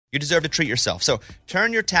You deserve to treat yourself. So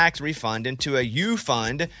turn your tax refund into a U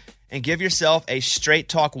fund and give yourself a Straight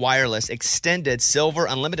Talk Wireless Extended Silver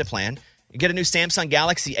Unlimited plan. You get a new Samsung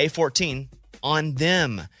Galaxy A14 on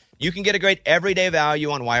them. You can get a great everyday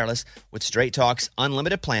value on wireless with Straight Talk's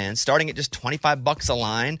unlimited plans, starting at just $25 a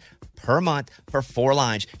line per month for 4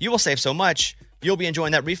 lines. You will save so much, you'll be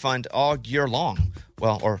enjoying that refund all year long.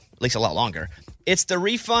 Well, or at least a lot longer. It's the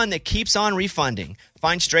refund that keeps on refunding.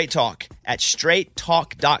 Find Straight Talk at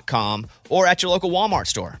straighttalk.com or at your local Walmart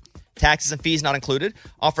store. Taxes and fees not included.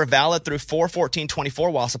 Offer valid through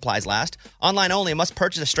 4/14/24 while supplies last. Online only. Must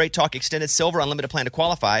purchase a Straight Talk Extended Silver Unlimited plan to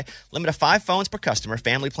qualify. Limit of 5 phones per customer.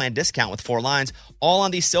 Family plan discount with 4 lines. All on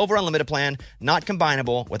the Silver Unlimited plan. Not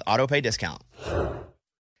combinable with auto pay discount.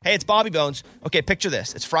 Hey, it's Bobby Bones. Okay, picture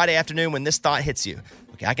this. It's Friday afternoon when this thought hits you.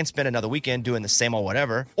 Okay, I can spend another weekend doing the same old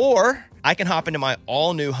whatever. Or I can hop into my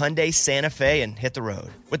all-new Hyundai Santa Fe and hit the road.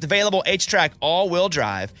 With available H-Track all-wheel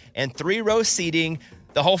drive and 3-row seating,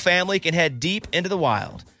 the whole family can head deep into the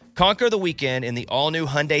wild. Conquer the weekend in the all-new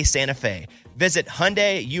Hyundai Santa Fe. Visit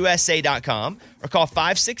HyundaiUSA.com or call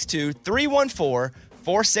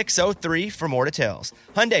 562-314-4603 for more details.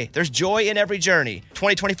 Hyundai, there's joy in every journey.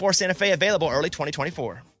 2024 Santa Fe available early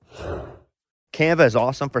 2024. Canva is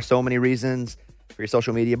awesome for so many reasons, for your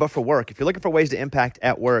social media, but for work. If you're looking for ways to impact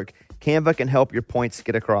at work, Canva can help your points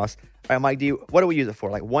get across. All right, Mike, what do we use it for?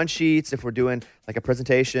 Like one-sheets, if we're doing like a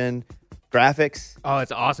presentation, graphics? Oh,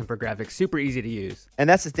 it's awesome for graphics. Super easy to use. And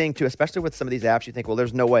that's the thing, too, especially with some of these apps, you think, well,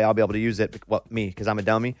 there's no way I'll be able to use it, well, me, because I'm a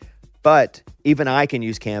dummy. But even I can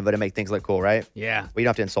use Canva to make things look cool, right? Yeah. Well, you don't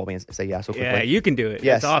have to insult me and say yeah so quickly. Yeah, you can do it.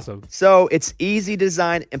 Yes. It's awesome. So it's easy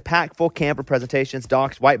design, impactful Canva presentations,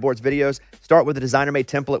 docs, whiteboards, videos. Start with a designer-made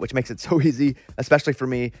template, which makes it so easy, especially for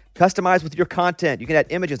me. Customize with your content. You can add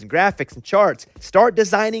images and graphics and charts. Start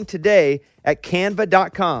designing today at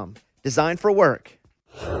canva.com. Design for work.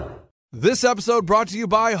 This episode brought to you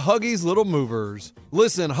by Huggies Little Movers.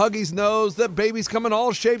 Listen, Huggies knows that babies come in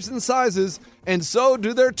all shapes and sizes, and so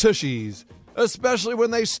do their tushies, especially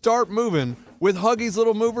when they start moving. With Huggies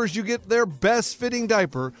Little Movers, you get their best fitting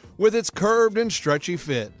diaper with its curved and stretchy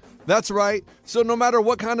fit. That's right, so no matter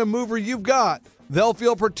what kind of mover you've got, they'll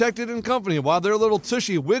feel protected and comfy while their little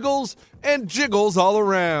tushy wiggles and jiggles all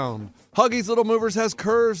around. Huggies Little Movers has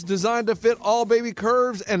curves designed to fit all baby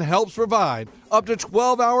curves and helps provide up to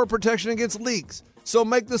 12-hour protection against leaks. So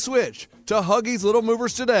make the switch to Huggies Little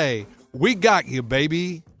Movers today. We got you,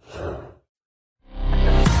 baby. Here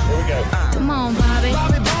we go. Come on, Bobby.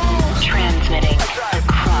 Transmitting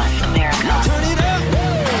across America. Turn it up.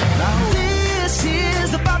 This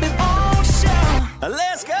is the Bobby Bones Show.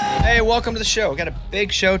 Let's go. Hey, welcome to the show. We got a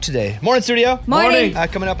big show today. Morning, studio. Morning.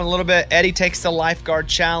 Coming up in a little bit, Eddie takes the lifeguard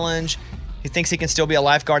challenge. He thinks he can still be a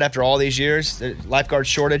lifeguard after all these years. The lifeguard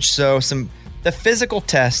shortage. So the physical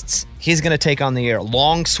tests he's going to take on the air.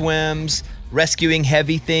 Long swims, rescuing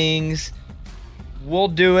heavy things. We'll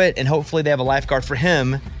do it, and hopefully they have a lifeguard for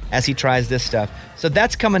him as he tries this stuff. So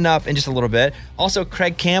that's coming up in just a little bit. Also,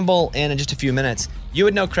 Craig Campbell in just a few minutes. You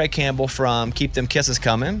would know Craig Campbell from Keep Them Kisses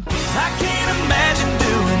Coming. I can't imagine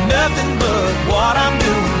doing nothing but what I'm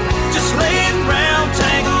doing. Just laying around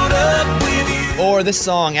tangled up with you. Or this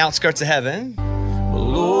song, Outskirts of Heaven. Well,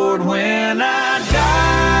 Lord, when I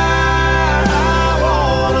die, I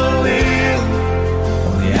want to live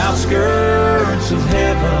on the outskirts of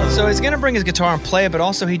heaven. So he's going to bring his guitar and play it, but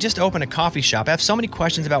also he just opened a coffee shop. I have so many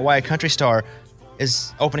questions about why a country star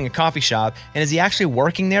is opening a coffee shop, and is he actually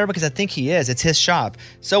working there? Because I think he is. It's his shop.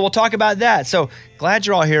 So we'll talk about that. So glad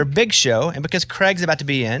you're all here. Big show, and because Craig's about to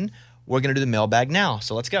be in, we're going to do the mailbag now.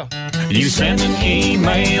 So let's go. You send an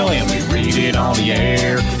email and we read it on the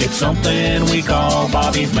air. It's something we call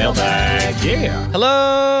Bobby's mailbag. Yeah.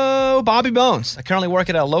 Hello, Bobby Bones. I currently work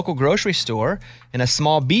at a local grocery store in a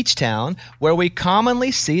small beach town where we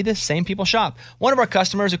commonly see the same people shop. One of our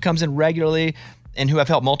customers who comes in regularly and who I've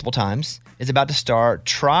helped multiple times is about to start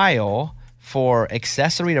trial for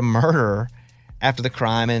accessory to murder after the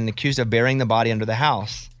crime and accused of burying the body under the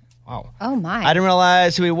house. Wow. Oh, my. I didn't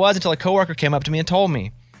realize who he was until a coworker came up to me and told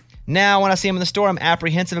me. Now, when I see him in the store, I'm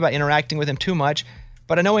apprehensive about interacting with him too much,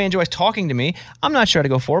 but I know he enjoys talking to me. I'm not sure how to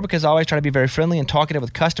go forward because I always try to be very friendly and talkative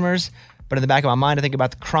with customers, but in the back of my mind, I think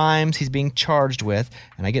about the crimes he's being charged with,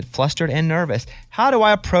 and I get flustered and nervous. How do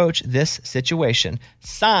I approach this situation?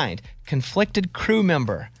 Signed, conflicted crew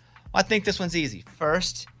member. Well, I think this one's easy.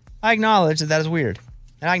 First, I acknowledge that is weird.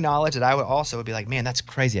 And I acknowledge that I would also be like, man, that's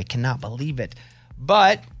crazy. I cannot believe it.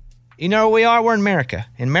 But you know where we are? We're in America.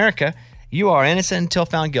 In America, you are innocent until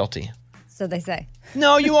found guilty. So they say.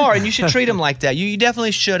 No, you are, and you should treat him like that. You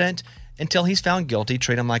definitely shouldn't, until he's found guilty,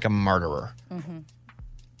 treat him like a murderer. Mm-hmm.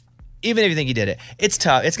 Even if you think he did it, it's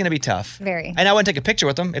tough. It's going to be tough. Very. And I wouldn't take a picture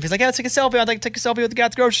with him. If he's like, let's take a selfie, I'd like to take a selfie with the guy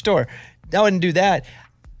at the grocery store. I wouldn't do that.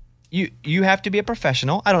 You have to be a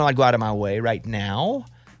professional. I don't know, I'd go out of my way right now.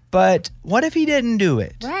 But what if he didn't do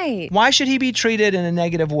it? Right. Why should he be treated in a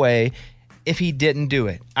negative way if he didn't do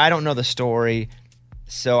it? I don't know the story,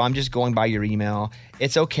 so I'm just going by your email.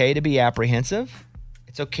 It's okay to be apprehensive.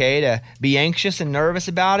 It's okay to be anxious and nervous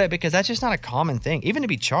about it because that's just not a common thing, even to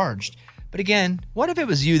be charged. But again, what if it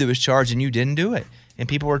was you that was charged and you didn't do it and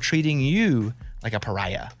people were treating you like a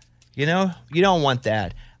pariah? You know, you don't want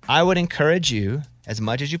that. I would encourage you as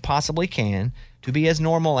much as you possibly can to be as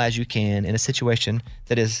normal as you can in a situation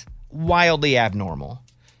that is wildly abnormal.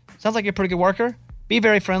 Sounds like you're a pretty good worker. Be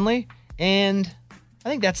very friendly. And I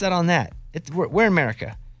think that's that on that. We're in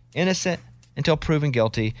America. Innocent until proven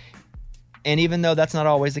guilty. And even though that's not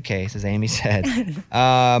always the case, as Amy said,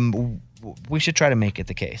 we should try to make it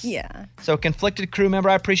the case. Yeah. So conflicted crew member,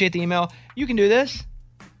 I appreciate the email. You can do this.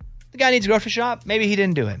 The guy needs a grocery shop. Maybe he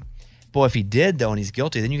didn't do it. Boy, if he did, though, and he's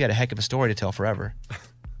guilty, then you got a heck of a story to tell forever.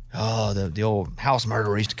 Oh, the old house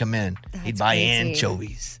murderer used to come in. He'd buy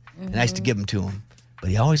anchovies. And I used to give them to him. But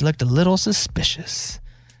he always looked a little suspicious.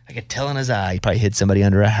 I could tell in his eye he probably hid somebody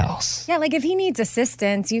under a house. Yeah, like if he needs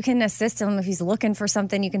assistance, you can assist him. If he's looking for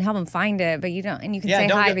something, you can help him find it. But you don't, and you can say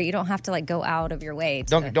hi, but you don't have to like go out of your way.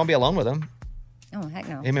 Don't be alone with him. Oh, heck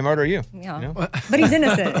no. He may murder you. Yeah. You know? But he's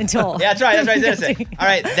innocent until. Yeah, that's right. He's innocent. All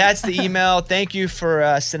right, that's the email. Thank you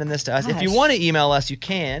for sending this to us. Gosh. If you want to email us, you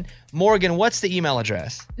can. Morgan, what's the email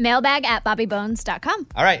address? Mailbag@bobbybones.com.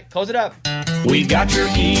 All right, close it up. We got your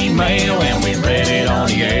email and we read it on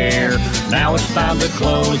the air. Now it's time to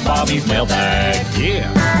close Bobby's mailbag.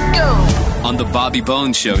 Yeah. Go. On the Bobby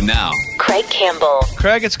Bones Show now. Craig Campbell.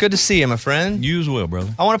 Craig, it's good to see you, my friend. You as well,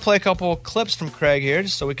 brother. I want to play a couple clips from Craig here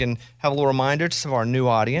just so we can have a little reminder to some of our new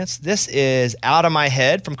audience. This is Out of My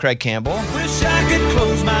Head from Craig Campbell. Wish I could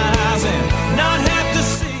close my eyes and not have to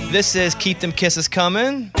see. This is Keep Them Kisses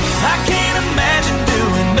Coming. I can't imagine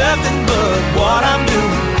doing nothing but what I'm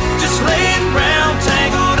doing. Just laying around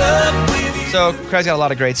tangled up with you. So Craig's got a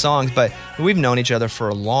lot of great songs, but we've known each other for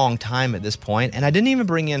a long time at this point, and I didn't even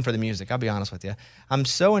bring you in for the music, I'll be honest with you. I'm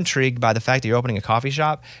so intrigued by the fact that you're opening a coffee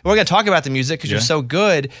shop. We're going to talk about the music because you're so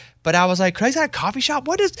good, but I was like, Craig's got a coffee shop?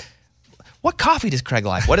 What coffee does Craig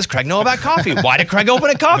like? What does Craig know about coffee? Why did Craig open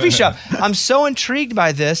a coffee shop? I'm so intrigued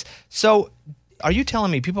by this. So are you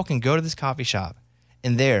telling me people can go to this coffee shop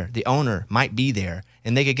and the owner might be there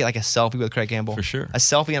and they could get like a selfie with Craig Campbell? For sure. A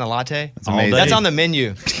selfie and a latte? That's amazing. That's on the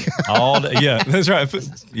menu. All day. Yeah, that's right.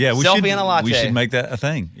 Yeah, Selfie and a latte. We should make that a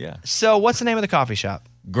thing. Yeah. So what's the name of the coffee shop?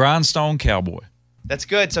 Grindstone Cowboy. That's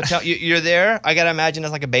good. So you're there. I got to imagine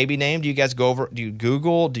it's like a baby name. Do you guys go over, do you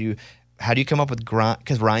Google, how do you come up with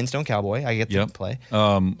because Rhinestone Cowboy, I get to play.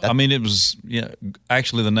 I mean, it was,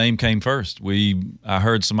 actually the name came first. I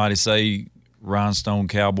heard somebody say Rhinestone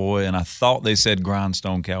Cowboy, and I thought they said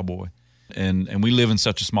Grindstone Cowboy. And we live in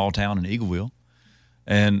such a small town in Eagleville.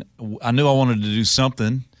 And I knew I wanted to do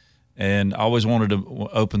something, and I always wanted to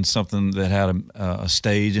open something that had a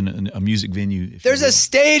stage and a music venue. There's a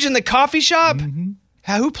stage in the coffee shop? Mm-hmm.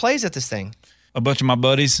 Who plays at this thing? A bunch of my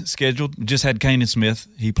buddies scheduled. Just had Kanan Smith.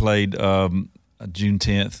 He played June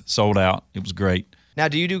 10th, sold out. It was great. Now,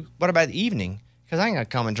 what about the evening? Because I ain't going to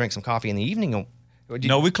come and drink some coffee in the evening.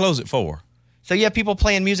 No, we close at 4. So you have people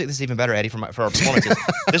playing music. This is even better, Eddie, for our performances.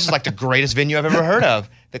 This is like the greatest venue I've ever heard of.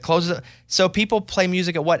 That closes. So people play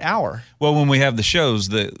music at what hour? Well, when we have the shows,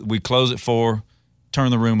 we close at 4,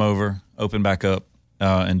 turn the room over, open back up,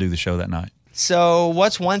 and do the show that night. So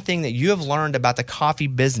what's one thing that you have learned about the coffee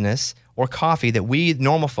business or coffee that we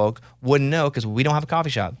normal folk wouldn't know because we don't have a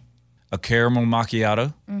coffee shop? A caramel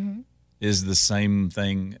macchiato is the same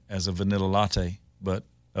thing as a vanilla latte, but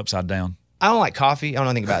upside down. I don't like coffee. I don't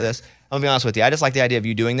know anything about this. I'm going to be honest with you. I just like the idea of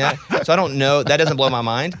you doing that. So I don't know. That doesn't blow my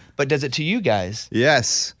mind. But does it to you guys?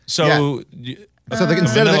 Yes. So, so the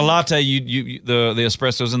vanilla latte, the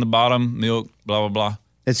espresso's in the bottom, milk, blah, blah, blah.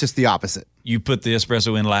 It's just the opposite. You put the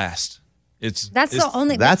espresso in last. That's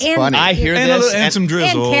funny. I hear this. And some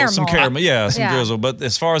drizzle. And caramel. Some caramel. Yeah, some drizzle. But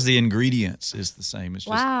as far as the ingredients, it's the same. It's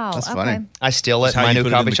just, That's funny. I steal it. My new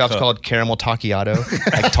coffee shop's called Caramel Tacchiato.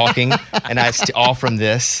 Like talking. And all from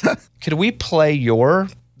this. Could we play your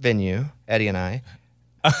venue, Eddie and I?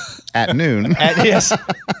 At noon. Yes.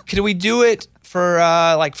 Could we do it for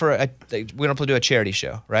we don't do a charity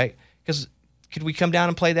show, right? Because could we come down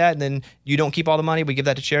and play that, and then you don't keep all the money, we give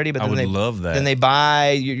that to charity? But I then would love that. Then they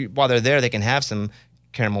buy, while they're there, they can have some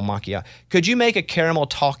caramel macchiato. Could you make a caramel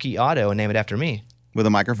talkiato and name it after me? With a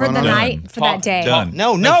microphone for the on it? night, for that day. Done.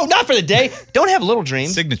 No, not for the day. Don't have little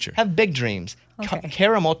dreams. Signature. Have big dreams.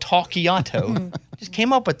 caramel talkiato. Just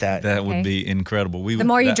came up with that. That would be incredible. We The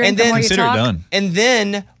more you drink, and the then more you consider it talk. done. And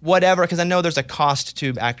then whatever, because I know there's a cost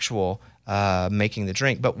to actual making the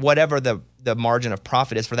drink, but whatever the margin of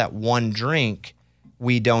profit is for that one drink,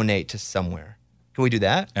 we donate to somewhere. Can we do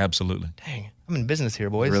that? Absolutely. Dang, I'm in business here,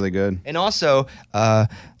 boys. Really good. And also,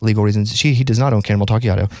 legal reasons, he does not own Caramel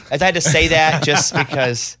Talkiato. As I had to say that just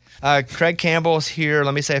because Craig Campbell's here.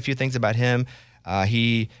 Let me say a few things about him.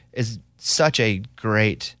 He is such a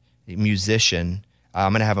great musician.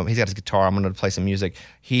 I'm gonna have him. He's got his guitar. I'm gonna play some music.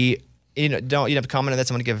 You don't have to comment on this.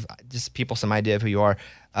 I'm gonna give just people some idea of who you are.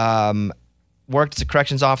 Worked as a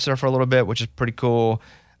corrections officer for a little bit, which is pretty cool.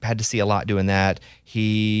 Had to see a lot doing that.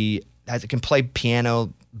 He can play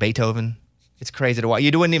piano, Beethoven. It's crazy to watch.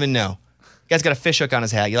 You wouldn't even know. Guy's got a fish hook on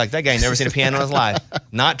his hat. You're like, that guy ain't never seen a piano in his life.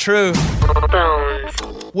 Not true.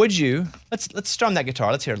 Would you? Let's strum that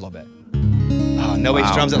guitar. Let's hear it a little bit. Oh, nobody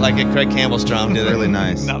strums it like Craig Campbell strummed it. Really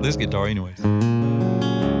nice. Not this guitar, anyways.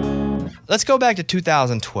 Let's go back to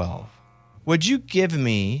 2012. Would you give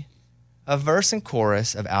me a verse and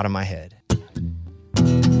chorus of Out of My Head?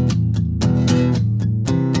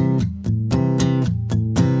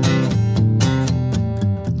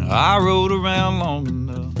 I rode around long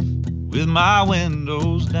enough with my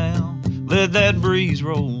windows down. Let that breeze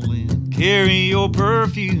roll in, carry your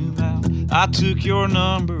perfume out. I took your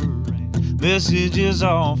number and messages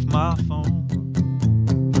off my phone.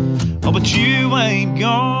 Oh, but you ain't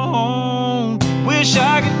gone. Wish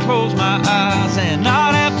I could close my eyes and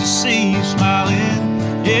not have to see you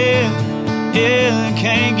smiling. Yeah,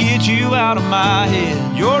 can't get you out of my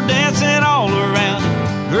head. You're dancing all around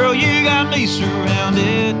it. Girl, you got me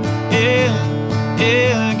surrounded.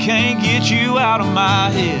 Yeah, can't get you out of my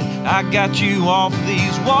head. I got you off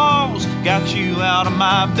these walls, got you out of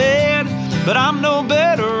my bed, but I'm no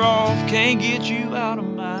better off. Can't get you out of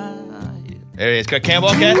my head. There he is, Craig Campbell.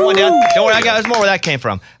 Okay, one down. Don't worry, there's more where that came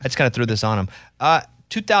from. I just kind of threw this on him.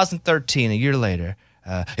 2013, a year later.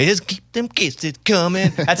 Is keep them kisses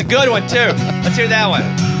coming. That's a good one too. Let's hear that one.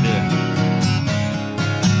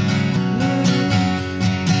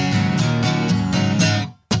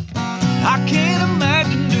 I can't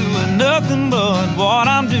imagine doing nothing but what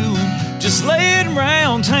I'm doing. Just laying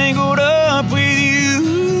around tangled up with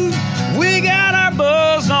you. We got our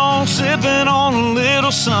buzz on, sipping on a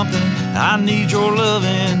little something. I need your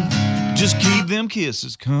loving. Just keep them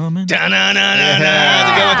kisses coming.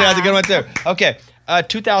 That's a good one too. Okay,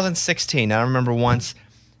 2016. I remember once,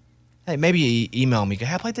 hey, maybe you emailed me.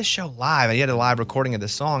 Hey, I played this show live. And he had a live recording of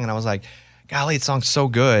this song, and I was like, golly, this song's so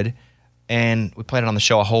good. And we played it on the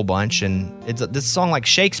show a whole bunch, and this song like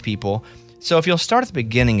shakes people. So if you'll start at the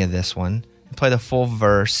beginning of this one and play the full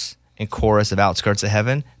verse and chorus of Outskirts of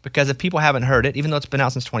Heaven, because if people haven't heard it, even though it's been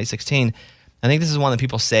out since 2016, I think this is one that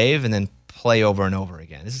people save and then play over and over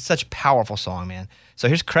again. This is such a powerful song, man. So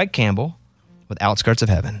here's Craig Campbell with Outskirts of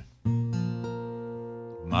Heaven.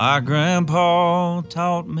 My grandpa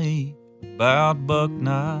taught me about buck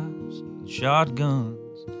knives and shotguns,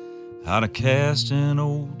 how to cast an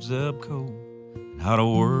old Zebco, and how to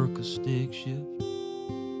work a stick shift.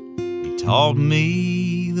 He taught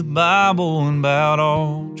me the Bible and about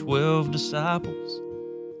all 12 disciples,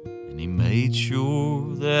 and he made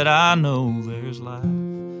sure that I know there's life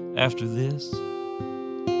after this.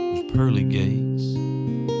 Those pearly gates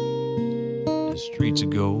and streets of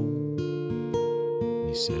gold. And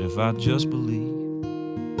he said if I just believe,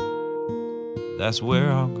 that's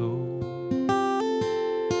where I'll go.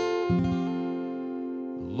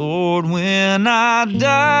 Lord, when I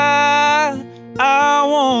die, I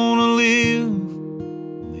want to live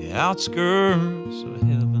on the outskirts of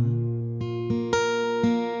heaven,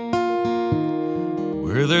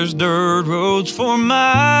 where there's dirt roads for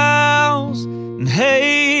miles and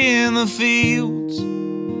hay in the fields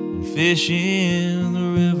and fish in the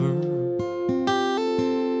river,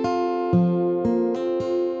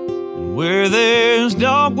 and where there's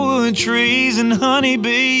dogwood trees and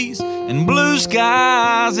honeybees and blue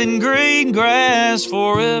skies and green grass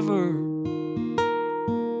forever.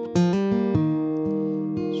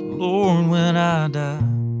 So Lord, when I die,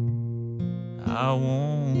 I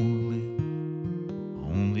want to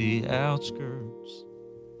live on the outskirts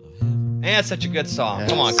of heaven. Man, that's such a good song. Yes.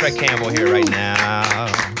 Come on, Craig Campbell here right now.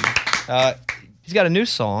 He's got a new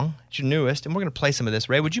song. It's your newest, and we're going to play some of this.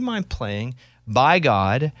 Ray, would you mind playing By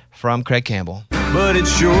God from Craig Campbell? But it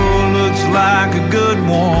sure looks like a good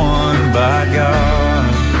one, by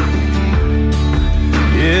God.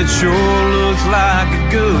 It sure looks like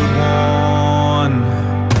a good one.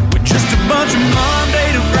 With just a bunch of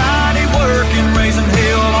Monday to Friday working, raising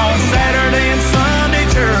hell on Saturday and Sunday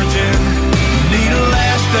churching. Need a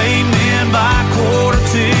last amen by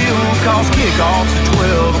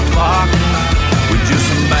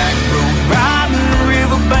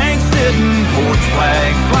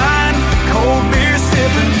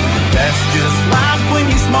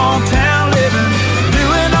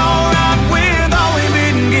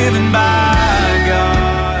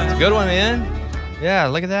Good one, man. Yeah,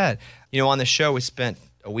 look at that. You know, on the show, we spent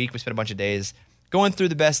a bunch of days going through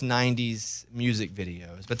the best 90s music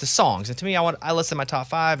videos, but the songs. And to me, I listen to my top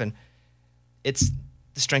 5, and it's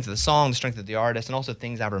the strength of the song, the strength of the artist, and also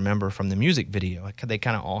things I remember from the music video. They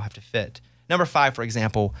kind of all have to fit. Number 5, for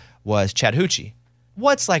example, was Chattahoochee.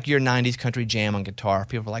 What's like your 90s country jam on guitar?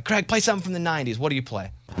 People are like, Craig, play something from the 90s. What do you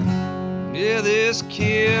play? Yeah, this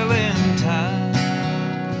killing time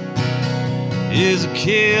is a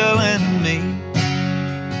killing me.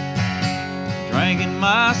 Drinking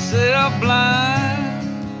myself blind,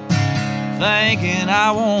 thinking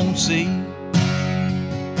I won't see.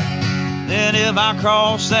 Then if I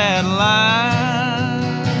cross that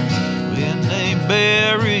line, when they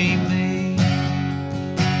bury me,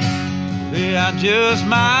 yeah, I just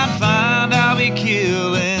might find I'll be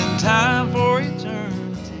killing time for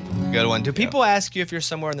eternity. Good one. Do people ask you if you're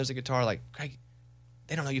somewhere and there's a guitar, like, Craig,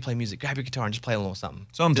 they don't know you play music. Grab your guitar and just play a little something.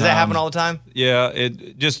 Sometimes. Does that happen all the time? Yeah,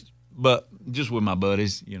 but just with my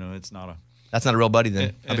buddies, you know, it's not a... That's not a real buddy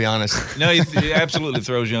then, I'll be honest. No, he absolutely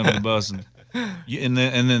throws you under the bus. And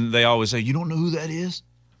then they always say, you don't know who that is?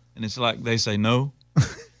 And it's like, they say no.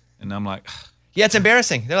 And I'm like... Yeah, it's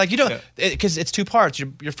embarrassing. They're like, you don't... Because it's 2 parts.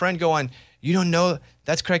 Your friend going, you don't know...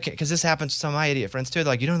 That's correct, because this happens to some of my idiot friends too.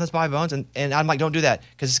 They're like, you don't know that's Bobby Bones? And I'm like, don't do that,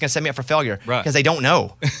 because it's going to set me up for failure. Right. Because they don't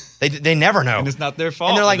know. They never know. And it's not their fault.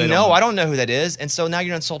 And they're like, no, I don't know who that is. And so now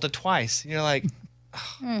you're insulted twice. You're like...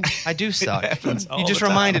 I do suck. You just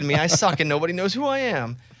reminded me I suck and nobody knows who I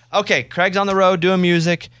am. Okay, Craig's on the road doing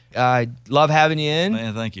music. Love having you in.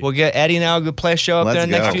 Man, thank you. We'll get Eddie and I'll play a show up there in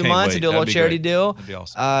the next few months and do a little charity deal. That'd be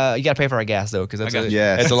awesome. You got to pay for our gas though, because it's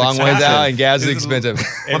Yes. a long ways out and gas is expensive.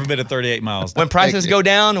 Every bit of 38 miles. When prices go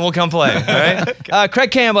down, we'll come play. All right.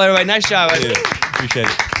 Craig Campbell, everybody. Nice job. Appreciate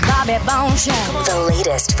it. Bobby Bones Show. The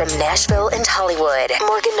latest from Nashville and Hollywood.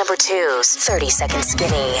 Morgan number 2's 30 Second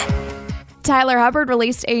Skinny. Tyler Hubbard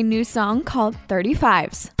released a new song called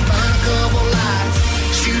 35's. Burn a couple lights,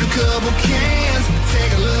 shoot a couple cans,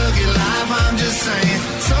 take a look at life. I'm just saying,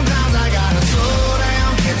 sometimes I gotta slow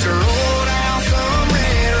down, catch a roll down some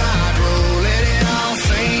red rock road, let it all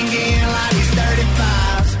sink in like these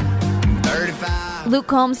 35s. Luke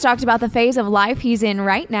Combs talked about the phase of life he's in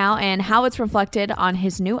right now and how it's reflected on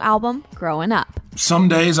his new album, Growing Up. Some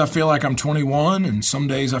days I feel like I'm 21, and some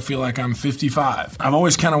days I feel like I'm 55. I've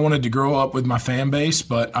always kind of wanted to grow up with my fan base,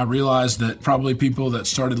 but I realized that probably people that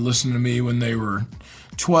started listening to me when they were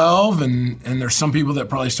 12, and there's some people that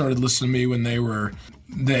probably started listening to me when they were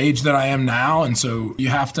the age that I am now, and so you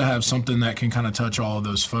have to have something that can kind of touch all of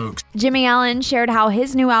those folks. Jimmy Allen shared how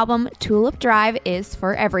his new album, Tulip Drive, is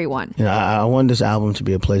for everyone. You know, I want this album to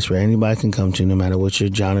be a place where anybody can come to, no matter what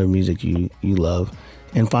your genre of music you love,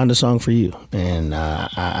 and find a song for you. And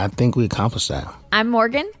I think we accomplished that. I'm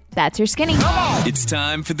Morgan. That's your Skinny. It's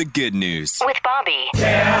time for the good news. With Bobby.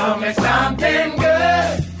 Tell me something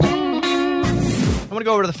good. I'm going to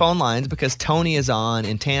go over to the phone lines because Tony is on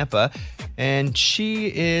in Tampa, and she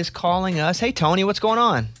is calling us. Hey, Tony, what's going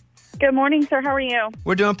on? Good morning, sir. How are you?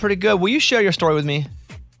 We're doing pretty good. Will you share your story with me?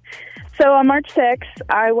 So on March 6th,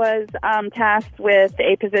 I was tasked with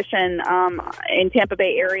a position in Tampa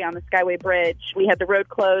Bay area on the Skyway Bridge. We had the road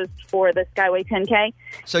closed for the Skyway 10K.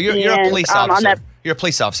 So you're a police officer. You're a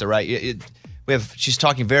police officer, right? She's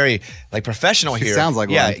talking very professional here. Sounds like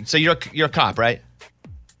one. one. So you're a cop, right?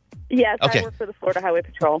 Yes, okay. I work for the Florida Highway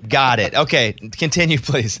Patrol. Got it. Okay, continue,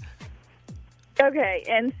 please. Okay,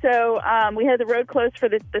 and so we had the road closed for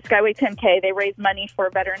the Skyway 10K. They raised money for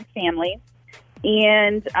veterans' families.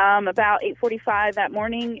 And about 8:45 that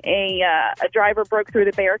morning, a driver broke through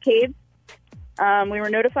the barricade. We were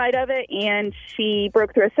notified of it, and she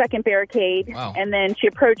broke through a second barricade. Wow. And then she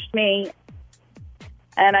approached me,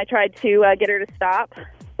 and I tried to get her to stop,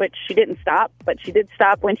 which she didn't stop, but she did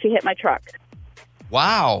stop when she hit my truck.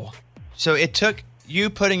 Wow. So it took you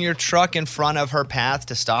putting your truck in front of her path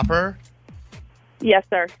to stop her? Yes,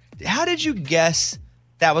 sir. How did you guess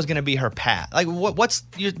that was going to be her path? Like,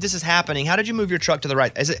 this is happening. How did you move your truck to the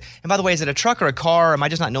right? And by the way, is it a truck or a car? Am I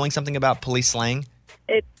just not knowing something about police slang?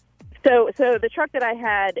 So the truck that I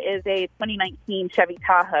had is a 2019 Chevy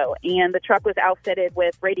Tahoe, and the truck was outfitted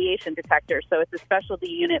with radiation detectors. So it's a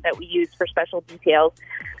specialty unit that we use for special details,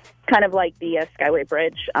 kind of like the Skyway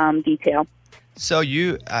Bridge detail. So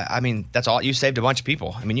that's all. You saved a bunch of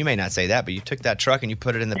people. I mean, you may not say that, but you took that truck and you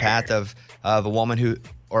put it in the path of a woman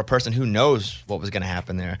or a person who knows what was going to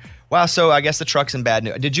happen there. Wow. So I guess the truck's in bad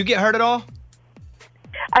news. Did you get hurt at all?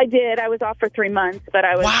 I did. I was off for 3 months, but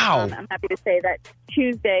I was. Wow. I'm happy to say that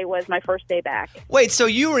Tuesday was my first day back. Wait, so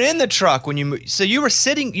you were in the truck when you? So you were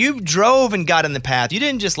sitting. You drove and got in the path. You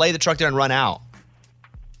didn't just lay the truck there and run out.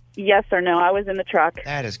 Yes or no? I was in the truck.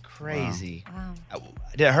 That is crazy. Wow.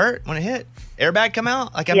 Did it hurt when it hit? Airbag come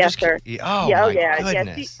out? Like I'm Yes, just sir. Oh Yeah, my yeah.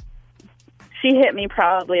 goodness. She hit me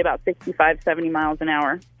probably about 65, 70 miles an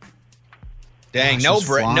hour. Dang, Gosh, no she's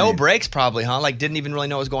flying. no brakes probably, huh? Like didn't even really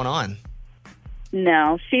know what was going on.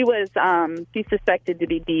 No, she was she's suspected to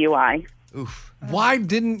be DUI. Oof. Why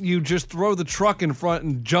didn't you just throw the truck in front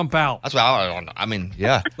and jump out? That's what I mean,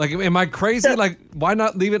 yeah. Like, am I crazy? Like, why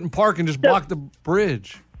not leave it in park and just block the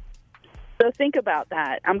bridge? So think about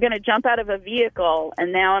that. I'm going to jump out of a vehicle,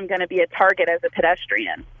 and now I'm going to be a target as a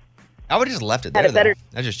pedestrian. I would have just left it Had there, a better-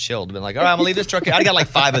 though. I just chilled. Been like, all right, I'm going to leave this truck. I got like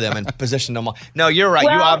 5 of them and positioned them all. No, you're right. You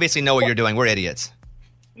Well- obviously know what you're doing. We're idiots.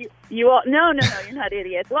 You all no, you're not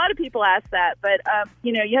idiots. A lot of people ask that, but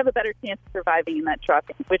you have a better chance of surviving in that truck,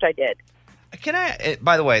 which I did. Can I,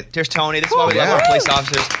 by the way, there's Tony. This is why we love our police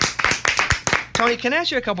officers. Tony, can I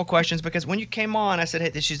ask you a couple questions? Because when you came on, I said,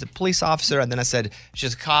 hey, she's a police officer, and then I said,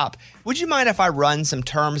 she's a cop. Would you mind if I run some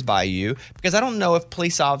terms by you? Because I don't know if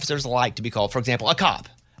police officers like to be called, for example, a cop.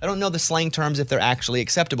 I don't know the slang terms if they're actually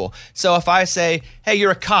acceptable. So if I say, hey,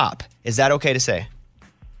 you're a cop, is that okay to say?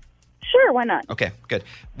 Sure, why not? Okay, good.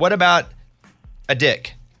 What about a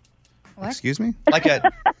dick? What? Excuse me? Like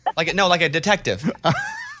a detective.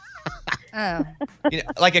 Oh.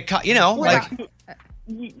 Like a cop, like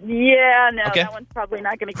Yeah, no, Okay. that one's probably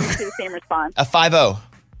not going to give you the same response. a 5-0.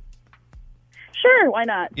 Sure, why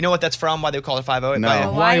not? You know what that's from? Why they call it 5-0? No.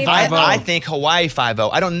 Hawaii I 5-0. think Hawaii 5-0.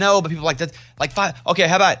 I don't know, but people like that. Like 5. Okay,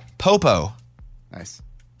 how about Popo? Nice.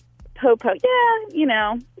 Popo,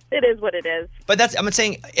 yeah, it is what it is. But I'm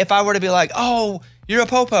saying if I were to be like, oh, you're a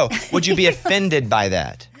Popo, would you be offended by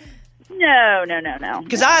that? No.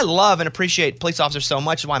 Because I love and appreciate police officers so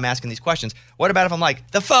much, is why I'm asking these questions. What about if I'm like,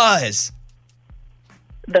 the fuzz?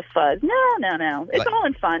 The fuzz. No. It's Like- all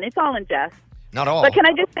in fun. It's all in jest. Not all. But can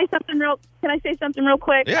I just say something real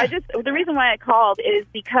quick? Yeah. The reason why I called is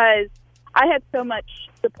because I had so much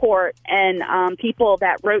support and people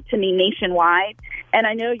that wrote to me nationwide. And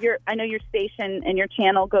I know your station and your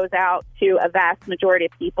channel goes out to a vast majority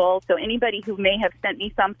of people. So anybody who may have sent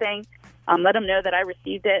me something, let them know that I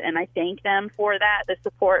received it, and I thank them for that. The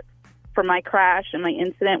support for my crash and my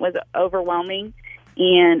incident was overwhelming,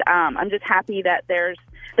 and I'm just happy that there's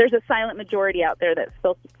a silent majority out there that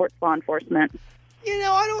still supports law enforcement.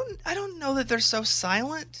 I don't know that they're so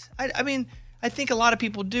silent. I mean, I think a lot of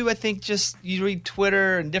people do. I think just you read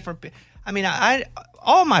Twitter and different. I mean,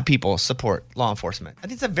 all my people support law enforcement. I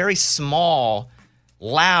think it's a very small,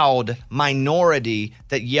 loud minority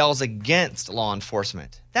that yells against law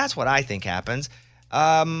enforcement. That's what I think happens.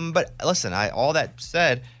 But listen, all that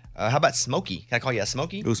said, how about Smokey? Can I call you a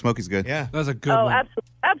Smokey? Ooh, Smokey's good. Yeah. That's a good Oh, one.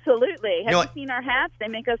 absolutely. Have know you what? seen our hats? They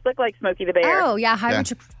make us look like Smokey the Bear. Oh, yeah. Highway Yeah.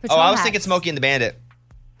 Patrol I was hats. thinking Smokey and the Bandit.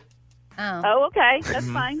 Oh. Oh, okay. That's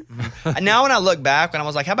fine. Now when I look back, when I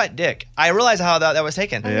was like, how about Dick? I realized how that was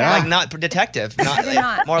taken. Yeah. Like not detective. I did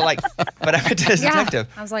not. More like, but I meant to Yeah. detective.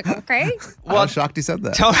 I was like, okay. I was shocked he said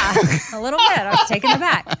that. A little bit. I was taken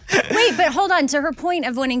aback. Wait, but hold on. To her point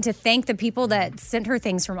of wanting to thank the people that sent her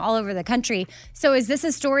things from all over the country. So is this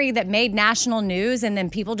a story that made national news and then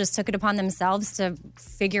people just took it upon themselves to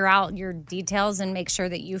figure out your details and make sure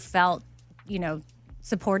that you felt,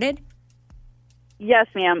 supported? Yes,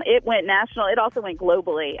 ma'am. It went national. It also went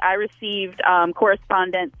globally. I received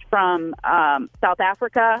correspondence from South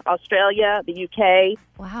Africa, Australia, the UK.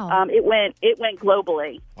 Wow. It went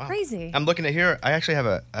globally. Wow. Crazy. I'm looking at here. I actually have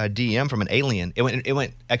a DM from an alien. It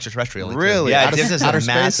went extraterrestrial. Really? Yeah. Out of- This is a outer space?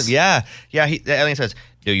 massive. Yeah. Yeah. The alien says,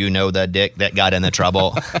 "Do you know the dick that got in the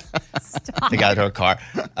trouble?" They got into a car.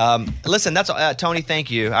 Listen, that's Tony.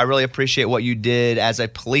 Thank you. I really appreciate what you did as a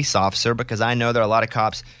police officer because I know there are a lot of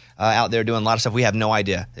cops out there doing a lot of stuff we have no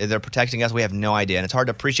idea. They're protecting us. We have no idea, and it's hard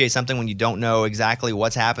to appreciate something when you don't know exactly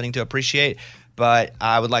what's happening to appreciate. But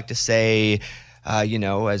I would like to say,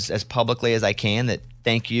 as publicly as I can, that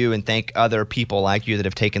thank you and thank other people like you that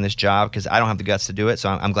have taken this job because I don't have the guts to do it. So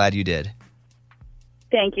I'm glad you did.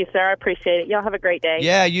 Thank you, sir. I appreciate it. Y'all have a great day.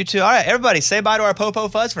 Yeah, you too. All right, everybody, say bye to our Popo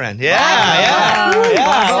Fuzz friend. Yeah,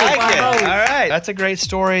 I like it. All right, that's a great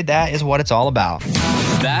story. That is what it's all about.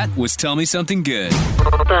 That was Tell Me Something Good.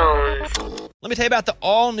 Let me tell you about the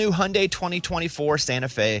all-new Hyundai 2024 Santa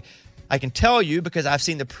Fe. I can tell you because I've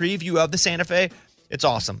seen the preview of the Santa Fe. It's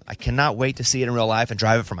awesome. I cannot wait to see it in real life and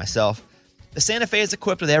drive it for myself. The Santa Fe is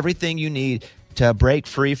equipped with everything you need to break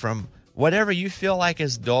free from whatever you feel like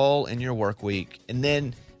is dull in your work week. And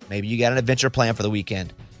then maybe you got an adventure plan for the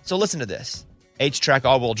weekend. So listen to this. H-Track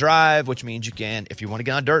all-wheel drive, which means you can, if you want to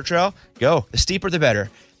get on a dirt trail, go. The steeper, the better.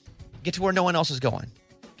 Get to where no one else is going.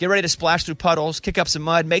 Get ready to splash through puddles, kick up some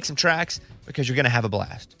mud, make some tracks, because you're going to have a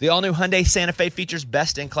blast. The all-new Hyundai Santa Fe features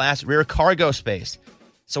best-in-class rear cargo space.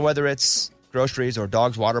 So whether it's groceries or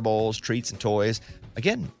dogs' water bowls, treats, and toys,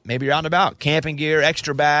 again, maybe you're out and about, camping gear,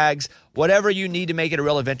 extra bags, whatever you need to make it a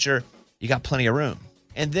real adventure, you got plenty of room.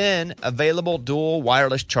 And then available dual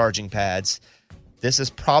wireless charging pads. This is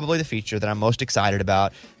probably the feature that I'm most excited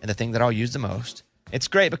about and the thing that I'll use the most. It's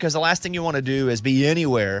great because the last thing you want to do is be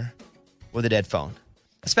anywhere with a dead phone,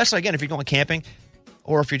 especially, again, if you're going camping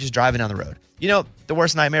or if you're just driving down the road. You know, the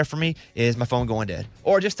worst nightmare for me is my phone going dead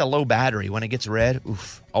or just a low battery. When it gets red,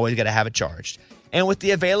 always got to have it charged. And with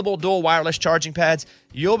the available dual wireless charging pads,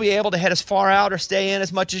 you'll be able to head as far out or stay in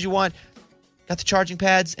as much as you want. Got the charging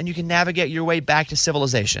pads, and you can navigate your way back to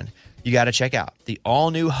civilization. You got to check out the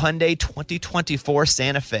all-new Hyundai 2024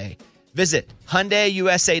 Santa Fe. Visit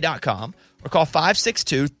HyundaiUSA.com or call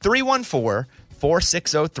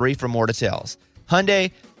 562-314-4603 for more details.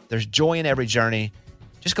 Hyundai, there's joy in every journey.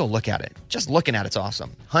 Just go look at it. Just looking at it's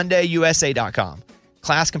awesome. HyundaiUSA.com.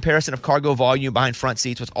 Class comparison of cargo volume behind front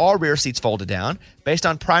seats with all rear seats folded down based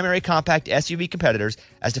on primary compact SUV competitors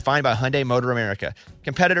as defined by Hyundai Motor America.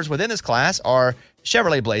 Competitors within this class are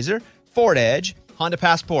Chevrolet Blazer, Ford Edge, Honda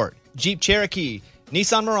Passport, Jeep Cherokee,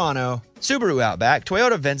 Nissan Murano, Subaru Outback,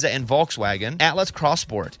 Toyota Venza, and Volkswagen Atlas Cross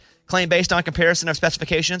Sport. Claim based on comparison of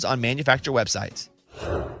specifications on manufacturer websites.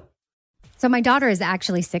 So my daughter is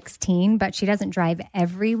actually 16, but she doesn't drive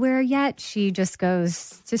everywhere yet. She just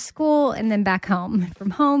goes to school and then back home, from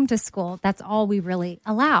home to school. That's all we really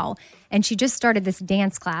allow. And she just started this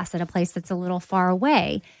dance class at a place that's a little far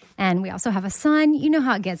away. And we also have a son. You know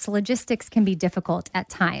how it gets. Logistics can be difficult at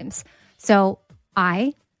times. So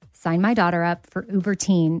I signed my daughter up for Uber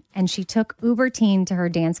Teen, and she took Uber Teen to her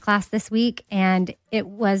dance class this week, and it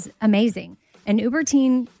was amazing. An Uber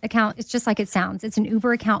Teen account, it's just like it sounds. It's an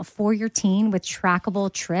Uber account for your teen with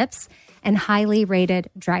trackable trips and highly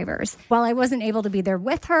rated drivers. While I wasn't able to be there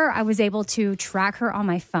with her, I was able to track her on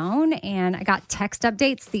my phone, and I got text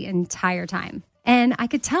updates the entire time. And I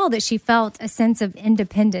could tell that she felt a sense of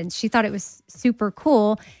independence. She thought it was super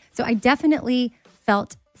cool. So I definitely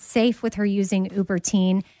felt safe with her using Uber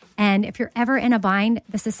Teen. And if you're ever in a bind,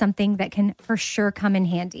 this is something that can for sure come in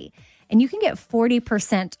handy. And you can get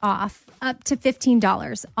 40% off, up to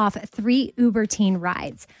 $15 off 3 Uber Teen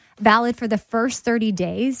rides. Valid for the first 30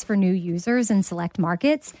 days for new users in select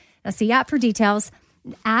markets. Now see app for details.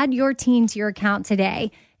 Add your teen to your account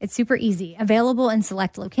today. It's super easy. Available in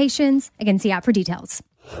select locations. Again, see app for details.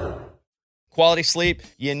 Quality sleep,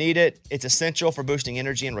 you need it. It's essential for boosting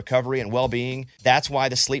energy and recovery and well-being. That's why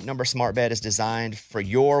the Sleep Number Smart Bed is designed for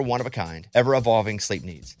your one-of-a-kind, ever-evolving sleep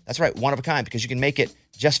needs. That's right, one-of-a-kind, because you can make it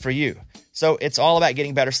just for you. So it's all about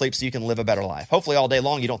getting better sleep so you can live a better life. Hopefully all day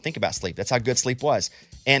long you don't think about sleep. That's how good sleep was.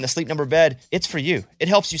 And the Sleep Number bed, it's for you. It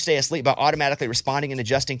helps you stay asleep by automatically responding and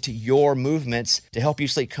adjusting to your movements to help you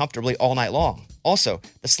sleep comfortably all night long. Also,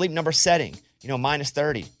 the Sleep Number setting, minus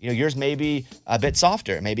 30. Yours may be a bit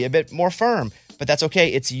softer, maybe a bit more firm, but that's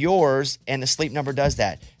okay. It's yours, and the Sleep Number does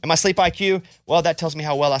that. And my sleep IQ, well, that tells me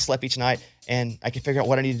how well I slept each night, and I can figure out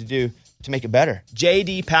what I need to do to make it better.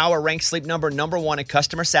 J.D. Power ranks Sleep Number #1 in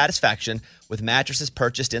customer satisfaction with mattresses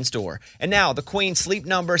purchased in-store. And now, the Queen Sleep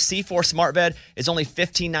Number C4 Smart Bed is only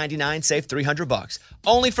 $15.99, save $300.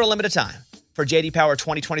 Only for a limited time. For J.D. Power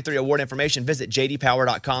 2023 award information, visit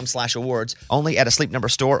jdpower.com/awards. Only at a Sleep Number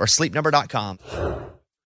store or sleepnumber.com.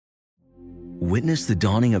 Witness the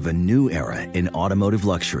dawning of a new era in automotive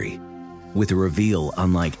luxury with a reveal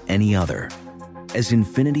unlike any other as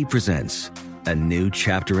Infiniti presents a new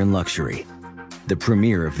chapter in luxury, the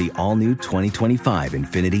premiere of the all-new 2025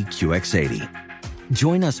 Infiniti QX80.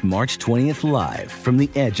 Join us March 20th live from the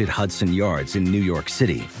Edge at Hudson Yards in New York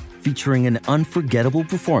City, featuring an unforgettable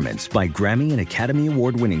performance by Grammy and Academy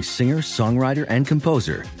Award-winning singer, songwriter, and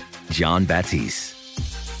composer, Jon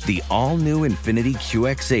Batiste. The all-new Infiniti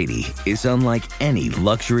QX80 is unlike any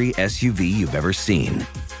luxury SUV you've ever seen.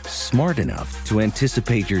 Smart enough to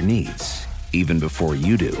anticipate your needs, even before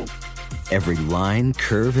you do. Every line,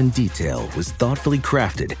 curve, and detail was thoughtfully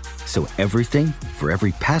crafted, so everything for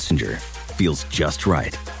every passenger feels just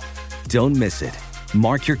right. Don't miss it.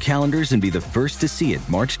 Mark your calendars and be the first to see it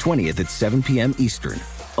March 20th at 7 p.m. Eastern,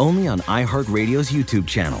 only on iHeartRadio's YouTube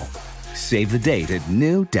channel. Save the date at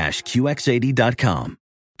new-QX80.com.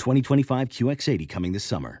 2025 QX80 coming this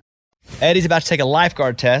summer. Eddie's about to take a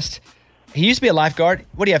lifeguard test. He used to be a lifeguard.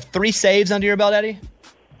 What do you have, 3 saves under your belt, Eddie?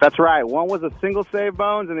 That's right. One was a single save,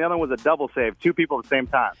 Bones, and the other one was a double save. 2 people at the same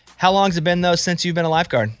time. How long has it been, though, since you've been a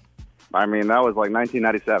lifeguard? I mean, that was like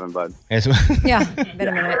 1997, bud. Yeah, been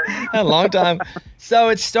a minute. A long time. So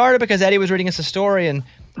it started because Eddie was reading us a story, and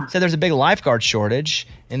said there's a big lifeguard shortage,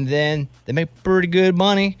 and then they make pretty good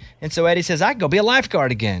money. And so Eddie says, I can go be a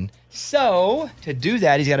lifeguard again. So to do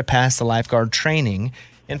that, he's got to pass the lifeguard training.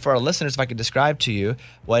 And for our listeners, if I could describe to you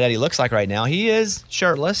what Eddie looks like right now, he is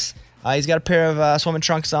shirtless. He's got a pair of swimming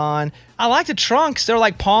trunks on. I like the trunks. They're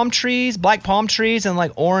like palm trees, black palm trees, and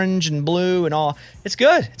like orange and blue and all. It's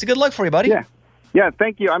good. It's a good look for you, buddy. Yeah. Yeah,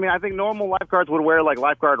 thank you. I mean, I think normal lifeguards would wear like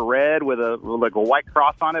lifeguard red with a white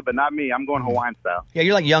cross on it, but not me. I'm going Hawaiian style. Yeah,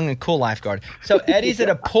 you're like young and cool lifeguard. So Eddie's at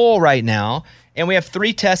a pool right now, and we have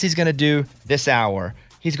 3 tests he's going to do this hour.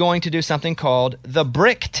 He's going to do something called the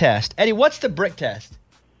brick test. Eddie, what's the brick test?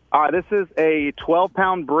 This is a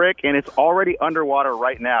 12-pound brick, and it's already underwater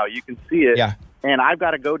right now. You can see it. Yeah. And I've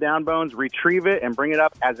got to go down, Bones, retrieve it, and bring it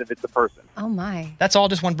up as if it's a person. Oh, my. That's all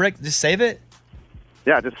just one brick? Just save it?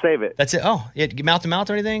 Yeah, just save it. That's it? Oh, mouth to mouth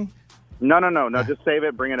or anything? No. Just save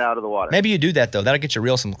it, bring it out of the water. Maybe you do that, though. That'll get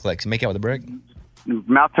you some clicks. Make out with a brick?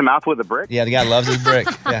 Mouth to mouth with a brick? Yeah, the guy loves his brick.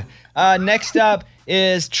 Yeah. Next up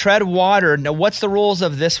is tread water. Now, what's the rules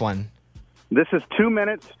of this one? This is 2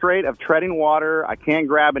 minutes straight of treading water. I can't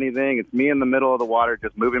grab anything. It's me in the middle of the water,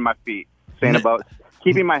 just moving my feet,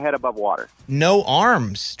 keeping my head above water. No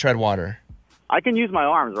arms, tread water. I can use my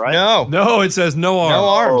arms, right? No, it says no arms. No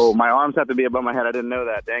arms. Oh, my arms have to be above my head. I didn't know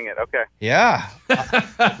that. Dang it. Okay. Yeah.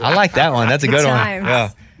 I like that one. That's a good one.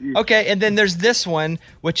 Yeah. Okay, and then there's this one,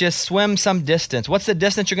 which is swim some distance. What's the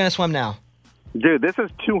distance you're going to swim now? Dude, this is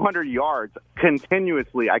 200 yards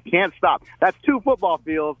continuously. I can't stop. That's 2 football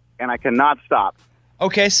fields, and I cannot stop.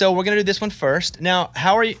 Okay, so we're going to do this one first. Now,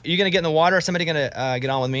 how are you going to get in the water? Or is somebody going to get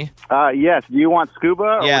on with me? Yes. Do you want scuba?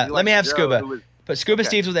 Or Yeah, would you let like me have Joe, scuba. But scuba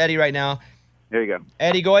Steve's with Eddie right now. There you go.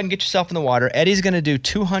 Eddie, go ahead and get yourself in the water. Eddie's going to do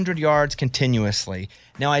 200 yards continuously.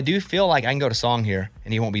 Now, I do feel like I can go to song here,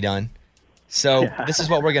 and he won't be done. So this is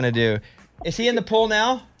what we're going to do. Is he in the pool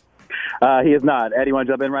now? He is not. Eddie, want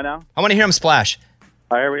to jump in right now? I want to hear him splash.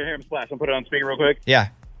 All right, we hear him splash. I'll put it on speaker real quick. Yeah.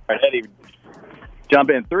 All right, Eddie, jump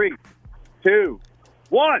in. 3, 2,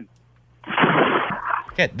 1.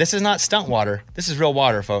 Okay, this is not stunt water. This is real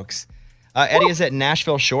water, folks. Eddie is at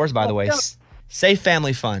Nashville Shores, by the way. Safe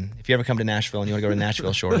family fun if you ever come to Nashville and you want to go to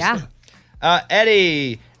Nashville Shores. Yeah.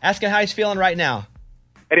 Eddie, ask him how he's feeling right now.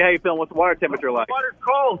 Eddie, how you feeling? What's the water temperature like? Water's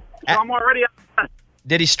cold. I'm already out.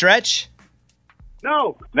 Did he stretch?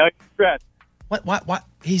 No, he's stretched. What?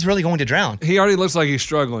 He's really going to drown. He already looks like he's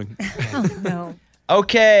struggling. Oh, no.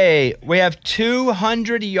 Okay, we have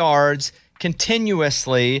 200 yards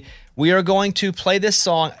continuously. We are going to play this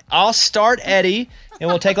song. I'll start Eddie, and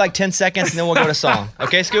we'll take like 10 seconds, and then we'll go to song.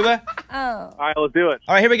 Okay, Scuba? Oh. All right, let's do it.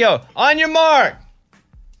 All right, here we go. On your mark.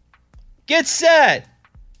 Get set.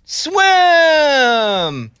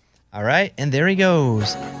 Swim. All right, and there he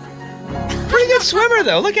goes. Pretty good swimmer,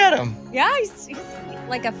 though. Look at him. Yeah, he's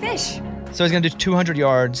like a fish. So he's going to do 200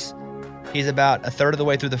 yards. He's about a third of the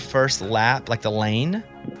way through the first lap, like the lane.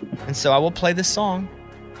 And so I will play this song,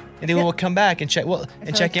 and then we'll come back and check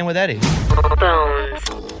in with Eddie.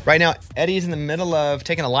 Right now, Eddie is in the middle of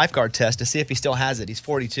taking a lifeguard test to see if he still has it. He's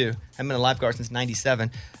 42. Hasn't been a lifeguard since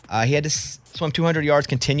 97. He had to swim 200 yards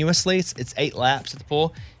continuously. It's 8 laps at the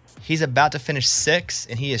pool. He's about to finish 6,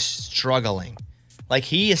 and he is struggling. Like,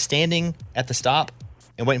 he is standing at the stop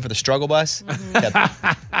and waiting for the struggle bus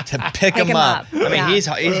to pick him up. I mean, he's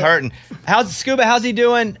hurting. How's he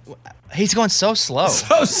doing? He's going so slow.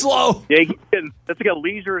 So slow. Yeah, it's like a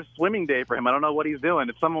leisure swimming day for him. I don't know what he's doing.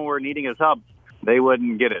 If someone were needing his help, they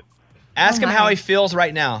wouldn't get it. Ask him how he feels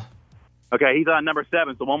right now. Okay, he's on number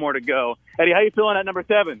 7, so one more to go. Eddie, how you feeling at number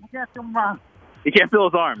 7? I can't feel my arms. He can't feel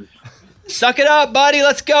his arms. Suck it up, buddy.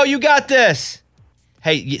 Let's go. You got this.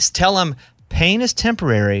 Hey, tell him pain is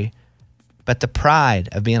temporary, but the pride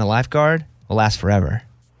of being a lifeguard will last forever.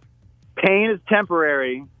 Pain is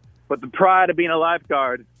temporary, but the pride of being a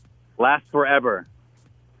lifeguard lasts forever.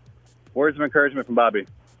 Words of encouragement from Bobby.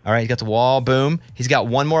 All right, he's got the wall. Boom. He's got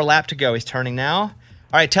one more lap to go. He's turning now. All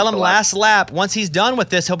right, tell him last lap. Once he's done with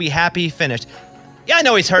this, he'll be happy he finished. Yeah, I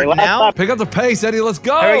know he's hurting now. Pick up the pace, Eddie. Let's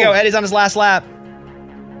go. There we go. Eddie's on his last lap.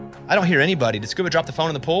 I don't hear anybody. Did Scuba drop the phone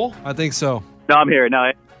in the pool? I think so. No, I'm here.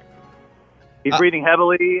 No, he's breathing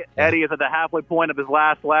heavily. Eddie is at the halfway point of his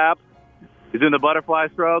last lap. He's doing the butterfly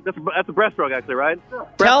stroke. That's a breaststroke, actually, right?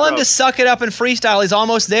 Tell him to suck it up and freestyle. He's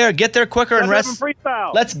almost there. Get there quicker and rest.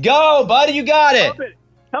 Freestyle. Let's go, buddy. You got it.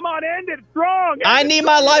 Come on, end it strong. I need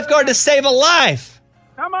my lifeguard to save a life.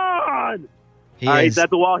 Come on. He's at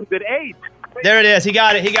the wall. He's at 8. There it is. He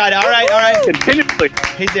got it. All right. Continuously.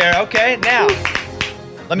 He's there. Okay, now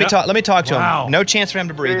let me talk to Wow. him. No chance for him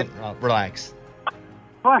to breathe. Relax.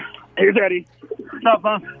 Here's Eddie. What's up,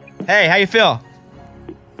 bud? Hey, how you feel?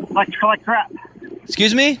 Like crap.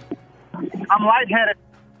 Excuse me? I'm lightheaded.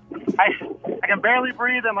 I can barely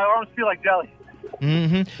breathe and my arms feel like jelly.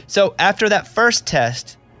 Mm-hmm. So after that first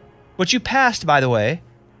test, which you passed, by the way,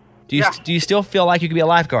 do you still feel like you could be a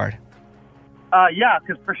lifeguard? Yeah,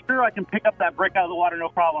 because for sure I can pick up that brick out of the water, no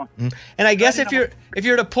problem. Mm. And I guess if you're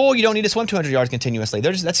at a pool, you don't need to swim 200 yards continuously.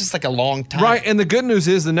 That's just like a long time. Right, and the good news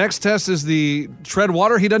is the next test is the tread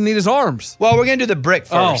water. He doesn't need his arms. Well, we're going to do the brick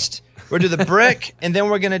first. We're going to do the brick, and then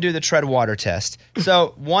we're going to do the tread water test.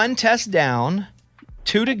 So 1 test down,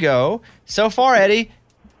 2 to go. So far, Eddie,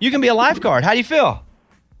 you can be a lifeguard. How do you feel?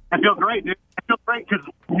 I feel great, dude. I feel great because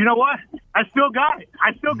you know what? I still got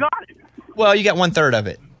it. Well, you got 1/3 of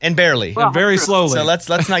it, and barely. And very slowly. So let's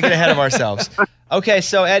not get ahead of ourselves. Okay,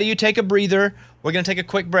 so Eddie, you take a breather. We're going to take a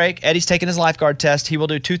quick break. Eddie's taking his lifeguard test. He will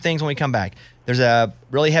do 2 things when we come back. There's a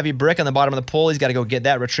really heavy brick on the bottom of the pool. He's got to go get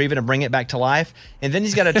that, retrieve it, and bring it back to life. And then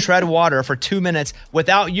he's got to tread water for 2 minutes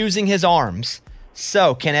without using his arms.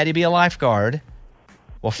 So, can Eddie be a lifeguard?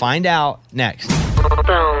 We'll find out next.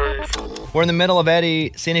 We're in the middle of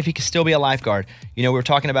Eddie seeing if he can still be a lifeguard. You know, we were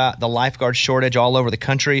talking about the lifeguard shortage all over the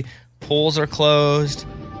country. Pools are closed.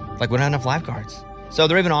 Like, we don't have enough lifeguards. So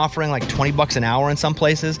they're even offering like $20 an hour in some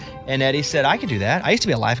places. And Eddie said, I could do that. I used to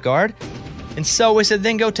be a lifeguard. And so we said,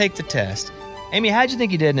 then go take the test. Amy, how'd you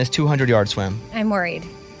think you did in his 200-yard swim? I'm worried.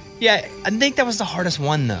 Yeah, I think that was the hardest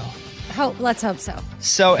one, though. Let's hope so.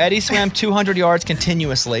 So Eddie swam 200 yards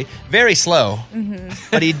continuously. Very slow. Mm-hmm.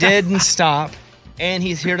 But he didn't stop. And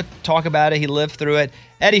he's here to talk about it. He lived through it.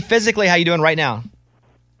 Eddie, physically, how you doing right now?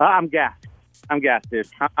 I'm gassed. Dude.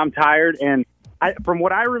 I'm tired. And from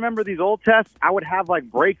what I remember, these old tests, I would have like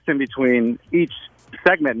breaks in between each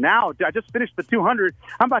segment. Now, I just finished the 200.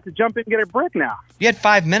 I'm about to jump in and get a brick now. You had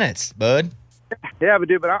 5 minutes, bud. Yeah,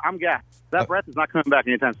 but I'm gassed. That breath is not coming back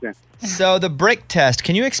anytime soon. So the brick test,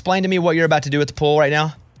 can you explain to me what you're about to do at the pool right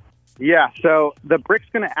now? Yeah, so the brick's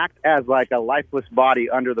going to act as like a lifeless body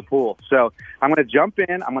under the pool. So I'm going to jump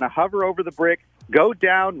in, I'm going to hover over the brick, go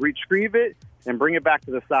down, retrieve it, and bring it back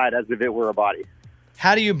to the side as if it were a body.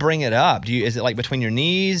 How do you bring it up? Is it like between your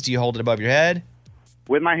knees? Do you hold it above your head?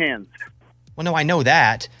 With my hands. Well, no, I know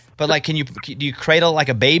that. But like, do you cradle like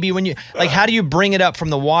a baby when you, like, how do you bring it up from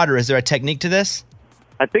the water? Is there a technique to this?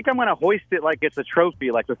 I think I'm going to hoist it like it's a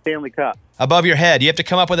trophy, like the Stanley Cup. Above your head. You have to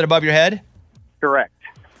come up with it above your head? Correct.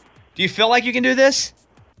 Do you feel like you can do this?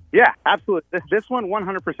 Yeah, absolutely. This one,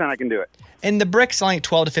 100% I can do it. And the brick's like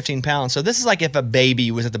 12 to 15 pounds. So this is like if a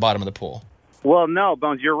baby was at the bottom of the pool. Well, no,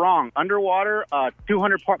 Bones, you're wrong. Underwater, a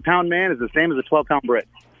 200-pound man is the same as a 12-pound brick.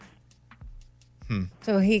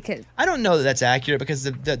 So he could. I don't know that that's accurate because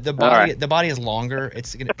the body is longer.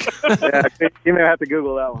 It's gonna. Yeah, you may have to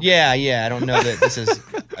Google that one. Yeah. I don't know that this is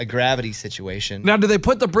a gravity situation. Now, do they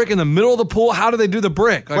put the brick in the middle of the pool? How do they do the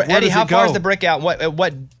brick? Like, where Eddie, does how it go? far is the brick out?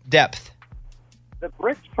 What depth? The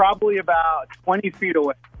brick's probably about 20 feet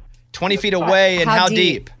away. 20 feet away, and how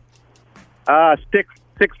deep?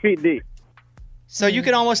 6 feet deep. So you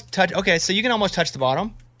can almost touch. Okay, so you can almost touch the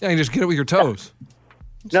bottom. Yeah, you just get it with your toes.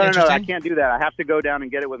 No, I can't do that. I have to go down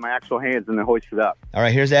and get it with my actual hands and then hoist it up. All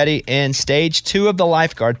right, here's Eddie in stage 2 of the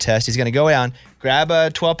lifeguard test. He's going to go down, grab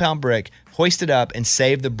a 12-pound brick, hoist it up, and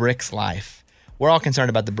save the brick's life. We're all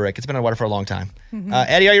concerned about the brick. It's been underwater for a long time. Mm-hmm.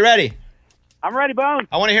 Eddie, are you ready? I'm ready, Bones.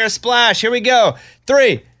 I want to hear a splash. Here we go.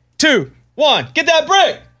 3, 2, 1. Get that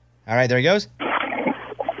brick. All right, there he goes.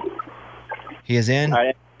 He is in. All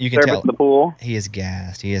right. You can tell the pool. He is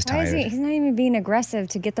gassed. He is Why tired. is he? He's not even being aggressive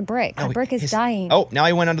to get the brick. The brick is dying. Oh, now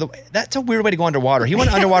he went under the. That's a weird way to go underwater. He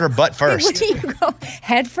went underwater butt first. Where do you go?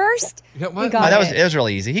 Head first? Yeah, what? He got it. It was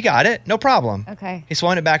really easy. He got it. No problem. Okay. He's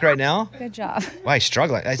swallowing it back right now. Good job. Wow, he's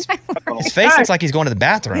struggling. His face looks like he's going to the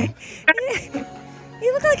bathroom.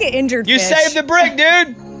 You look like an injured You fish. saved the brick,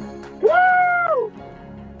 dude. Woo!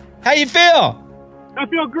 How you feel? I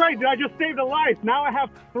feel great, dude. I just saved a life. Now I have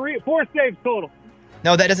 4 saves total.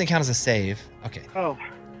 No, that doesn't count as a save. Okay. Oh.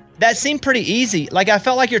 That seemed pretty easy. Like, I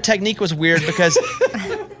felt like your technique was weird because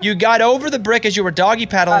you got over the brick as you were doggy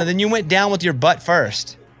paddling, and then you went down with your butt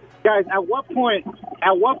first. Guys, at what point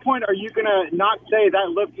are you going to not say that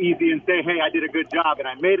looked easy and say, hey, I did a good job and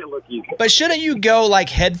I made it look easy? But shouldn't you go, like,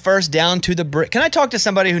 head first down to the brick? Can I talk to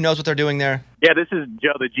somebody who knows what they're doing there? Yeah, this is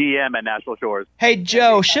Joe, the GM at Natural Shores. Hey,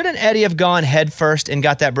 Joe, shouldn't Eddie have gone head first and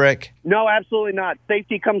got that brick? No, absolutely not.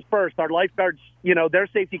 Safety comes first. Our lifeguards, their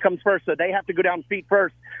safety comes first, so they have to go down feet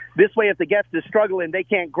first. This way, if the guest is struggling, they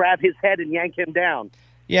can't grab his head and yank him down.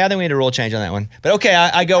 Yeah, I think we need a rule change on that one. But okay,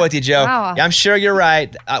 I go with you, Joe. Wow. I'm sure you're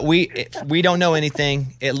right. We don't know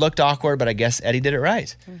anything. It looked awkward, but I guess Eddie did it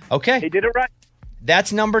right. Okay. He did it right.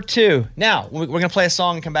 That's number 2. Now, we're going to play a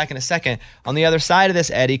song and come back in a second. On the other side of this,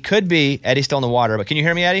 Eddie, could be Eddie's still in the water. But can you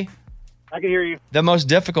hear me, Eddie? I can hear you. The most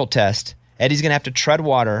difficult test. Eddie's going to have to tread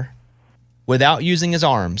water without using his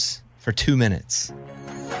arms for 2 minutes.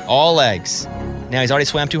 All legs. Now, he's already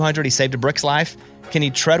swam 200. He saved a brick's life. Can he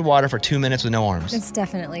tread water for 2 minutes with no arms? It's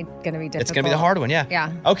definitely going to be difficult. It's going to be the hard one, yeah.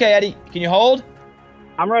 Yeah. Okay, Eddie, can you hold?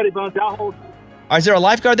 I'm ready, Bones. I'll hold. Is there a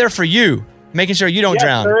lifeguard there for you, making sure you don't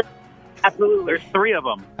drown? Sir. Absolutely. There's 3 of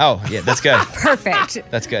them. Oh, yeah, that's good. Perfect.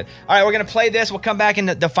 That's good. All right, we're going to play this. We'll come back, and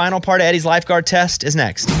the final part of Eddie's lifeguard test is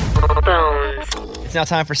next. It's now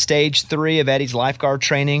time for stage 3 of Eddie's lifeguard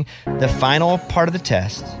training. The final part of the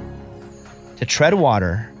test, to tread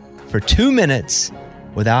water for 2 minutes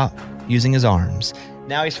without using his arms.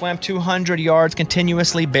 Now, he swam 200 yards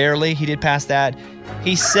continuously, barely. He did pass that.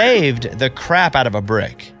 He saved the crap out of a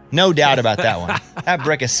brick. No doubt about that one. That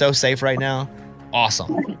brick is so safe right now.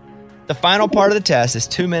 Awesome. The final part of the test is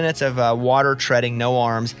 2 minutes of water treading, no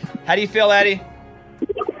arms. How do you feel, Eddie?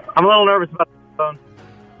 I'm a little nervous about the phone.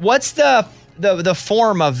 What's the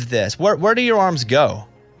form of this? Where do your arms go?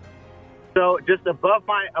 So just above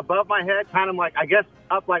my head, kind of like, I guess,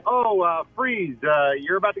 up like, freeze,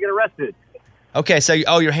 you're about to get arrested. Okay, so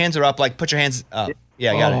your hands are up. Like, put your hands up.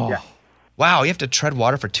 Yeah, I got it. Yeah. Wow, you have to tread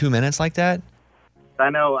water for 2 minutes like that? I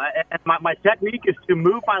know. And my technique is to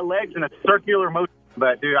move my legs in a circular motion.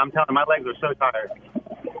 But, dude, I'm telling you, my legs are so tired.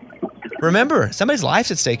 Remember, somebody's life's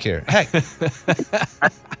at stake here. Heck,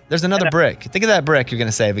 there's another brick. Think of that brick you're going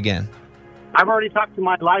to save again. I've already talked to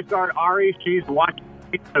my lifeguard, Ari. She's watching,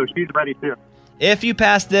 so she's ready, too. If you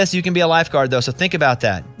pass this, you can be a lifeguard, though, so think about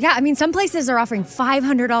that. Yeah, I mean, some places are offering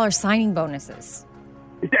 $500 signing bonuses.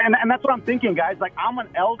 And that's what I'm thinking, guys. Like, I'm an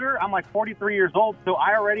elder. I'm like 43 years old, so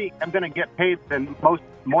I already am going to get paid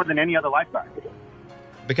more than any other lifeguard.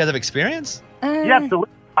 Because of experience? Yeah,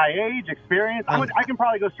 absolutely. My age, experience. I can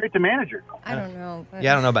probably go straight to manager. I don't know. But...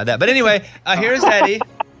 Yeah, I don't know about that. But anyway, here's Eddie.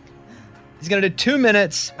 He's going to do 2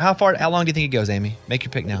 minutes. How long do you think he goes, Amy? Make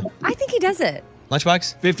your pick now. I think he does it.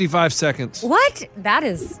 Lunchbox? 55 seconds. What? That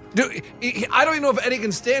is... Dude, I don't even know if Eddie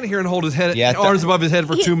can stand here and hold his head, arms above his head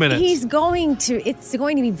for 2 minutes. It's going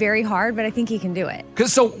to be very hard, but I think he can do it.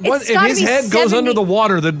 Because if his head goes under the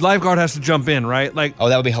water, the lifeguard has to jump in, right? Like,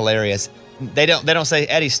 that would be hilarious. They don't say,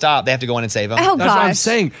 Eddie, stop. They have to go in and save him. Oh, That's what I'm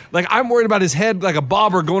saying. Like, I'm worried about his head like a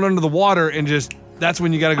bobber going under the water and just, that's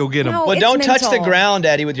when you got to go get him. No, well, don't touch the mental. ground,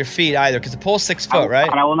 Eddie, with your feet either, because the pool's 6 foot, right?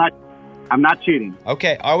 I will not. I'm not cheating.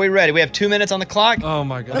 Okay, are we ready? We have 2 minutes on the clock. Oh,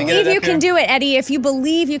 my God. Believe you can do it, Eddie. If you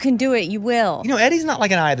believe you can do it, you will. You know, Eddie's not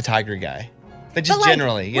like an eye of the tiger guy, but just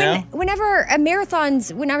generally, you know? Whenever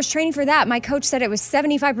marathons, when I was training for that, my coach said it was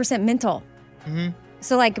 75% mental. Mm-hmm.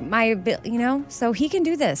 So, so he can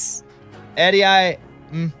do this. Eddie, I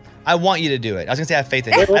want you to do it. I was going to say I have faith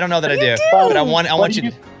in you. I don't know that I do, but I want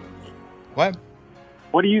you to. What?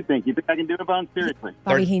 What do you think? You think I can do it, Bone? Seriously?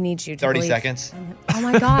 Bobby, he needs you to 30 believe. seconds. Oh,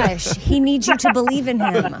 my gosh. He needs you to believe in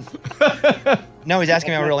him. No, he's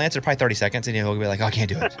asking me a real answer, probably 30 seconds, and he'll be like, I can't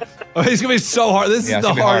do it. Oh, he's going to be so hard. This is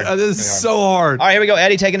the hard. This is so hard. All right, here we go.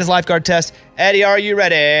 Eddie taking his lifeguard test. Eddie, are you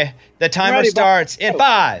ready? The timer starts in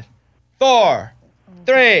 5, 4,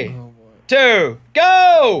 3, 2,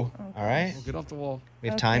 go! All right. Get off the wall.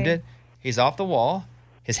 We've timed it. He's off the wall.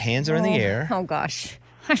 His hands are in the air. Oh, gosh.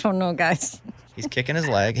 I don't know, guys. He's kicking his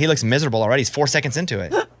leg. He looks miserable already. He's 4 seconds into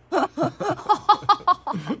it.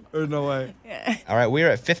 There's no way. All right, we're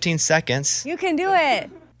at 15 seconds. You can do it.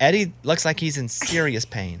 Eddie looks like he's in serious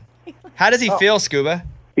pain. How does he feel, Scuba?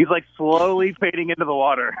 He's like slowly fading into the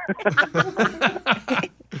water.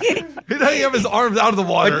 He doesn't have his arms out of the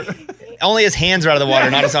water. Only his hands are out of the water,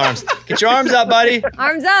 not his arms. Get your arms up, buddy.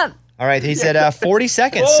 Arms up. All right, he's at 40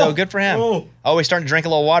 seconds, so good for him. Oh, he's starting to drink a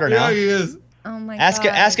little water now. Yeah, he is. Oh, my God.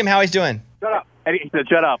 Ask him how he's doing. Shut up. Eddie, he said,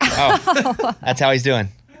 shut up. Oh, that's how he's doing.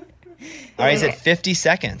 All right, he's at 50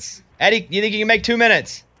 seconds. Eddie, you think you can make 2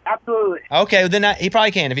 minutes? Absolutely. Okay, then he probably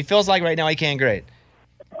can. If he feels like right now he can, great.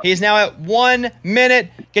 He is now at 1 minute.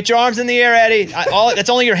 Get your arms in the air, Eddie. That's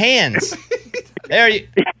only your hands. There you.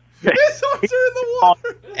 His arms are in the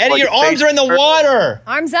water. Eddie, your arms are in the water.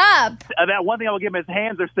 Arms up. That one thing I will give him, his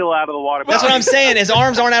hands are still out of the water. That's what I'm saying. His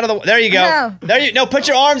arms aren't out of the water. There you go. No. No, put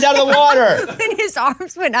your arms out of the water. When his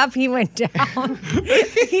arms went up, he went down.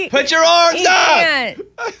 Put your arms up. Can't.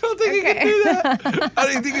 I don't think he can do that.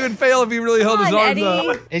 I don't think he would fail if he really held his arms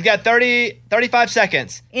up. He's got 35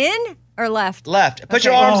 seconds. In or left? Left. Put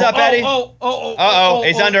your arms up, Eddie. Oh.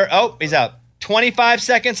 He's under. Oh, he's up. 25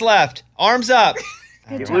 seconds left. Arms up.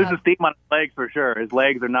 He loses steam on his legs for sure. His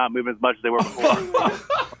legs are not moving as much as they were before.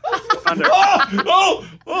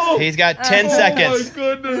 He's got 10 seconds. Oh,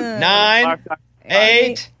 my goodness. 9,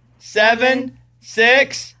 8, 7,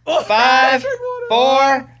 6, 5,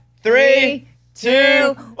 4, 3, 2,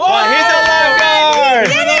 1. He's a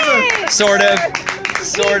lifeguard. Sort of.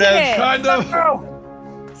 Sort of. Kind of.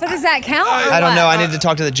 So does that count? I don't know. I need to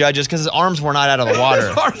talk to the judges because his arms were not out of the water.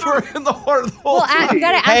 His arms were in the water the whole Well, you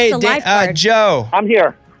got to ask Hey, the lifeguard. Joe. I'm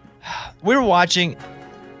here. We were watching.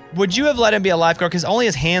 Would you have let him be a lifeguard? Because only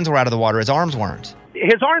his hands were out of the water. His arms weren't.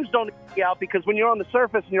 His arms don't need to be out because when you're on the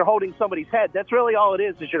surface and you're holding somebody's head, that's really all it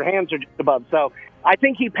is your hands are just above. So I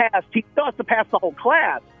think he passed. He still has to pass the whole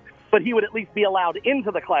class, but he would at least be allowed into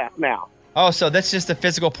the class now. Oh, so that's just the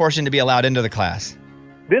physical portion to be allowed into the class.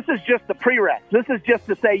 This is just the prereqs. This is just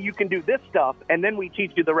to say you can do this stuff, and then we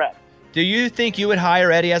teach you the rest. Do you think you would hire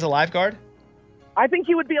Eddie as a lifeguard? I think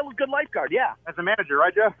he would be a good lifeguard, yeah. As a manager,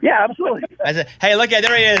 right, Jeff? Yeah, absolutely. Hey, look at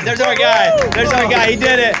there he is. There's our guy. There's our guy. He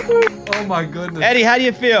did it. Oh, my goodness. Eddie, how do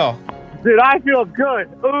you feel? Dude, I feel good.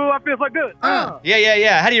 Ooh, I feel so good.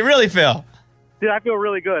 Yeah. How do you really feel? Dude, I feel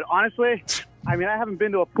really good. Honestly, I mean, I haven't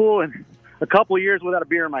been to a pool in a couple of years without a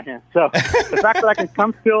beer in my hand. So the fact that I can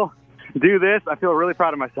come still do this, I feel really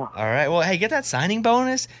proud of myself. All right. Well, hey, get that signing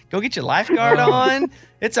bonus. Go get your lifeguard on.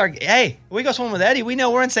 Hey, we go swim with Eddie. We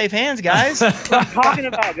know we're in safe hands, guys. What I'm talking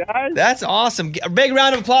about, guys. That's awesome. A big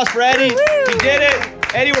round of applause for Eddie. You did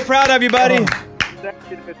it. Eddie, we're proud of you, buddy.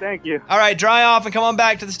 Thank you. All right, dry off and come on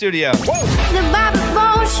back to the studio.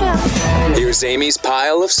 Here's Amy's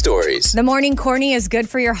pile of stories. The morning corny is good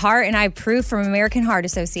for your heart, and I approve from American Heart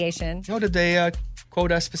Association. Oh, did they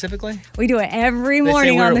quote us specifically? We do it every They say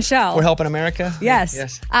morning on the show. We're helping America?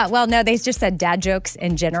 Yes. Well, no, they just said dad jokes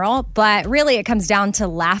in general, but really it comes down to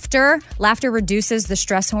laughter. Laughter reduces the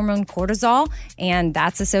stress hormone cortisol, and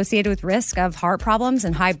that's associated with risk of heart problems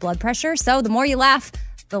and high blood pressure. So the more you laugh,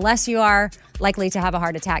 the less you are likely to have a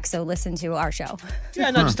heart attack. So listen to our show.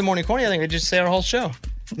 Yeah, not just the morning corny. I think we just say our whole show.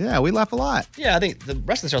 Yeah, we laugh a lot. Yeah, I think the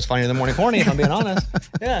rest of the show's funnier than morning corny, if I'm being honest.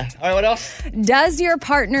 Yeah. All right, what else? Does your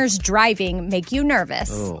partner's driving make you nervous?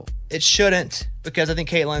 Oh. It shouldn't, because I think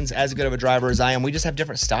Caitlin's as good of a driver as I am. We just have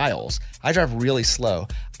different styles. I drive really slow.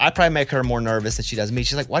 I probably make her more nervous than she does me.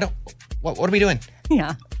 She's like, what are we doing?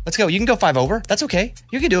 Yeah. Let's go. You can go 5 over. That's okay.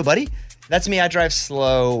 You can do it, buddy. That's me. I drive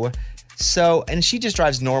slow. So, and she just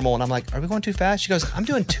drives normal. And I'm like, are we going too fast? She goes, I'm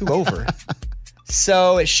doing 2 over.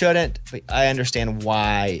 So it shouldn't, but I understand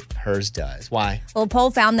why hers does. Why? Well, a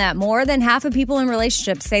poll found that more than half of people in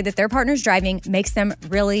relationships say that their partner's driving makes them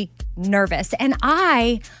really nervous. And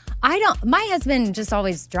I don't, my husband just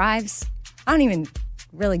always drives. I don't even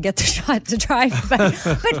really get the shot to drive, but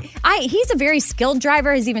he's a very skilled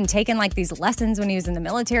driver. He's even taken like these lessons when he was in the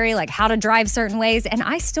military, like how to drive certain ways. And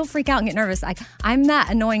I still freak out and get nervous. Like I'm that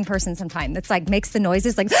annoying person sometimes that's like makes the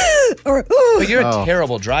noises like, or ooh. But you're a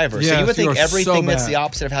terrible driver. Yes, so you would think you are everything so that's bad. the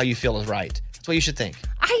opposite of how you feel is right. That's what you should think.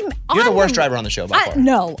 I'm You're the on worst driver on the show by far.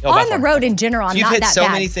 No, Oh, by on the far. road in general, I'm You've not hit that so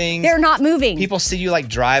bad. many things. They're not moving. People see you like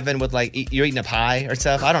driving with like, you're eating a pie or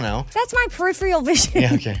stuff. I don't know. That's my peripheral vision.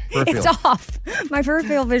 Yeah, okay. It's off. My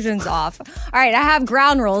peripheral vision's off. All right, I have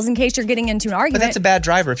ground rules in case you're getting into an But argument. that's a bad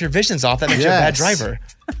driver. If your vision's off, that makes you a bad driver.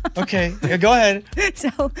 Okay, yeah, go ahead.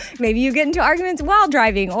 So maybe you get into arguments while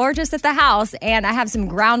driving or just at the house. And I have some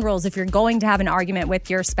ground rules if you're going to have an argument with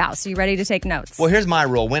your spouse. Are you ready to take notes? Well, here's my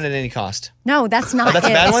rule: win at any cost. No, that's not Oh, that's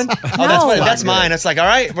it. a bad one? No. That's mine. It's like, all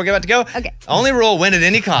right, we're about to go. Okay. Only rule: win at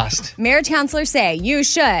any cost. Marriage counselors say you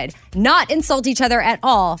should not insult each other at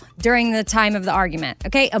all during the time of the argument.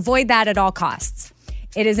 Okay? Avoid that at all costs.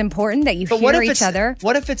 It is important that you hear each other.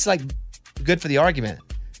 What if it's like good for the argument?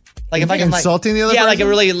 Like if I can insulting the other yeah, person? like it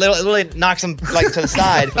really knocks them like to the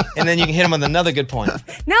side, and then you can hit them with another good point.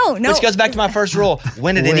 No. Which goes back to my first rule: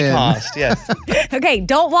 win at any cost. Yeah. Okay,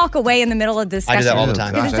 don't walk away in the middle of the discussion. I do that all the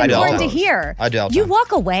time. Because it's I do it all the important to time. hear. I do it all the You time.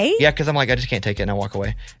 walk away? Yeah, because I'm like, I just can't take it, and I walk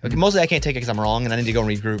away. Mostly, I can't take it because I'm wrong, and I need to go and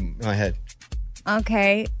regroup in my head.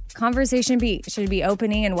 Okay. Conversation should be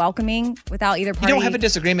opening and welcoming without either party. You don't have a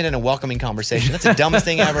disagreement in a welcoming conversation. That's the dumbest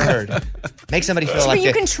thing I ever heard. Make somebody feel But like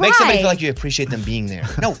you can try. Make somebody feel like you appreciate them being there.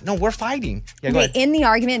 No, we're fighting. Yeah, go ahead. In the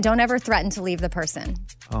argument, don't ever threaten to leave the person.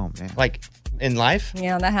 Oh, man. Like in life?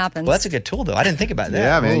 Yeah, that happens. Well, that's a good tool, though. I didn't think about that.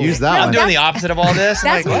 Yeah, man, use that I'm one. doing the opposite of all this.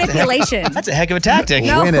 That's I'm like, manipulation. That's a heck of a tactic.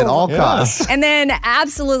 No. Win at all costs. And then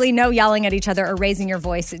absolutely no yelling at each other or raising your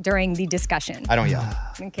voice during the discussion. I don't yell.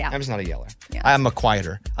 Okay. I'm just not a yeller. Yeah. I'm a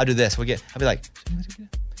quieter. I'll do this. I'll be like,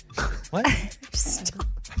 what? Stop.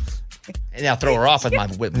 And I'll throw her off with my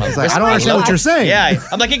like, I don't whispering understand what low. you're saying. Yeah.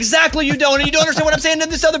 I'm like, exactly, you don't. And you don't understand what I'm saying to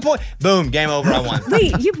this other point. Boom, game over. I won.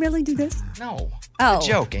 Wait, you really do this? No. Oh. It's a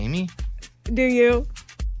joke, Amy. Do you?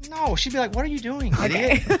 No, she'd be like, what are you doing,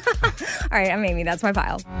 idiot? All right, I'm Amy. That's my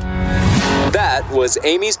pile. That was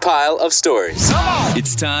Amy's pile of stories.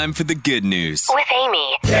 It's time for the good news. With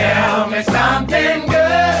Amy. Tell me something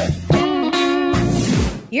good.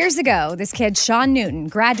 Years ago, this kid, Sean Newton,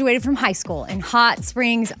 graduated from high school in Hot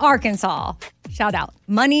Springs, Arkansas. Shout Shout out.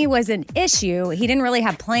 Money was an issue. He didn't really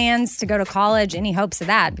have plans to go to college, any hopes of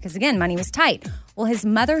that, because again, money was tight. Well, his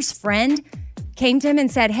mother's friend came to him and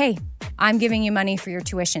said, hey, I'm giving you money for your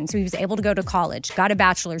tuition. So he was able to go to college, got a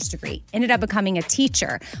bachelor's degree, ended up becoming a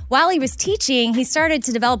teacher. While he was teaching, he started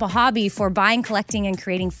to develop a hobby for buying, collecting, and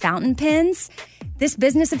creating fountain pens. This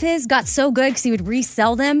business of his got so good because he would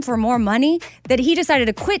resell them for more money that he decided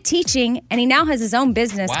to quit teaching, and he now has his own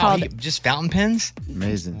business called just fountain pens?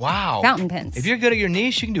 Amazing. Wow. Fountain pens. If you're good at your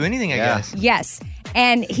niche, you can do anything, I guess. Yes.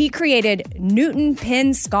 And he created Newton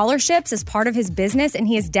Pen scholarships as part of his business, and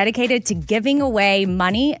he is dedicated to giving away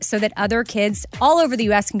money so that other kids all over the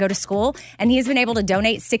U.S. can go to school. And he has been able to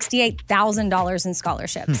donate $68,000 in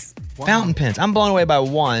scholarships. Wow. Fountain pens. I'm blown away by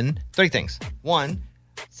three things. One,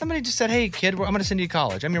 somebody just said, hey, kid, I'm going to send you to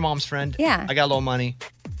college. I'm your mom's friend. Yeah. I got a little money.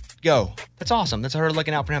 Go. That's awesome. That's her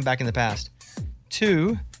looking out for him back in the past.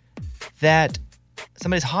 Two, that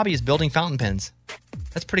somebody's hobby is building fountain pens.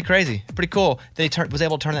 That's pretty crazy. Pretty cool that he was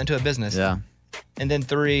able to turn that into a business. Yeah. And then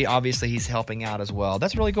three, obviously, he's helping out as well.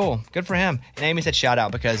 That's really cool. Good for him. And Amy said shout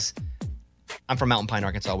out because I'm from Mountain Pine,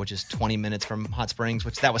 Arkansas, which is 20 minutes from Hot Springs,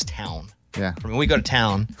 which that was town. Yeah. When we go to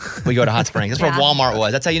town, we go to Hot Springs. That's where Walmart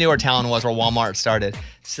was. That's how you knew where town was, where Walmart started.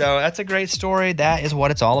 So that's a great story. That is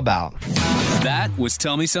what it's all about. That was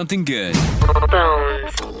Tell Me Something Good. Hey,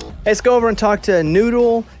 let's go over and talk to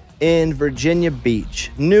Noodle in Virginia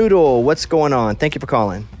Beach. Noodle, what's going on? Thank you for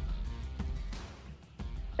calling.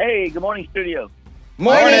 Hey, good morning, studio.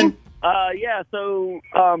 Morning. So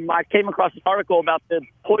I came across an article about the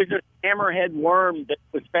poisonous hammerhead worm that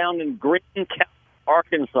was found in Green County,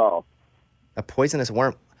 Arkansas. A poisonous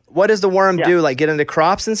worm. What does the worm do? Like get into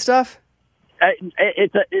crops and stuff?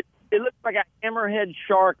 It looks like a hammerhead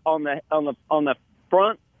shark on the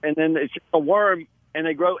front, and then it's just a worm, and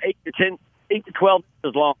they grow 8 to 12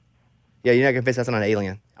 inches long. Yeah, you're not convinced that's not an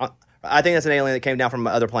alien. I think that's an alien that came down from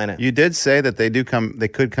another planet. You did say that they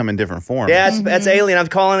could come in different forms. Yeah, that's alien. I'm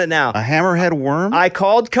calling it now. A hammerhead worm? I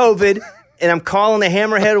called COVID, and I'm calling the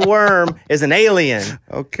hammerhead worm is an alien.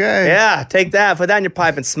 Okay. Yeah, take that. Put that in your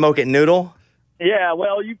pipe and smoke it, Noodle. Yeah,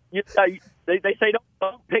 well, they say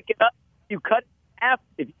don't pick it up. You cut it in half.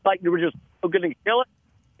 If you were just going to kill it,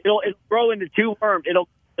 it'll grow into two worms.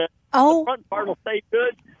 The front part will stay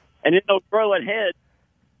good, and it'll grow ahead.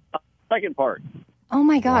 Second part. Oh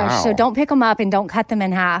my gosh! Wow. So don't pick them up and don't cut them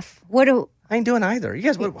in half. I ain't doing either. You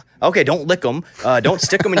guys, okay? Don't lick them. Don't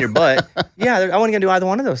stick them in your butt. Yeah, I wasn't gonna do either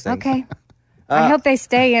one of those things. Okay. I hope they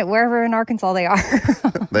stay wherever in Arkansas they are.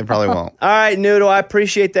 They probably won't. All right, Noodle. I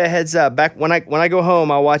appreciate that heads up. Back when I go home,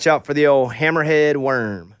 I'll watch out for the old hammerhead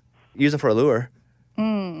worm. Use them for a lure. Oh,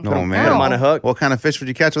 man. Put them on a hook. What kind of fish would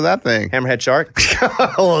you catch with that thing? Hammerhead shark.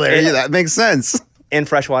 Oh, that makes sense. In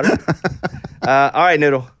freshwater. All right,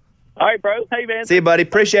 Noodle. All right, bro. Hey, man. See you, buddy.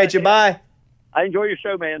 Appreciate you. Bye. I enjoy your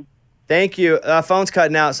show, man. Thank you. Phone's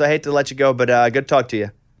cutting out, so I hate to let you go, but good to talk to you.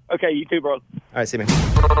 Okay, you too, bro. All right, see you, man.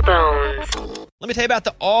 Let me tell you about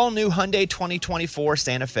the all-new Hyundai 2024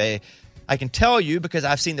 Santa Fe. I can tell you because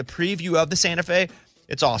I've seen the preview of the Santa Fe.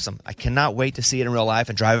 It's awesome. I cannot wait to see it in real life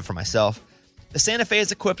and drive it for myself. The Santa Fe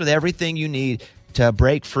is equipped with everything you need to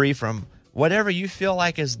break free from whatever you feel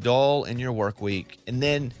like is dull in your work week. And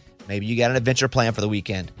then maybe you got an adventure plan for the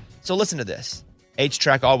weekend. So listen to this.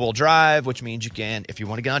 H-Track all-wheel drive, which means you can, if you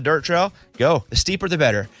want to get on a dirt trail, go. The steeper, the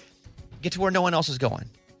better. Get to where no one else is going.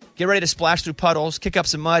 Get ready to splash through puddles, kick up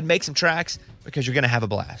some mud, make some tracks, because you're going to have a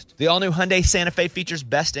blast. The all-new Hyundai Santa Fe features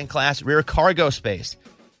best-in-class rear cargo space.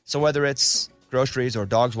 So whether it's groceries or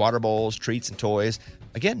dogs' water bowls, treats, and toys,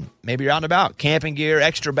 again, maybe you're out and about, camping gear,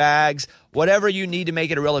 extra bags, whatever you need to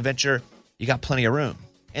make it a real adventure, you got plenty of room.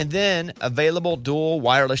 And then available dual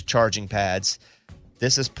wireless charging pads.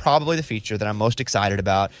 This is probably the feature that I'm most excited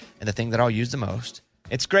about and the thing that I'll use the most.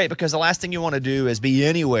 It's great because the last thing you want to do is be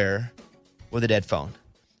anywhere with a dead phone.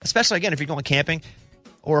 Especially, again, if you're going camping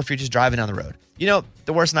or if you're just driving down the road. You know,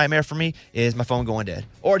 the worst nightmare for me is my phone going dead.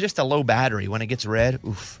 Or just a low battery when it gets red.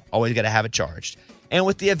 Oof, always got to have it charged. And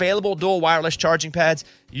with the available dual wireless charging pads,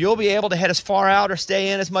 you'll be able to head as far out or stay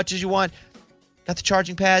in as much as you want. Got the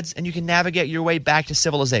charging pads, and you can navigate your way back to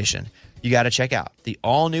civilization. You got to check out the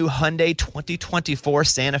all-new Hyundai 2024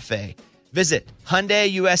 Santa Fe. Visit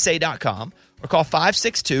HyundaiUSA.com or call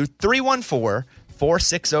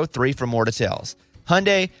 562-314-4603 for more details.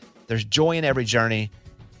 Hyundai, there's joy in every journey.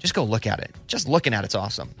 Just go look at it. Just looking at it's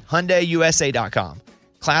awesome. HyundaiUSA.com.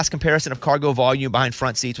 Class comparison of cargo volume behind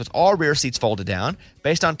front seats with all rear seats folded down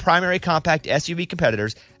based on primary compact SUV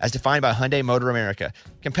competitors as defined by Hyundai Motor America.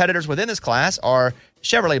 Competitors within this class are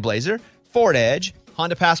Chevrolet Blazer, Ford Edge,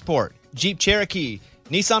 Honda Passport, Jeep Cherokee,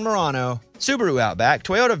 Nissan Murano, Subaru Outback,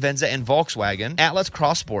 Toyota Venza, and Volkswagen Atlas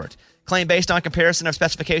Cross Sport. Claim based on comparison of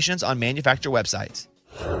specifications on manufacturer websites.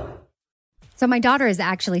 So my daughter is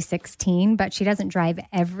actually 16, but she doesn't drive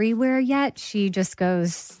everywhere yet. She just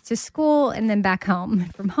goes to school and then back home.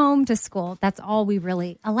 From home to school, that's all we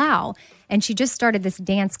really allow. And she just started this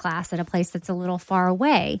dance class at a place that's a little far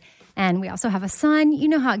away. And we also have a son. You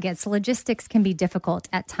know how it gets. Logistics can be difficult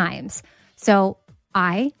at times. So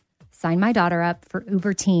I signed my daughter up for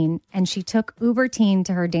Uber Teen, and she took Uber Teen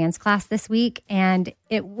to her dance class this week, and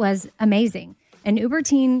it was amazing. An Uber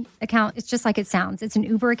Teen account, it's just like it sounds. It's an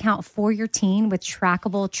Uber account for your teen with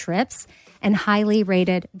trackable trips and highly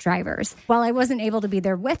rated drivers. While I wasn't able to be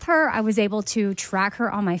there with her, I was able to track her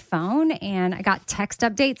on my phone, and I got text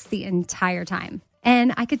updates the entire time.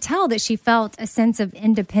 And I could tell that she felt a sense of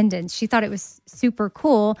independence. She thought it was super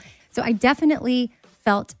cool. So I definitely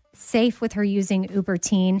felt safe with her using Uber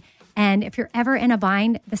Teen. And if you're ever in a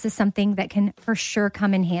bind, this is something that can for sure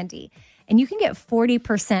come in handy. And you can get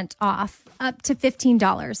 40% off, up to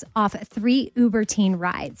 $15 off 3 Uber Teen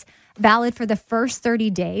rides. Valid for the first 30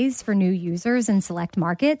 days for new users in select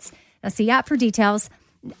markets. Now see app for details.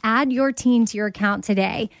 Add your teen to your account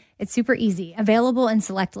today. It's super easy. Available in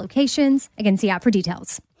select locations. Again, see app for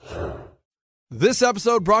details. This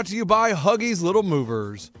episode brought to you by Huggies Little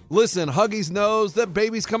Movers. Listen, Huggies knows that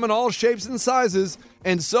babies come in all shapes and sizes,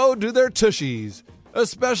 and so do their tushies,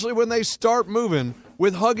 especially when they start moving.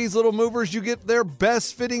 With Huggies Little Movers, you get their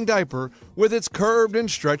best fitting diaper with its curved and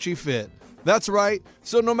stretchy fit. That's right,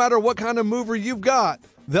 so no matter what kind of mover you've got,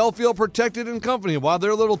 they'll feel protected and comfy while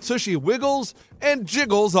their little tushy wiggles and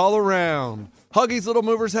jiggles all around. Huggies Little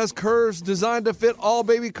Movers has curves designed to fit all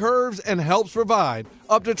baby curves and helps provide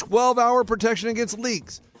up to 12-hour protection against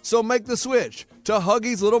leaks. So make the switch to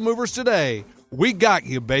Huggies Little Movers today. We got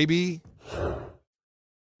you, baby.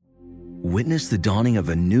 Witness the dawning of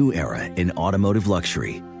a new era in automotive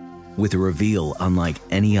luxury with a reveal unlike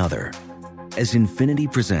any other as Infiniti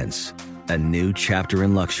presents a new chapter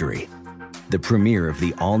in luxury, the premiere of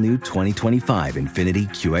the all-new 2025 Infiniti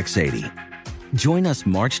QX80. Join us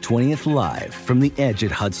March 20th live from the Edge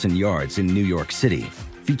at Hudson Yards in New York City,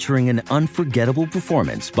 featuring an unforgettable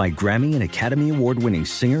performance by Grammy and Academy Award-winning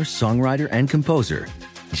singer, songwriter, and composer,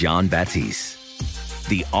 Jon Batiste.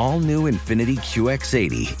 The all-new Infiniti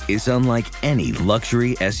QX80 is unlike any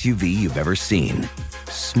luxury SUV you've ever seen.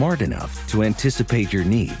 Smart enough to anticipate your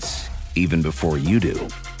needs, even before you do.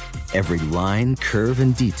 Every line, curve,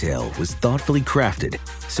 and detail was thoughtfully crafted,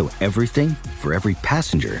 so everything for every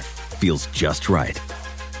passenger feels just right.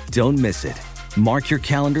 Don't miss it. Mark your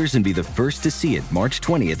calendars and be the first to see it March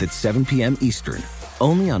 20th at 7 p.m. Eastern,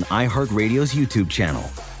 only on iHeartRadio's YouTube channel.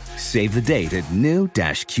 Save the date at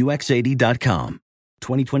new-QX80.com.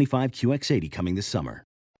 2025 QX80 coming this summer.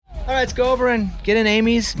 All right, let's go over and get in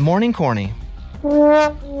Amy's Morning Corny.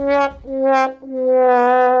 The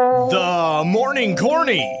Morning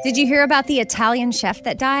Corny. Did you hear about the Italian chef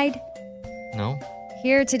that died? No.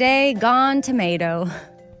 Here today, gone tomato.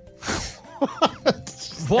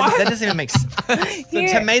 What? That doesn't even make sense. The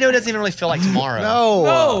tomato doesn't even really feel like tomorrow.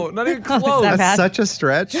 No, not even close. That's such a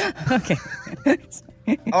stretch. Okay.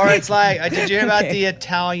 Or it's like, did you hear about the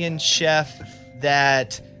Italian chef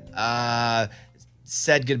that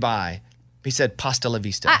said goodbye? He said pasta la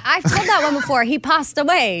vista. I've told that one before. He passed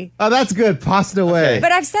away. Oh, that's good. Pasta away.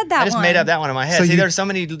 But I've said that I just one. made up that one in my head. So See, you- there's so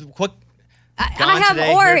many quick. I have,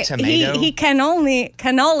 today, or here, tomato. he can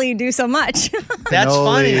only do so much. That's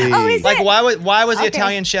funny. Oh, is like it? why was the Okay.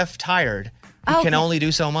 Italian chef tired? He Oh. can only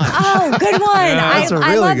do so much. Oh, good one. Yeah, that's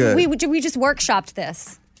I really love. good. We just workshopped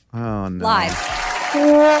this Oh, no. live.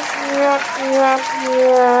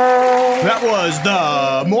 That was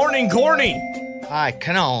the Morning Corny. I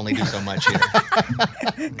can only do so much here.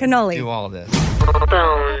 Cannoli. Do all of this.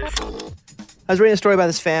 I was reading a story about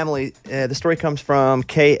this family. The story comes from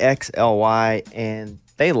KXLY, and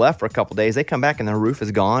they left for a couple days. They come back, and their roof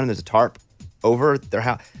is gone, and there's a tarp over their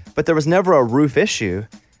house. But there was never a roof issue.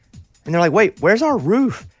 And they're like, wait, where's our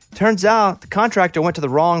roof? Turns out the contractor went to the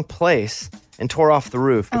wrong place and tore off the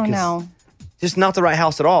roof. Oh, because no. Just not the right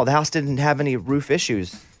house at all. The house didn't have any roof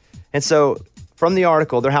issues. And so from the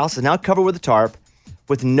article, their house is now covered with a tarp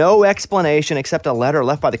with no explanation except a letter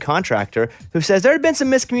left by the contractor who says there had been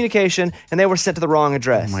some miscommunication and they were sent to the wrong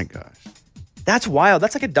address. Oh, my gosh. That's wild.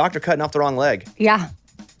 That's like a doctor cutting off the wrong leg. Yeah.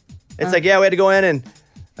 It's like, yeah, we had to go in and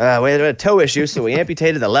we had a toe issue, so we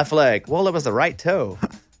amputated the left leg. Well, it was the right toe.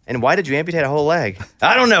 And why did you amputate a whole leg?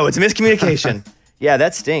 I don't know. It's miscommunication. Yeah,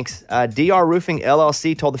 that stinks. DR Roofing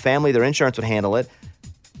LLC told the family their insurance would handle it.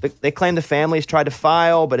 They claim the family's tried to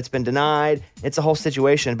file, but it's been denied. It's a whole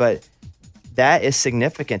situation, but that is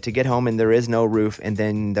significant to get home and there is no roof, and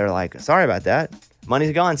then they're like, sorry about that.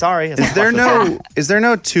 money's gone. Sorry. Is there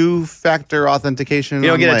no two-factor authentication? You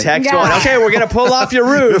don't get a text going, okay, we're going to pull off your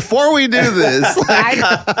roof. Before we do this.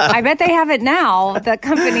 I bet they have it now. The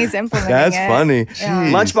company's implementing That's it. funny.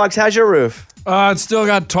 Yeah. Lunchbox, how's your roof? It's still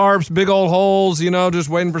got tarps, big old holes, just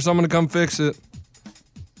waiting for someone to come fix it.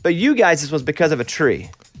 But you guys, this was because of a tree.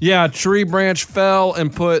 Yeah, a tree branch fell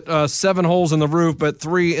and put 7 holes in the roof, but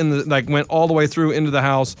 3 in the went all the way through into the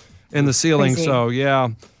house in the ceiling. Crazy. So yeah,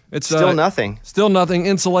 it's Still nothing. Still nothing.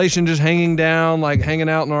 Insulation just hanging down, hanging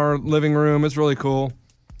out in our living room. It's really cool.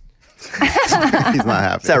 He's not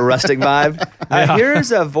happy. It's that rustic vibe. Yeah.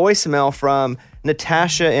 Here's a voicemail from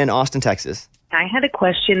Natasha in Austin, Texas. I had a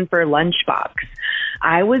question for Lunchbox.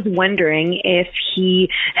 I was wondering if he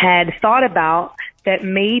had thought about that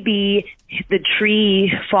maybe the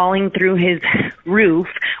tree falling through his roof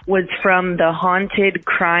was from the haunted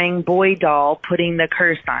crying boy doll putting the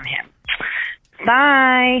curse on him.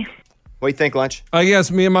 Bye. What do you think, Lunch?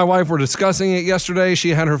 Yes, me and my wife were discussing it yesterday.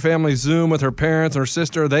 She had her family Zoom with her parents and her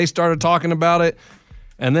sister. They started talking about it.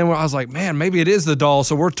 And then I was like, man, maybe it is the doll.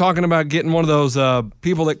 So we're talking about getting one of those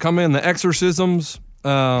people that come in, the exorcisms.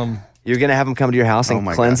 You're going to have them come to your house and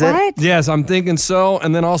cleanse it? What? Yes, I'm thinking so.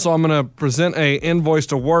 And then also I'm going to present a invoice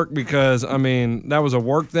to work because, that was a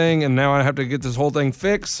work thing. And now I have to get this whole thing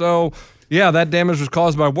fixed. So, yeah, that damage was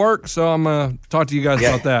caused by work. So I'm going to talk to you guys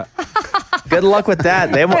about that. Good luck with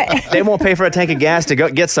that. They won't pay for a tank of gas to go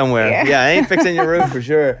get somewhere. Yeah, I ain't fixing your roof for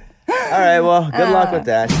sure. All right, well, good luck with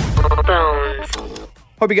that.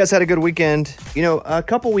 Hope you guys had a good weekend. A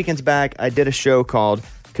couple weekends back, I did a show called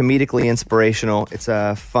Comedically Inspirational. It's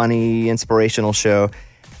a funny, inspirational show.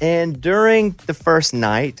 And during the first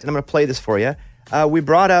night, and I'm going to play this for you, we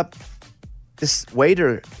brought up this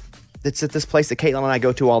waiter that's at this place that Caitlin and I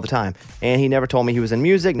go to all the time. And he never told me he was in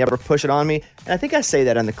music, never pushed it on me. And I think I say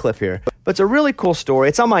that in the clip here. But it's a really cool story.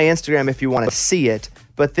 It's on my Instagram if you want to see it.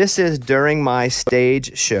 But this is during my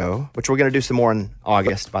stage show, which we're going to do some more in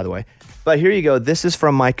August, by the way. But here you go. This is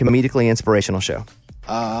from my Comedically Inspirational show.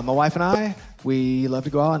 My wife and I, we love to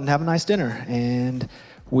go out and have a nice dinner. And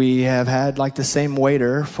we have had the same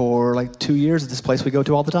waiter for 2 years at this place we go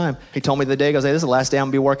to all the time. He told me the day, he goes, hey, this is the last day I'm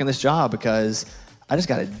going to be working this job because I just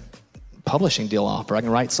got a publishing deal offer. I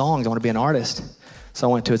can write songs. I want to be an artist. So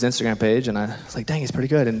I went to his Instagram page and I was like, dang, he's pretty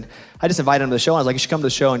good. And I just invited him to the show. I was like, you should come to the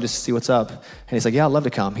show and just see what's up. And he's like, yeah, I'd love to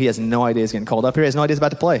come. He has no idea he's getting called up here. He has no idea he's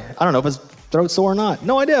about to play. I don't know if his throat's sore or not.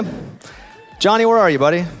 No idea. Johnny, where are you,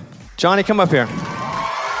 buddy? Johnny, come up here.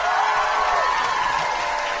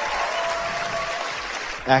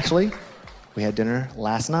 Actually, we had dinner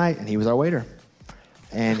last night and he was our waiter.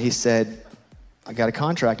 And he said, I got a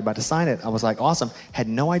contract, about to sign it. I was like, awesome. Had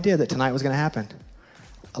no idea that tonight was going to happen.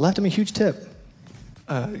 I left him a huge tip.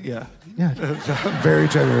 Yeah. Very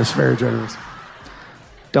generous, very generous.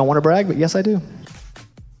 Don't want to brag, but yes, I do.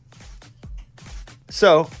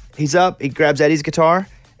 So he's up, he grabs Eddie's guitar,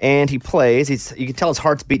 and he plays. You can tell his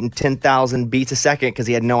heart's beating 10,000 beats a second because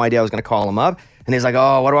he had no idea I was going to call him up. And he's like,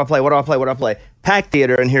 oh, what do I play? What do I play? What do I play? Packed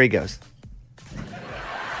theater, and here he goes.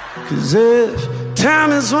 'Cause if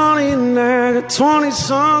time is running and I got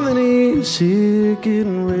 20-something years here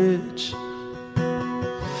getting rich.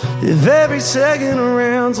 If every second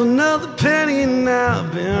around's another penny and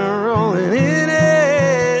I've been rolling in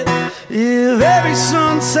it. If every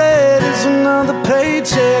sunset is another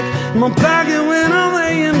paycheck in my pocket when I'm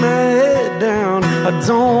laying my head down, I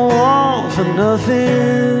don't want for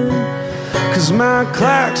nothing, 'cause my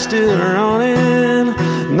clock's still running.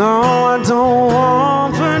 No, I don't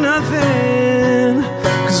want for nothing,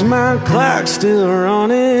 'cause my clock's still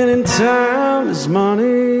running and time is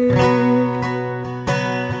money.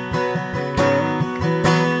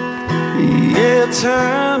 Yeah,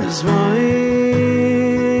 time is money.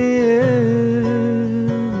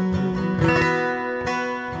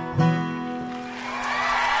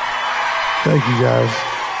 Thank you, guys.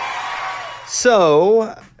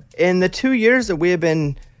 So, in the 2 years that we have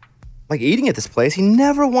been eating at this place, he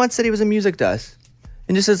never once said he was in music to us.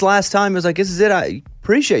 And just his last time, he was like, this is it. I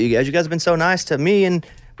appreciate you guys. You guys have been so nice to me. And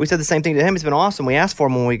we said the same thing to him. It's been awesome. We asked for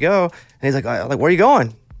him when we go. And he's like, where are you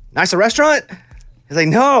going? Nice restaurant? He's like,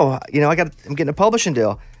 no, I'm getting a publishing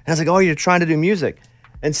deal. And I was like, oh, you're trying to do music.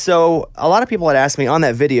 And so a lot of people had asked me on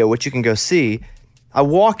that video, which you can go see, I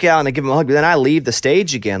walk out and I give him a hug, but then I leave the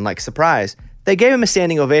stage again, surprise. They gave him a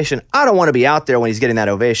standing ovation. I don't want to be out there when he's getting that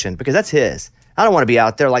ovation because that's his. I don't want to be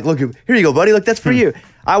out there look, here you go, buddy. Look, that's for you.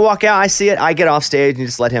 I walk out, I see it, I get off stage and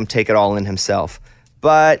just let him take it all in himself.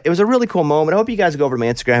 But it was a really cool moment. I hope you guys go over to my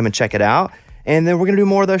Instagram and check it out. And then we're going to do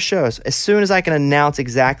more of those shows. As soon as I can announce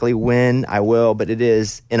exactly when, I will, but it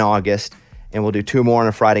is in August. And we'll do 2 more on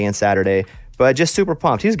a Friday and Saturday. But just super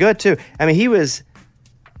pumped. He's good, too. I mean, he was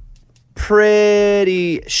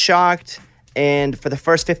pretty shocked. And for the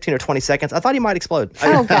first 15 or 20 seconds, I thought he might explode.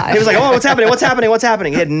 Oh, gosh. He was like, oh, what's happening? What's happening? What's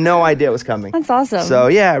happening? He had no idea it was coming. That's awesome. So,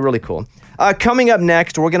 yeah, really cool. Coming up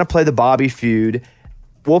next, we're going to play the Bobby Feud.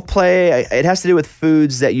 We'll play, it has to do with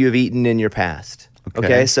foods that you have eaten in your past.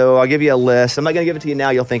 Okay, so I'll give you a list. I'm not going to give it to you now.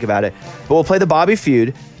 You'll think about it. But we'll play the Bobby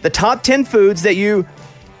Feud. The top 10 foods that you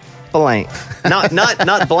blank. Not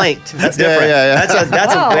blanked. That's different. Yeah. That's a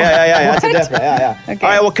That's a different. Okay.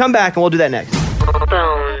 All right, we'll come back and we'll do that next.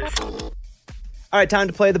 All right, time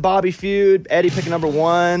to play the Bobby Feud. Eddie, pick a number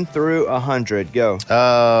 1 through 100. Go.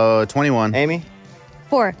 21. Amy?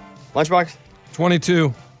 4. Lunchbox?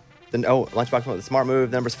 22. Lunchbox, the smart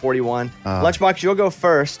move. Number's 41. Lunchbox, you'll go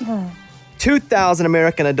first. 2,000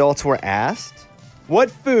 American adults were asked, what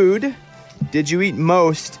food did you eat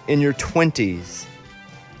most in your 20s?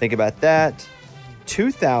 Think about that.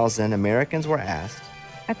 2,000 Americans were asked,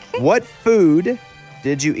 what food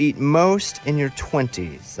did you eat most in your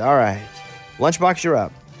 20s? All right. Lunchbox, you're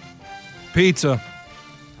up. Pizza.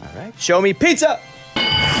 All right. Show me pizza.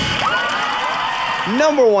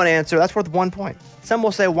 Number 1 answer. That's worth 1 point. Some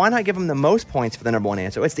will say, why not give them the most points for the number 1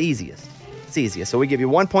 answer? It's the easiest. It's the easiest. So we give you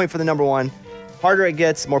 1 point for the number 1. Harder it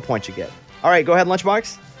gets, more points you get. All right, go ahead,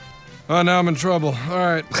 Lunchbox. Oh, now I'm in trouble. All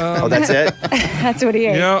right. Oh, that's it? That's what he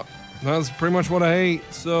ate. Yeah, that's pretty much what I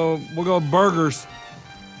ate. So we'll go burgers.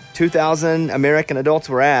 2,000 American adults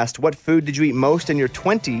were asked, what food did you eat most in your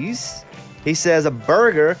 20s? He says a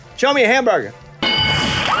burger. Show me a hamburger.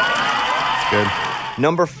 Good.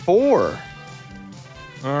 Number 4.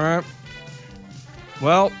 All right.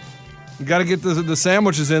 Well, you got to get the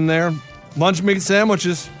sandwiches in there. Lunch meat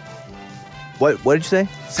sandwiches. What did you say?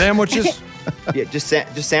 Sandwiches. Yeah, just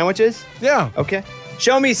sandwiches? Yeah. Okay.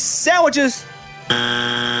 Show me sandwiches.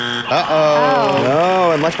 Uh-oh.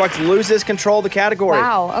 No, and Lunchbox loses control of the category.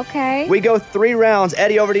 Wow, okay. We go 3 rounds.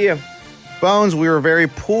 Eddie, over to you. Bones, we were very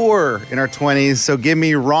poor in our 20s, so give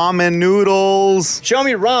me ramen noodles. Show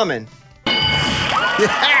me ramen.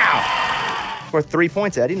 Yeah! For 3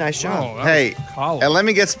 points, Eddie. Nice job. Hey, and let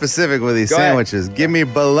me get specific with these Go ahead. sandwiches. Give me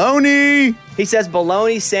bologna. He says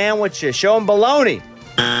bologna sandwiches. Show him bologna.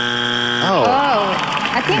 Oh.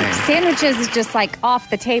 I think sandwiches is just like off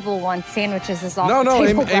the table once sandwiches is off No, the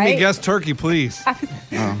table, Amy, right? guess turkey, please.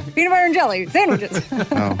 Peanut butter and jelly, sandwiches.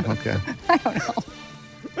 Oh, okay. I don't know.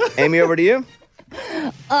 Amy, over to you.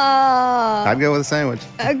 I'd go with a sandwich.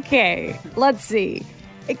 Okay, let's see.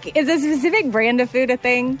 Is a specific brand of food a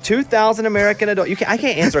thing? 2,000 American adults. I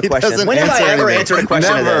can't answer a He question. doesn't When have I answer ever anything. answered a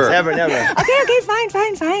question like Never. this? Ever, never.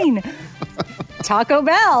 Okay, fine. Taco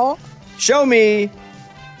Bell. Show me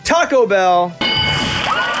Taco Bell.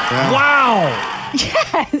 Wow.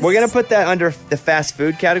 Yes. We're going to put that under the fast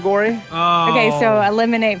food category. Okay, so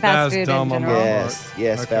eliminate fast food in general.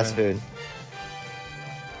 Yes, fast food.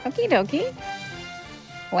 Okie dokie.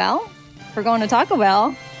 Well, if we're going to Taco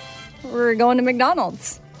Bell, we're going to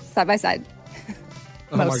McDonald's side by side.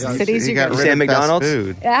 Most cities you got go. rid Say of McDonald's? fast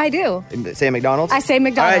food. Yeah, I do. Say McDonald's? I say All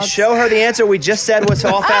McDonald's. right, show her the answer we just said was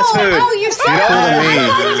all fast food. Oh, you said You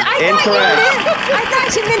that. Incorrect. I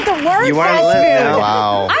thought you meant the word You weren't fast lit- food. no.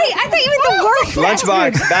 Wow. I thought you meant the word fast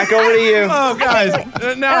Lunchbox, food. back over to you. Oh, guys.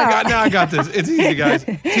 Now I got this. It's easy, guys.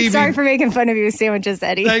 TV. Sorry for making fun of you with sandwiches,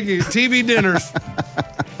 Eddie. Thank you. TV dinners.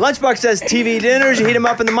 Lunchbox says TV dinners. You heat them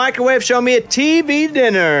up in the microwave. Show me a TV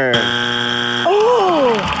dinner.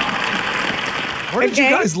 Ooh. Where did you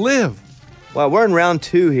guys live? Well, we're in round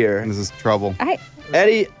 2 here. This is trouble.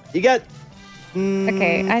 Eddie, you got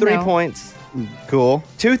Okay, I 3 know. points. Cool.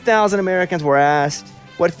 2,000 Americans were asked,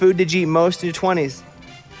 what food did you eat most in your 20s?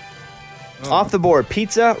 Off the board,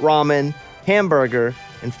 pizza, ramen, hamburger,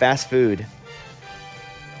 and fast food.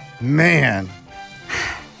 Man.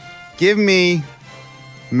 Give me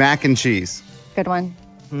mac and cheese. Good one.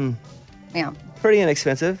 Yeah. Pretty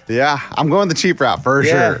inexpensive. Yeah, I'm going the cheap route for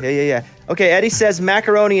Yeah, sure. yeah. Okay, Eddie says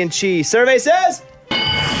macaroni and cheese. Survey says?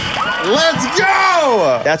 Let's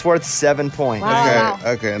go! That's worth 7 points. Wow.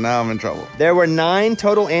 Okay, now I'm in trouble. There were 9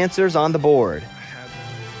 total answers on the board.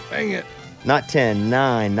 Dang it. Not 10,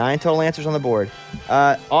 9. 9 total answers on the board.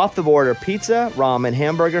 Off the board are pizza, ramen,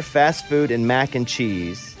 hamburger, fast food, and mac and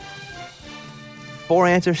cheese. 4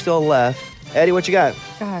 answers still left. Eddie, what you got?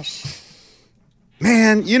 Gosh.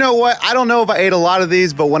 Man, you know what? I don't know if I ate a lot of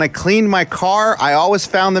these, but when I cleaned my car, I always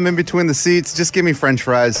found them in between the seats. Just give me French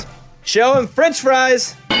fries. Show him French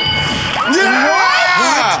fries.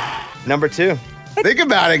 Yeah! Number 2. Think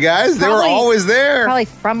about it, guys. They were Probably- always there. Probably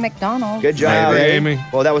from McDonald's. Good job, Maybe, Eddie. Amy.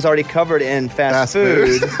 Well, that was already covered in fast Fast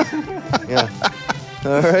food. Yeah.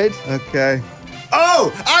 All right. Okay.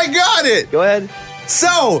 Oh, I got it. Go ahead.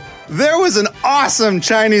 So, there was an awesome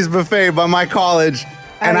Chinese buffet by my college.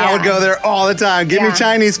 And I would go there all the time. Give me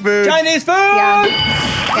Chinese food. Chinese food!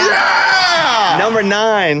 Yeah! Number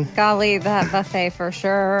 9. Golly, that buffet for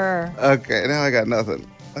sure. Okay, now I got nothing.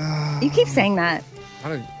 You keep saying that.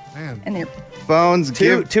 Man. And Bones,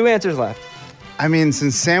 two answers left. I mean,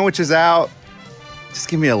 since sandwich is out, just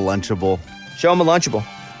give me a Lunchable. Show him a Lunchable.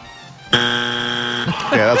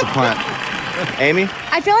 Okay, that's a punt. Amy?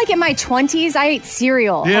 I feel like in my 20s, I ate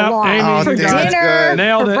cereal Yep, a lot. Amy. For Oh, that's dinner, good.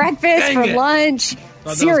 Nailed for it. breakfast, Dang for it. lunch.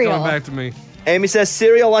 Thought Cereal. that was coming back to me. Amy says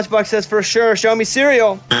cereal. Lunchbox says for sure. Show me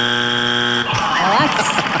cereal. I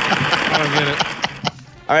don't get it.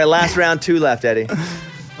 All right, last round 2 left, Eddie.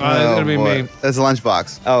 It's gonna be me. That's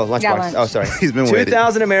Lunchbox. Oh, Lunchbox. Yeah, lunch. Oh, sorry. He's been waiting.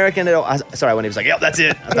 2,000 American adults. Sorry, when he was like, yep, that's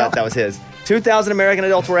it. I thought that was his. 2,000 American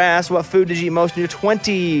adults were asked, what food did you eat most in your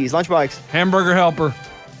 20s? Lunchbox. Hamburger helper.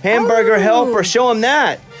 Hamburger helper. Show him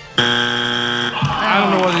that. I don't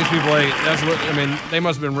know what these people ate. That's what I mean. They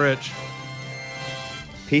must have been rich.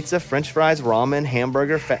 Pizza, French fries, ramen,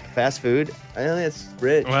 hamburger, fast food. I think it's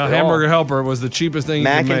rich. Well, They're hamburger all- helper was the cheapest thing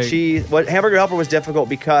Mac you could and make. cheese. What hamburger helper was difficult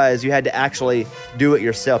because you had to actually do it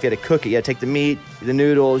yourself. You had to cook it. You had to take the meat, the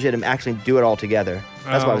noodles. You had to actually do it all together.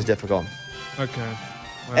 That's why it was difficult. Okay.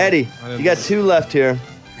 Well, Eddie, I didn't you got 2 left here.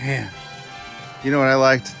 Man. You know what I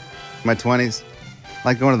liked in my 20s? I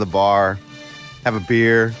like going to the bar, have a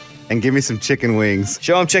beer, and give me some chicken wings.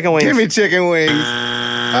 Show him chicken wings. Give me chicken wings.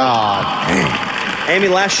 Oh, dang. Amy,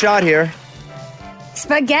 last shot here.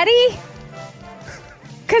 Spaghetti?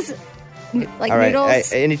 Because, like All right.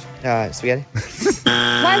 noodles. Any spaghetti?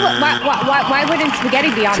 Why wouldn't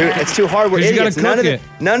spaghetti be on there? It's too hard. We're 'Cause you gotta idiots. cook it.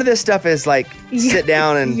 None of this stuff is like sit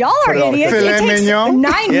down and Y'all are put it all idiots. together. It takes 9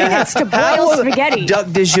 minutes to boil spaghetti. Duck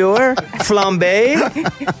de jour, flambe,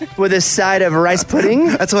 with a side of rice pudding.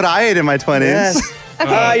 That's what I ate in my 20s.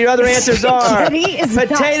 Yes. Your other answers are Spaghetti is not-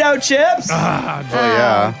 potato chips Oh,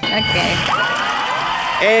 yeah. Okay.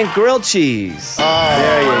 and grilled cheese. Oh,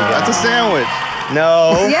 there you go. That's a sandwich.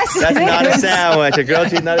 No, Yes, that's it not a is. sandwich. A grilled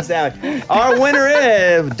cheese, not a sandwich. Our winner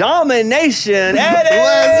is Domination Eddie.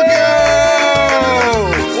 Let's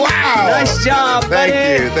go! Wow. Nice job, buddy.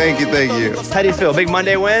 Thank you. How do you feel? Big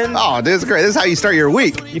Monday win? Oh, this is great. This is how you start your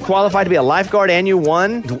week. You qualified to be a lifeguard and you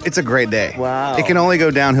won? It's a great day. Wow. It can only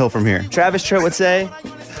go downhill from here. Travis Tritt would say?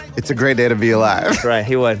 It's a great day to be alive. That's right,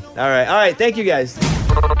 he would. All right. Thank you guys.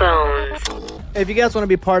 If you guys want to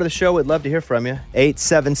be part of the show, we'd love to hear from you.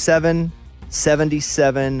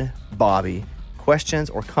 877-77-BOBBY. Questions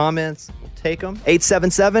or comments, we'll take them.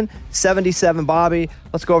 877-77-BOBBY.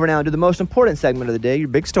 Let's go over now and do the most important segment of the day, your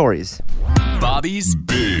big stories. Bobby's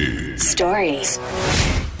Big Stories.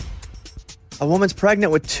 A woman's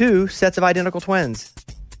pregnant with 2 sets of identical twins.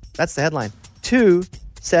 That's the headline. 2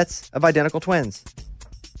 sets of identical twins.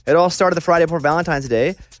 It all started the Friday before Valentine's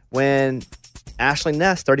Day when Ashley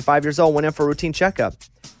Ness, 35 years old, went in for a routine checkup.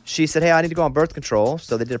 She said, hey, I need to go on birth control.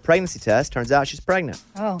 So they did a pregnancy test. Turns out she's pregnant.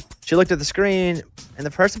 Oh. She looked at the screen, and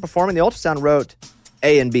the person performing the ultrasound wrote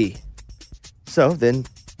A and B. So then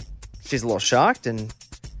she's a little shocked, and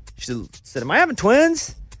she said, am I having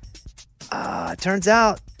twins? Turns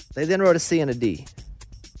out they then wrote a C and a D.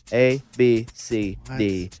 A, B, C,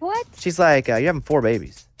 D. What? She's like, you're having 4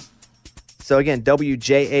 babies. So again,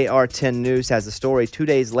 WJAR 10 News has the story. 2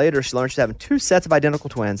 days later, she learned she's having 2 sets of identical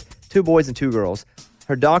twins, 2 boys and 2 girls.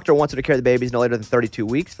 Her doctor wants her to carry the babies no later than 32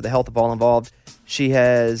 weeks for the health of all involved. She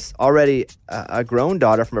has already a grown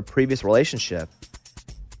daughter from a previous relationship.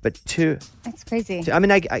 But 2... That's crazy. I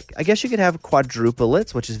mean, I guess you could have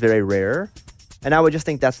quadruplets, which is very rare. And I would just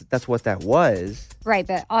think that's what that was. Right,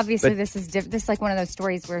 but obviously But- this is like one of those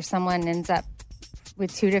stories where someone ends up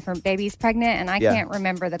with 2 different babies pregnant, and I Yeah. can't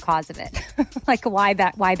remember the cause of it. Like why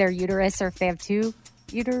their uterus, or if they have 2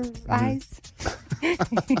 uteri.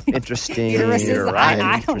 Interesting. Uteruses.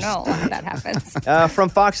 I don't know how that happens. From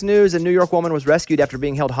Fox News, a New York woman was rescued after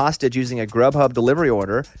being held hostage using a Grubhub delivery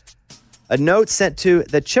order. A note sent to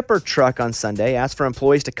the chipper truck on Sunday asked for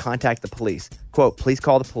employees to contact the police. Quote, please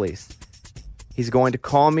call the police. He's going to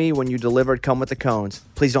call me when you delivered. Come with the cones.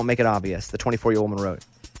 Please don't make it obvious, the 24-year-old woman wrote.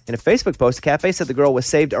 In a Facebook post, the cafe said the girl was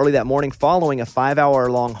saved early that morning following a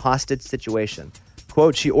 5-hour-long hostage situation.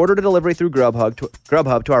 Quote, she ordered a delivery through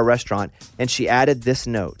Grubhub to our restaurant, and she added this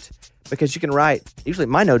note. Because you can write, usually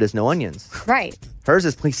my note is no onions. Right. Hers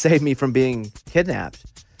is, please save me from being kidnapped.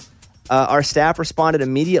 Our staff responded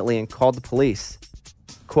immediately and called the police.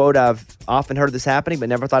 Quote, I've often heard of this happening, but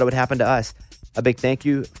never thought it would happen to us. A big thank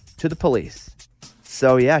you to the police.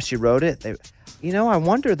 So, yeah, she wrote it. I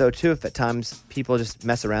wonder, though, too, if at times people just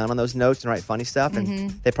mess around on those notes and write funny stuff, and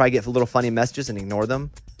they probably get little funny messages and ignore them.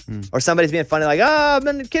 Or somebody's being funny like, I've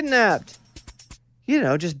been kidnapped.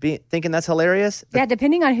 just thinking that's hilarious. Yeah,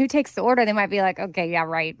 depending on who takes the order, they might be like, okay, yeah,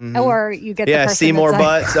 right. Mhm. Or you get the person see more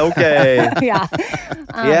that's butts. Okay.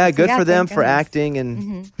 yeah. Good for them thank for goodness. acting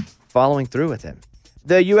and following through with it.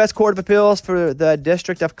 The U.S. Court of Appeals for the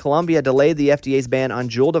District of Columbia delayed the FDA's ban on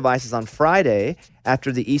Juul devices on Friday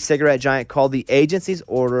after the e-cigarette giant called the agency's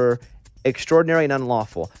order extraordinary and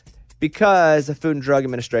unlawful because the Food and Drug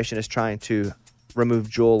Administration is trying to remove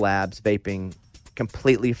Juul Labs vaping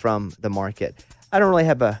completely from the market. I don't really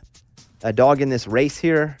have a dog in this race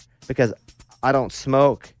here because I don't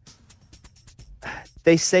smoke.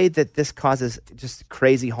 They say that this causes just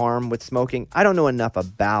crazy harm with smoking. I don't know enough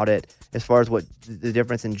about it as far as what the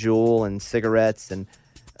difference in Juul and cigarettes and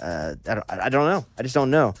I don't know. I just don't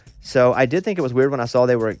know. So I did think it was weird when I saw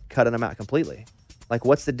they were cutting them out completely. Like,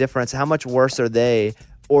 what's the difference? How much worse are they?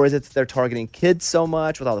 Or is it that they're targeting kids so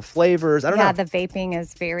much with all the flavors? I don't know. Yeah, the vaping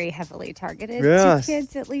is very heavily targeted Yes. to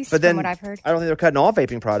kids, at least But from then what I've heard. I don't think they're cutting all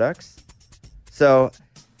vaping products. So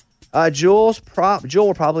Juul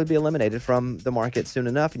will probably be eliminated from the market soon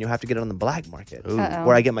enough, and you'll have to get it on the black market, Uh-oh.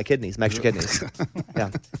 where I get my kidneys, my extra kidneys. Yeah.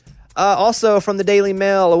 Also, from the Daily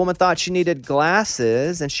Mail, a woman thought she needed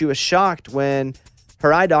glasses, and she was shocked when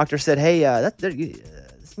her eye doctor said, "Hey,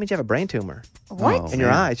 this means you have a brain tumor What? in your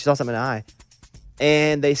eye." She saw something in the eye,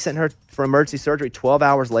 and they sent her for emergency surgery 12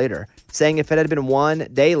 hours later, saying if it had been 1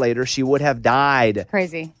 day later, she would have died.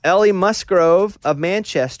 Crazy. Ellie Musgrove of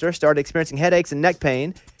Manchester started experiencing headaches and neck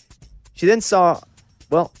pain. She then saw,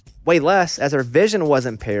 way less as her vision was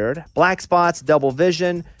impaired, black spots, double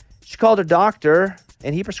vision. She called her doctor,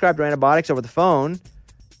 and he prescribed her antibiotics over the phone,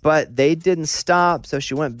 but they didn't stop, so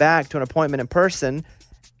she went back to an appointment in person,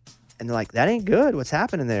 and they're like, that ain't good. What's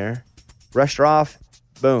happening there? Rushed her off.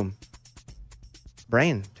 Boom.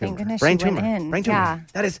 Brain tumor. Thank goodness Brain she went tumor. in. Brain tumor. Yeah.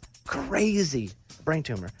 That is crazy. Brain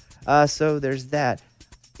tumor. So there's that.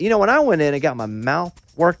 When I went in and got my mouth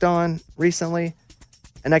worked on recently,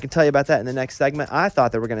 and I can tell you about that in the next segment, I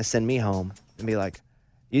thought they were going to send me home and be like,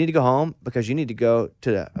 you need to go home because you need to go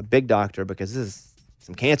to a big doctor because this is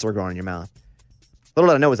some cancer growing in your mouth. Little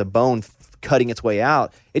did I know it was a bone cutting its way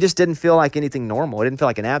out. It just didn't feel like anything normal. It didn't feel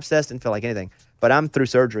like an abscess, didn't feel like anything. But I'm through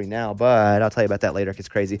surgery now, but I'll tell you about that later because it's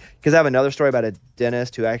crazy. Because I have another story about a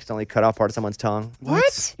dentist who accidentally cut off part of someone's tongue.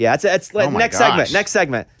 What? Yeah, it's Oh my next gosh.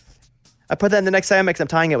 segment. I put that in the next segment because I'm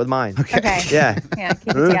tying it with mine. Okay. Yeah. Yeah,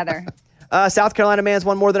 keep it together. South Carolina man's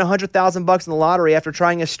won more than $100,000 in the lottery after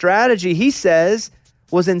trying a strategy he says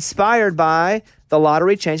was inspired by The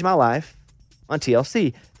Lottery Changed My Life on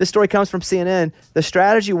TLC. This story comes from CNN. The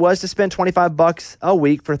strategy was to spend $25 a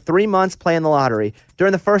week for 3 months playing the lottery.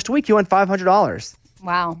 During the first week, he won $500.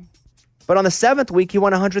 Wow. But on the 7th week, he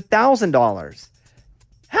won $100,000.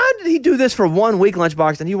 How did he do this for 1 week,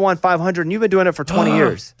 Lunchbox, and he won $500, and you've been doing it for 20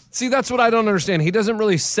 years? See, that's what I don't understand. He doesn't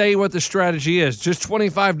really say what the strategy is. Just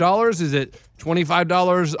 $25? Is it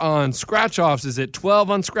 $25 on scratch-offs? Is it 12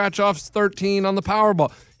 on scratch-offs, 13 on the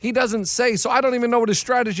Powerball? He doesn't say, so I don't even know what his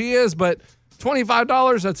strategy is, but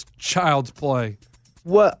 $25, that's child's play.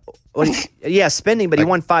 What? Yeah, spending, but he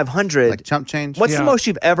won $500. Like chump change? What's the Yeah. most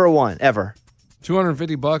you've ever won, ever?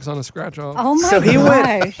 $250 on a scratch-off. Oh my So he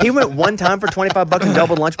gosh. went one time for $25 and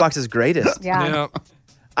doubled Lunchbox's greatest. Yeah.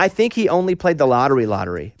 I think he only played the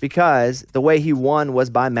lottery because the way he won was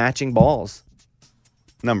by matching balls.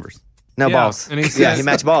 Numbers. No Yeah, balls. and he said- he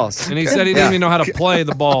matched balls. And he said he didn't even know how to play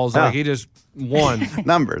the balls. Like, he just won.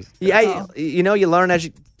 Numbers. Yeah, you learn as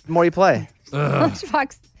the more you play.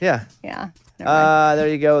 Lunchbox. Yeah. Yeah. There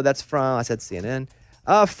you go. That's from, I said CNN.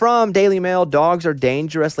 From Daily Mail, dogs are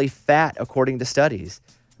dangerously fat, according to studies.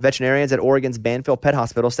 Veterinarians at Oregon's Banfield Pet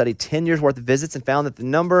Hospital studied 10 years' worth of visits and found that the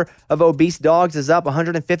number of obese dogs is up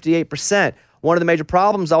 158%. One of the major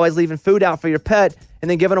problems is always leaving food out for your pet and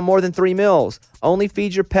then giving them more than 3 meals. Only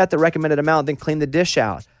feed your pet the recommended amount, then clean the dish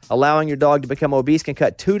out. Allowing your dog to become obese can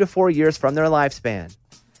cut 2 to 4 years from their lifespan.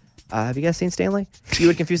 Have you guys seen Stanley? You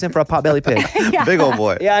would confuse him for a potbelly pig. Yeah. Big old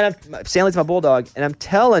boy. Yeah, and Stanley's my bulldog, and I'm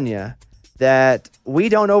telling you that we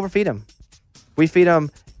don't overfeed him. We feed him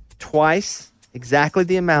twice, exactly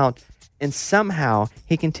the amount, and somehow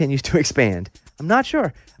he continues to expand. I'm not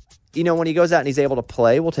sure. When he goes out and he's able to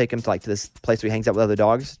play, we'll take him to this place where he hangs out with other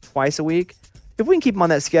dogs twice a week. If we can keep him on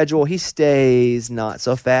that schedule, he stays not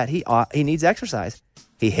so fat. He needs exercise.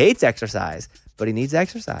 He hates exercise, but he needs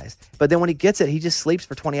exercise. But then when he gets it, he just sleeps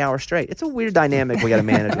for 20 hours straight. It's a weird dynamic we got to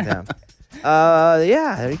manage with him.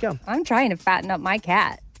 Yeah, there you go. I'm trying to fatten up my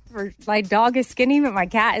cat. My dog is skinny, but my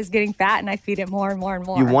cat is getting fat, and I feed it more and more and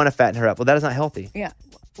more. You want to fatten her up. Well, that is not healthy. Yeah.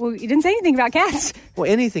 Well, you didn't say anything about cats. Well,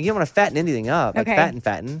 anything. You don't want to fatten anything up. Like Okay.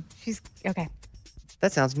 fatten. She's okay.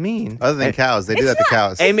 That sounds mean. Other than cows. They do that to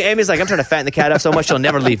cows. Amy's like, I'm trying to fatten the cat up so much she'll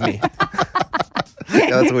never leave me.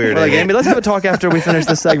 That's weird. We're like, Amy, let's have a talk after we finish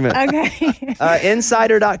this segment. Okay.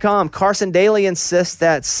 Insider.com. Carson Daly insists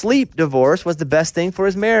that sleep divorce was the best thing for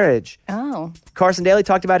his marriage. Oh. Carson Daly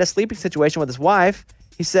talked about his sleeping situation with his wife.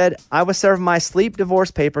 He said, I was served my sleep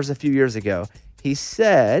divorce papers a few years ago. He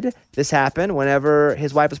said this happened whenever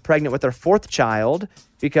his wife was pregnant with their fourth child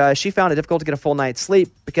because she found it difficult to get a full night's sleep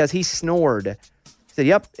because he snored. He said,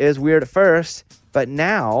 yep, it was weird at first, but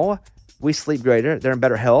now we sleep greater. They're in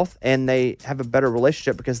better health, and they have a better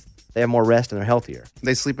relationship because they have more rest and they're healthier.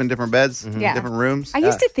 They sleep in different beds, Yeah. different rooms. I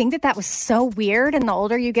used to think that was so weird, and the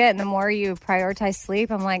older you get and the more you prioritize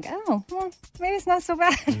sleep, I'm like, oh, well, maybe it's not so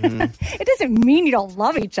bad. It doesn't mean you don't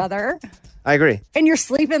love each other. I agree. And you're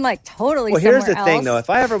sleeping like totally Well, somewhere here's the else. thing, though. If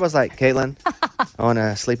I ever was like, Caitlin, I want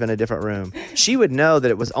to sleep in a different room, she would know that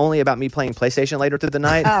it was only about me playing PlayStation later through the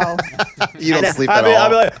night. Oh. You don't sleep I'd at all.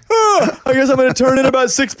 be like, I guess I'm going to turn in about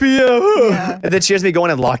 6 p.m. And then she hears me go in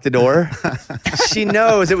and lock the door. She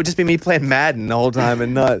knows it would just be me playing Madden the whole time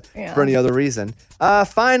and not for any other reason.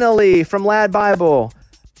 Finally, from Lad Bible,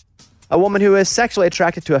 a woman who is sexually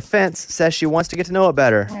attracted to a fence says she wants to get to know it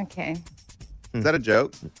better. Okay. Is that a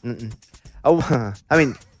joke? A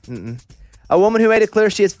woman who made it clear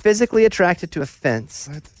she is physically attracted to a fence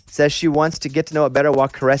says she wants to get to know it better while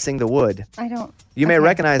caressing the wood. I don't. You may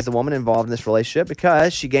recognize the woman involved in this relationship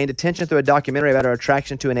because she gained attention through a documentary about her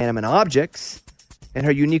attraction to inanimate objects and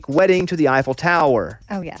her unique wedding to the Eiffel Tower.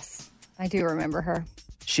 Oh, yes. I do remember her.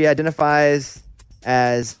 She identifies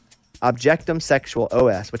as objectum sexual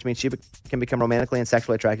OS, which means she can become romantically and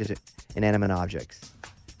sexually attracted to inanimate objects.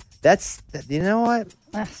 You know what?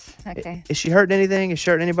 Ugh, okay. Is she hurting anything? Is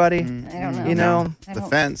she hurting anybody? I don't know. You know, I The don't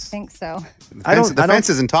fence. think so. The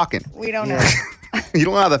fence isn't talking. We don't know. You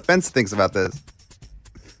don't know how the fence thinks about this.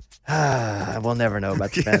 We'll never know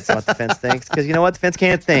about the fence, what the fence thinks, because you know what? The fence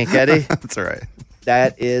can't think, Eddie. That's all right.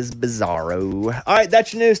 That is bizarro. All right,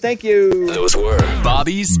 that's your news. Thank you. Those were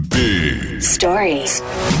Bobby's Big Stories.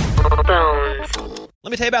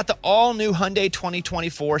 Let me tell you about the all-new Hyundai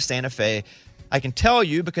 2024 Santa Fe. I can tell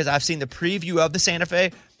you because I've seen the preview of the Santa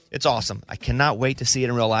Fe. It's awesome. I cannot wait to see it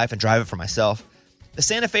in real life and drive it for myself. The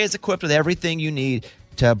Santa Fe is equipped with everything you need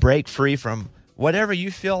to break free from whatever you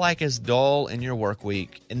feel like is dull in your work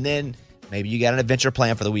week. And then maybe you got an adventure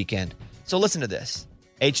plan for the weekend. So listen to this.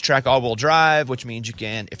 H-Track all-wheel drive, which means you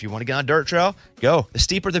can, if you want to get on a dirt trail, go. The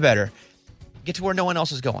steeper, the better. Get to where no one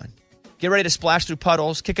else is going. Get ready to splash through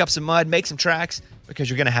puddles, kick up some mud, make some tracks, because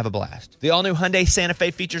you're going to have a blast. The all-new Hyundai Santa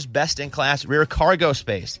Fe features best-in-class rear cargo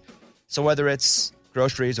space. So whether it's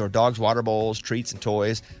groceries or dogs' water bowls, treats, and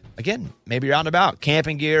toys, again, maybe you're out and about,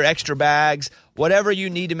 camping gear, extra bags, whatever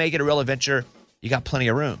you need to make it a real adventure, you got plenty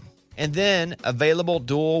of room. And then available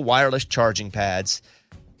dual wireless charging pads.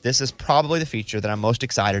 This is probably the feature that I'm most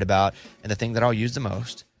excited about and the thing that I'll use the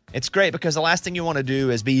most. It's great because the last thing you want to do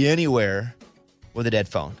is be anywhere with a dead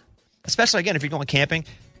phone, especially, again, if you're going camping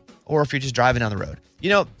or if you're just driving down the road. You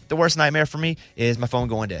know, the worst nightmare for me is my phone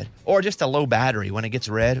going dead or just a low battery. When it gets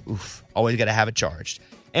red, always got to have it charged.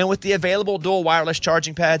 And with the available dual wireless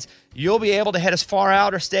charging pads, you'll be able to head as far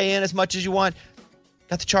out or stay in as much as you want.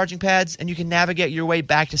 Got the charging pads, and you can navigate your way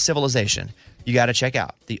back to civilization. You got to check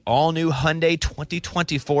out the all-new Hyundai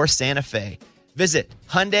 2024 Santa Fe. Visit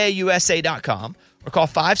HyundaiUSA.com or call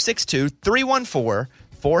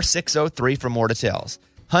 562-314-4603 for more details.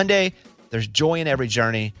 Hyundai, there's joy in every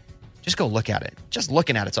journey. Just go look at it. Just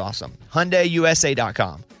looking at it's awesome.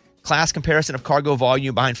 HyundaiUSA.com. Class comparison of cargo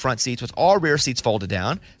volume behind front seats with all rear seats folded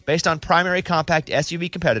down based on primary compact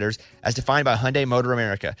SUV competitors as defined by Hyundai Motor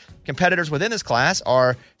America. Competitors within this class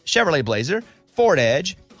are Chevrolet Blazer, Ford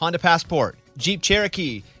Edge, Honda Passport, Jeep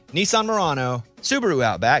Cherokee, Nissan Murano, Subaru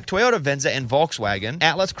Outback, Toyota Venza, and Volkswagen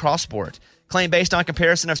Atlas Cross Sport. Claim based on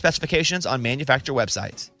comparison of specifications on manufacturer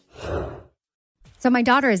websites. So my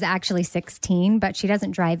daughter is actually 16, but she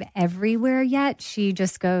doesn't drive everywhere yet. She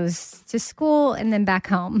just goes to school and then back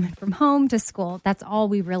home, from home to school. That's all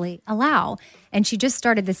we really allow. And she just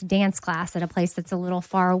started this dance class at a place that's a little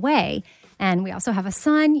far away. And we also have a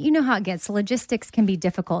son. You know how it gets. Logistics can be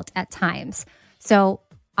difficult at times. So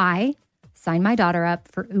I signed my daughter up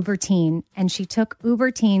for Uber Teen, and she took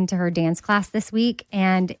Uber Teen to her dance class this week,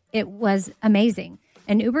 and it was amazing.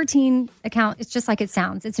 An Uber Teen account, it's just like it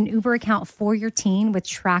sounds. It's an Uber account for your teen with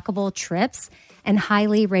trackable trips and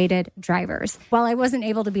highly rated drivers. While I wasn't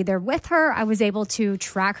able to be there with her, I was able to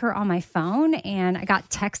track her on my phone, and I got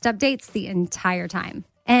text updates the entire time.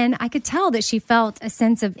 And I could tell that she felt a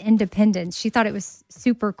sense of independence. She thought it was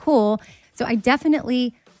super cool. So I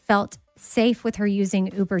definitely felt safe with her using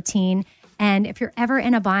Uber Teen. And if you're ever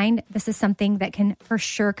in a bind, this is something that can for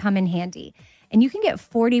sure come in handy. and you can get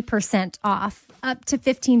 40% off, up to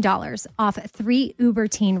 $15 off 3 Uber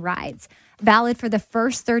Teen rides. Valid for the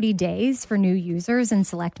first 30 days for new users in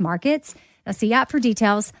select markets. Now, see app for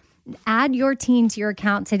details. Add your teen to your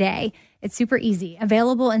account today. It's super easy.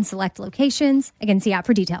 Available in select locations. Again, see app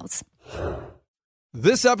for details.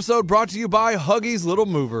 This episode brought to you by Huggies Little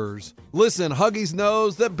Movers. Listen, Huggies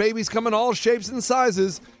knows that babies come in all shapes and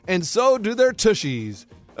sizes, and so do their tushies.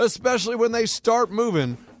 Especially when they start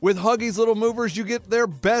moving. With Huggies Little Movers, you get their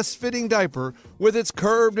best fitting diaper with its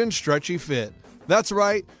curved and stretchy fit. That's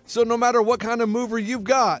right, so no matter what kind of mover you've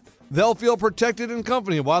got, they'll feel protected and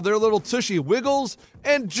comfy while their little tushy wiggles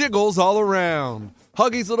and jiggles all around.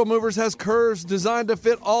 Huggies Little Movers has curves designed to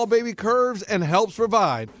fit all baby curves and helps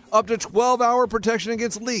provide up to 12-hour protection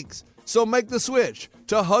against leaks. So make the switch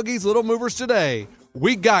to Huggies Little Movers today.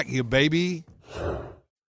 We got you, baby.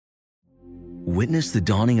 Witness the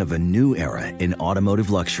dawning of a new era in automotive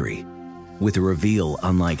luxury with a reveal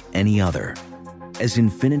unlike any other as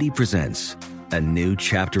Infiniti presents a new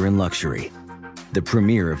chapter in luxury, the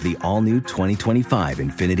premiere of the all-new 2025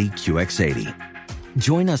 Infiniti QX80.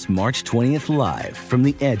 Join us March 20th live from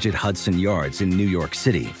the Edge at Hudson Yards in New York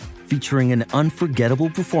City, featuring an unforgettable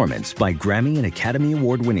performance by Grammy and Academy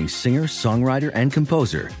Award-winning singer, songwriter, and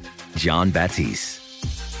composer, John Batiste.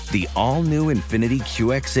 The all-new Infiniti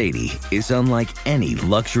QX80 is unlike any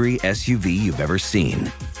luxury SUV you've ever seen.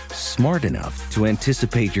 Smart enough to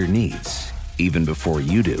anticipate your needs, even before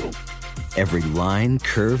you do. Every line,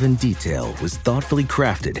 curve, and detail was thoughtfully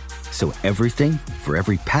crafted, so everything for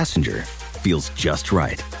every passenger feels just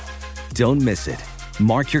right. Don't miss it.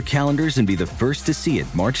 Mark your calendars and be the first to see it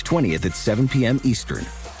March 20th at 7 p.m. Eastern,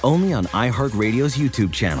 only on iHeartRadio's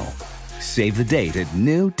YouTube channel. Save the date at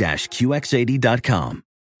new-QX80.com.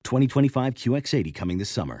 2025 QX80 coming this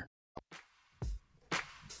summer.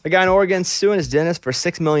 A guy in Oregon suing his dentist for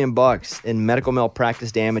 $6 million in medical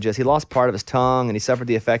malpractice damages. He lost part of his tongue and he suffered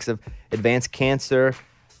the effects of advanced cancer.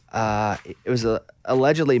 It was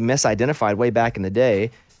allegedly misidentified way back in the day.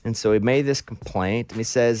 And so he made this complaint and he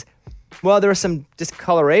says, well, there was some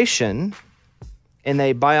discoloration and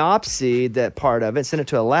they biopsied that part of it, sent it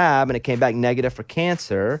to a lab, and it came back negative for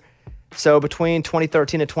cancer. So between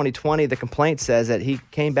 2013 and 2020, the complaint says that he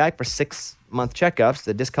came back for 6-month checkups.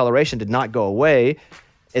 The discoloration did not go away.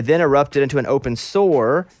 It then erupted into an open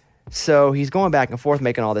sore. So he's going back and forth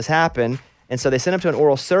making all this happen. And so they sent him to an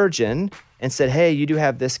oral surgeon and said, hey, you do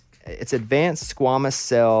have this, it's advanced squamous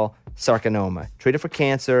cell sarcoma, treated for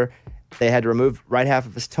cancer. They had to remove right half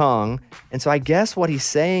of his tongue. And so I guess what he's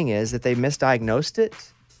saying is that they misdiagnosed it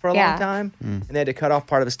for a long time, and they had to cut off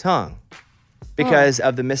part of his tongue because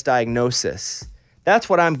of the misdiagnosis. That's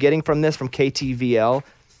what I'm getting from this, from KTVL.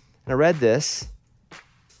 And I read this,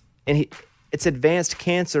 and it's advanced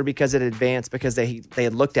cancer because it advanced because they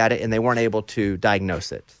had looked at it and they weren't able to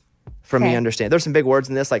diagnose it. From me understand. There's some big words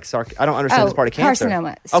in this, like I don't understand this part of cancer.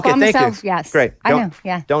 Carcinoma. Okay, thank you. Yes. Great. I know,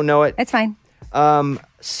 yeah. Don't know it. It's fine.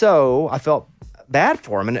 So I felt bad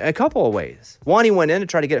for him in a couple of ways. One, he went in to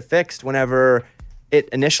try to get it fixed whenever it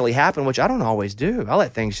initially happened, which I don't always do. I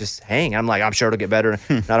let things just hang. I'm like, I'm sure it'll get better,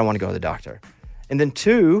 and I don't want to go to the doctor. And then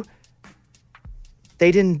two,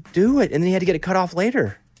 they didn't do it, and then he had to get it cut off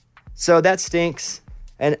later. So that stinks,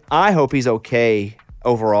 and I hope he's okay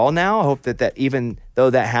overall now. I hope that even though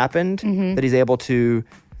that happened, that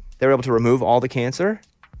they were able to remove all the cancer.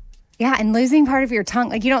 Yeah, and losing part of your tongue,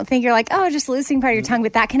 like you don't think you're like, oh, just losing part of your tongue,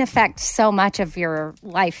 but that can affect so much of your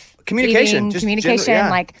life. Communication. Eating, communication.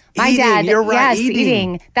 Like my eating, dad, you're right, yes,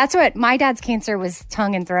 eating. That's what my dad's cancer was,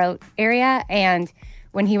 tongue and throat area. And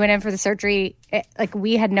when he went in for the surgery,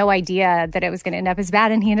 we had no idea that it was going to end up as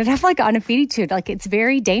bad. And he ended up like on a feeding tube. Like it's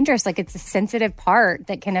very dangerous. Like it's a sensitive part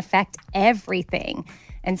that can affect everything.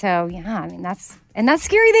 And so, yeah, I mean, that's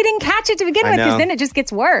scary. They didn't catch it to begin with because then it just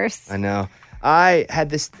gets worse. I know. I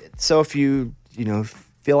had this. So if you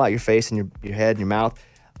feel out your face and your head and your mouth,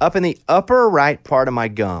 up in the upper right part of my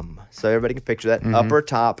gum. So everybody can picture that upper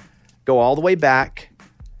top, go all the way back.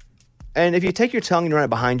 And if you take your tongue and you run it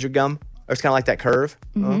behind your gum, it's kind of like that curve,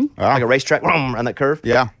 like a racetrack around that curve.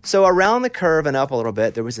 Yeah. So around the curve and up a little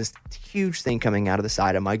bit, there was this huge thing coming out of the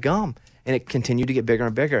side of my gum. And it continued to get bigger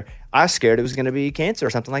and bigger. I was scared it was going to be cancer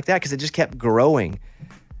or something like that because it just kept growing.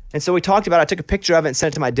 And so we talked about it. I took a picture of it and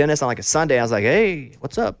sent it to my dentist on like a Sunday. I was like, hey,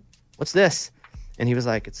 what's up? What's this? And he was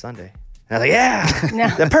like, it's Sunday. And I was like,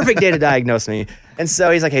 yeah, the perfect day to diagnose me. And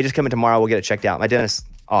so he's like, hey, just come in tomorrow. We'll get it checked out. My dentist,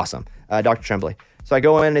 awesome. Dr. Tremblay. So I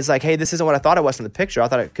go in and it's like, hey, this isn't what I thought it was from the picture. I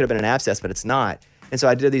thought it could have been an abscess, but it's not. And so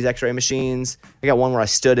I did these x-ray machines. I got one where I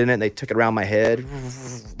stood in it and they took it around my head.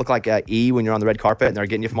 Looked like E when you're on the red carpet and they're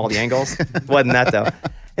getting you from all the angles. Wasn't that though.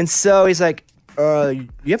 And so he's like,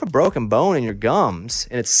 you have a broken bone in your gums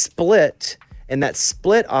and it's split. And that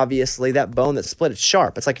split, obviously, that bone that's split, it's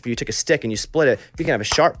sharp. It's like if you took a stick and you split it, you can have a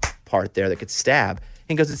sharp part there that could stab. And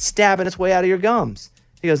he goes, it's stabbing its way out of your gums.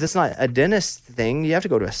 He goes, that's not a dentist thing. You have to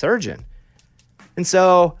go to a surgeon. And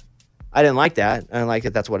so I didn't like that. I didn't like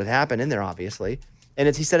that that's what had happened in there, obviously.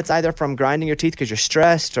 And he said it's either from grinding your teeth because you're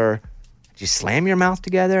stressed or did you slam your mouth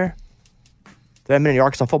together? I've been in the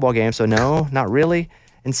Arkansas football game, so no, not really.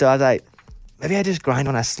 And so I was like, maybe I just grind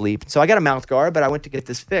when I sleep. So I got a mouth guard, but I went to get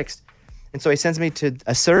this fixed. And so he sends me to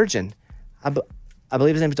a surgeon. I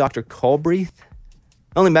believe his name is Dr. Colbreath.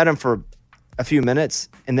 I only met him for a few minutes,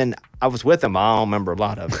 and then I was with him. I don't remember a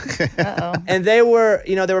lot of it. And they were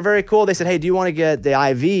very cool. They said, hey, do you want to get the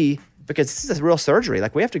IV? Because this is a real surgery.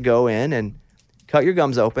 Like, we have to go in and cut your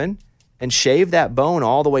gums open and shave that bone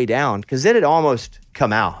all the way down because it had almost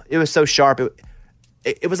come out. It was so sharp.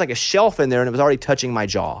 It was like a shelf in there, and it was already touching my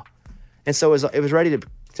jaw. And so it was ready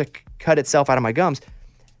to cut itself out of my gums.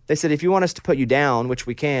 They said, if you want us to put you down, which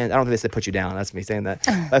we can, I don't think they said put you down. That's me saying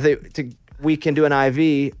that. We can do an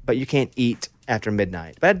IV, but you can't eat after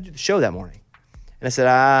midnight. But I had to do the show that morning. And I said,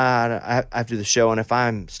 I have to do the show. And if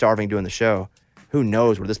I'm starving doing the show, who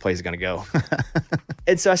knows where this place is going to go?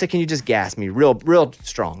 And so I said, can you just gas me real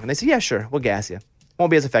strong? And they said, yeah, sure. We'll gas you. Won't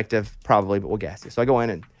be as effective probably, but we'll gas you. So I go in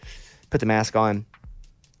and put the mask on.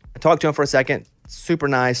 I talked to him for a second. Super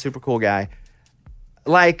nice, super cool guy.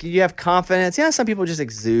 Like, you have confidence. Yeah, some people just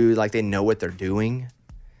exude like they know what they're doing.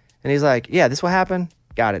 And he's like, yeah, this will happen?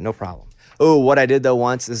 Got it, no problem. Oh, what I did though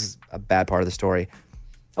once, this is a bad part of the story.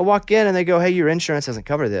 I walk in and they go, hey, your insurance doesn't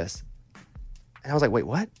cover this. And I was like, wait,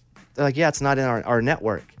 what? They're like, yeah, it's not in our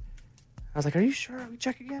network. I was like, are you sure? We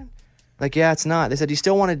check again? Like, yeah, it's not. They said, do you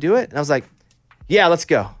still want to do it? And I was like, yeah, let's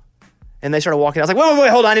go. And they started walking. I was like, wait,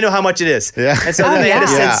 hold on. I didn't know how much it is. Yeah. And so then they had to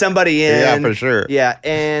send somebody in. Yeah, for sure. Yeah.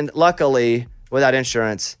 And luckily, without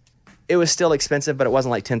insurance, it was still expensive, but it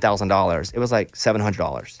wasn't like $10,000. It was like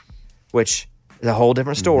 $700, which is a whole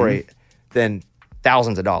different story than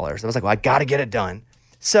thousands of dollars. I was like, well, I got to get it done.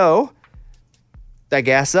 So I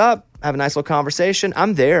gas up, have a nice little conversation.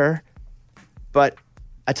 I'm there. But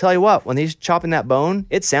I tell you what, when he's chopping that bone,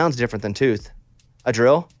 it sounds different than tooth. A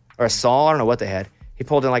drill or a saw, I don't know what they had. He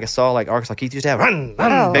pulled in like a saw like Arkansas Keith used to have.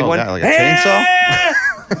 Big one. God, like a chainsaw?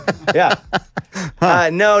 Yeah.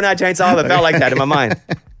 No, not chainsaw, but it felt like that in my mind.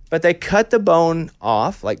 But they cut the bone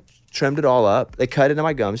off, like trimmed it all up. They cut into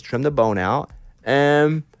my gums, trimmed the bone out,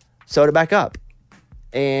 and sewed it back up.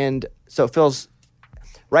 And so it feels,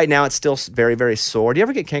 right now it's still very, very sore. Do you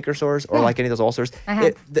ever get canker sores or like any of those ulcers? I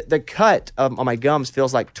have. The cut on my gums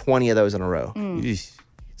feels like 20 of those in a row.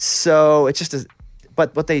 So it's just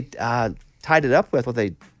but what they tied it up with, what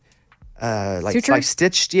they like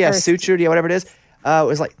stitched, sutured, whatever it is, it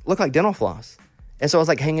was like, looked like dental floss. And so it was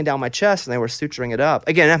like hanging down my chest and they were suturing it up.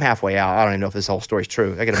 Again, I'm halfway out. I don't even know if this whole story's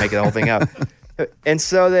true. I got to make the whole thing up. And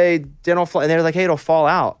so they dental floss, and they're like, hey, it'll fall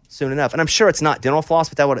out soon enough. And I'm sure it's not dental floss,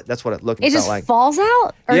 but that's what it looked It just like. falls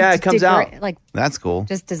out? Or Yeah, it comes out. Like, That's cool.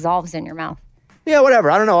 just dissolves in your mouth. Yeah, whatever.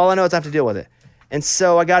 I don't know. All I know is I have to deal with it. And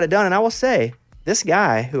so I got it done. And I will say, this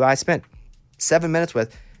guy who I spent 7 minutes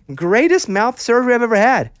with, greatest mouth surgery I've ever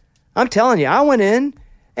had. I'm telling you, I went in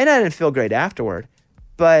and I didn't feel great afterward.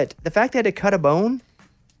 But the fact that I had to cut a bone,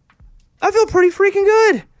 I feel pretty freaking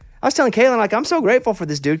good. I was telling Caitlin, like, I'm so grateful for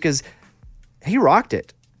this dude because he rocked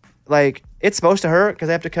it. Like, it's supposed to hurt because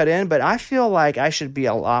I have to cut in, but I feel like I should be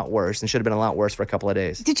a lot worse and should have been a lot worse for a couple of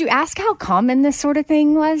days. Did you ask how common this sort of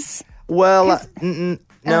thing was? Well,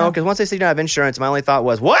 no, because once they said you don't have insurance, my only thought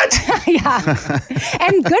was, what? Yeah.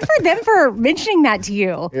 And good for them for mentioning that to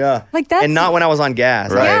you. Yeah. Like that's And not when I was on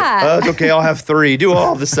gas. Right. Yeah. Oh, it's okay, I'll have 3. Do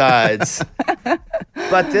all the sides.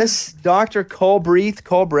 But this Dr.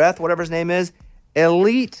 Colbreath, whatever his name is,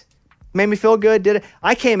 elite, made me feel good, did it.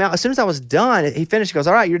 I came out, as soon as I was done, he finished, he goes,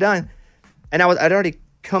 all right, you're done. And I'd already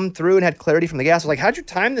come through and had clarity from the gas. I was like, how'd you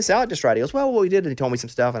time this out just right? He goes, well, what we did, and he told me some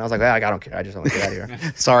stuff. And I was like, I don't care. I just want to get out of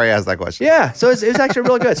here. Sorry I asked that question. Yeah, so it was actually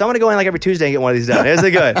really good. So I'm going to go in like every Tuesday and get one of these done. It was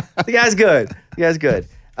good. The guy's good.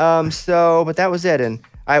 But that was it. And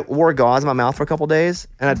I wore gauze in my mouth for a couple days,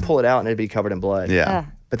 and I'd pull it out and it'd be covered in blood. Yeah.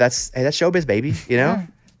 But that's showbiz, baby, you know? Yeah.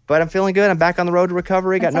 But I'm feeling good. I'm back on the road to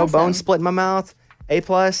recovery. Got no bones split in my mouth. A+.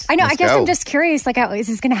 I know. I guess I'm just curious, like, is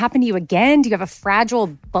this going to happen to you again? Do you have a fragile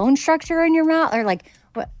bone structure in your mouth? Or like,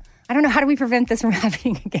 what? I don't know. How do we prevent this from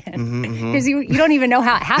happening again? Because you don't even know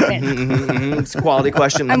how it happened. It's a quality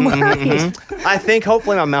question. I'm worried. I think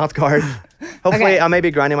hopefully my mouth guard, hopefully I may be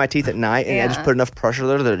grinding my teeth at night and I just put enough pressure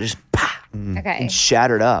there that it just Okay. and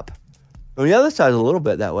shattered up. On the other side, a little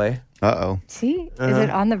bit that way. Uh-oh. See? Is it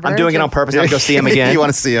on the verge? I'm doing it on purpose. I'm going to go see him again. You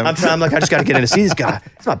want to see him? I'm like, I just got to get in to see this guy.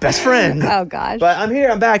 He's my best friend. Oh, gosh. But I'm here.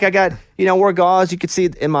 I'm back. I got, wore gauze. You could see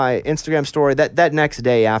in my Instagram story that next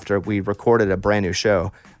day after we recorded a brand new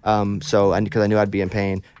show. Because I knew I'd be in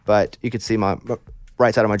pain. But you could see my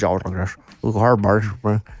right side of my jaw. Little hard bars.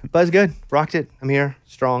 But it's good. Rocked it. I'm here.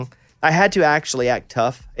 Strong. I had to actually act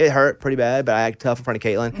tough. It hurt pretty bad, but I act tough in front of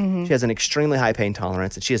Caitlin. Mm-hmm. She has an extremely high pain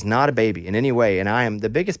tolerance, and she is not a baby in any way, and I am the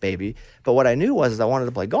biggest baby. But what I knew was I wanted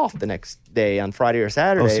to play golf the next day on Friday or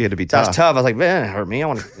Saturday. Oh, so you had to be So I was tough. tough. I was like, man, it hurt me.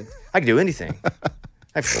 I could do anything.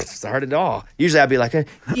 I hurt it all. Usually I'd be like,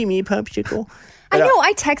 give me a popsicle. I know.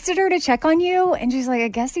 I texted her to check on you, and she's like, I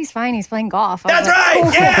guess he's fine. He's playing golf. That's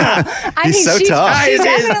right. Yeah. He's so tough. She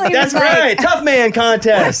definitely That's was right. like, Tough man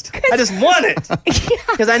contest. I just won it.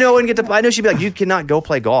 Because I know I wouldn't get to. I know she'd be like, you cannot go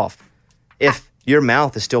play golf if your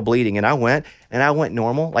mouth is still bleeding. And I went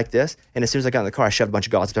normal like this. And as soon as I got in the car, I shoved a bunch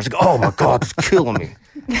of gauze. I was like, oh my God, it's killing me.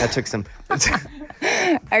 That took some.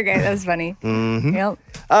 Okay, that was funny. Mm-hmm. Yep.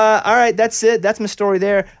 All right, that's it. That's my story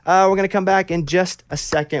there. We're going to come back in just a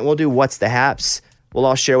second. We'll do What's the Haps. We'll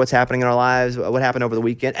all share what's happening in our lives, what happened over the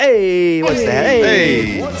weekend. Hey, what's the Haps?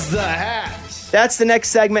 Hey. What's the Haps? That's the next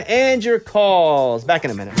segment and your calls. Back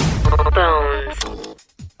in a minute.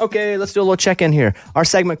 Okay, let's do a little check-in here. Our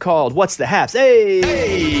segment called What's the Haps?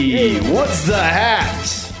 Hey, what's the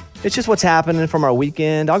Haps? It's just what's happening from our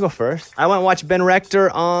weekend. I'll go first. I went and watched Ben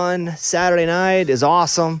Rector on Saturday night. It's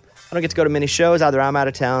awesome. I don't get to go to many shows. Either I'm out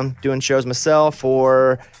of town doing shows myself,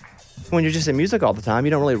 or when you're just in music all the time,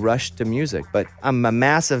 you don't really rush to music. But I'm a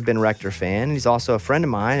massive Ben Rector fan. He's also a friend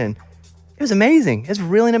of mine, and it was amazing. It's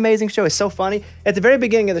really an amazing show. It's so funny. At the very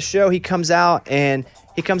beginning of the show, he comes out to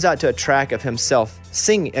a track of himself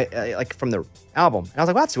singing, like from the album. And I was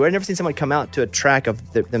like, wow, that's weird. I've never seen someone come out to a track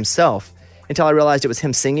of themselves until I realized it was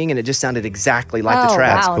him singing, and it just sounded exactly like the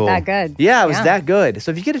track. Wow, that good. Yeah, it was that good.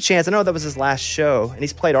 So if you get a chance, I know that was his last show, and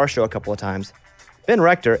he's played our show a couple of times. Ben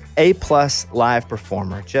Rector, A+ live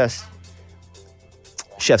performer, just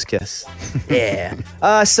chef's kiss.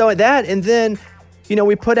 Yeah. So that, and then,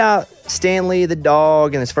 we put out Stanley the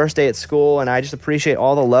dog and his first day at school, and I just appreciate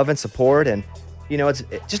all the love and support. And, it's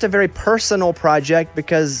just a very personal project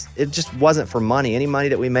because it just wasn't for money. Any money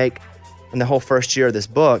that we make in the whole first year of this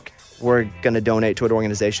book, we're going to donate to an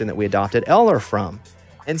organization that we adopted Eller from.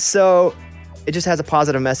 And so it just has a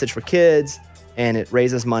positive message for kids, and it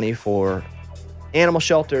raises money for animal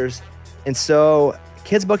shelters. And so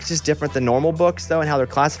kids' books is just different than normal books, though, and how they're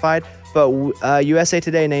classified. But USA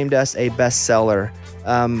Today named us a bestseller.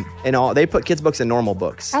 And they put kids' books in normal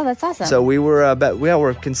books. Oh, that's awesome. So we were,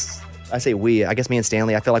 I say we, I guess me and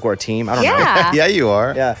Stanley, I feel like we're a team. I don't know. Yeah, you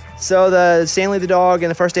are. Yeah. So the Stanley the dog and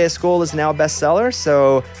the first day of school is now a bestseller.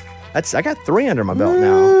 So I got 3 under my belt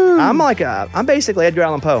now. I'm basically Edgar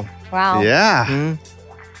Allan Poe. Wow. Yeah.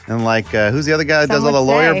 Mm-hmm. And who's the other guy that does all the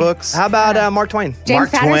lawyer books? How about Mark Twain? James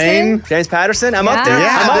Patterson? James Patterson? I'm up there.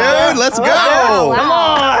 Yeah, dude, let's go. Come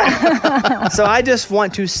on. So I just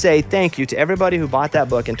want to say thank you to everybody who bought that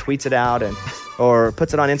book and tweets it out or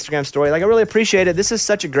puts it on Instagram story. I really appreciate it. This is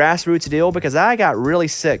such a grassroots deal because I got really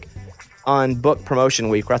sick on book promotion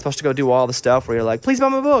week where I was supposed to go do all the stuff where you're like, please buy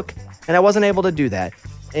my book. And I wasn't able to do that.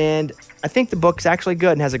 And I think the book's actually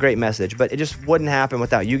good and has a great message, but it just wouldn't happen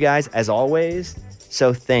without you guys, as always.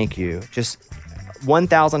 So thank you. Just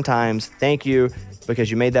 1,000 times thank you, because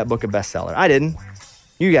you made that book a bestseller. I didn't.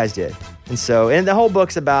 You guys did. And the whole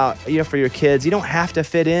book's about, for your kids, you don't have to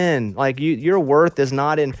fit in. Like, your worth is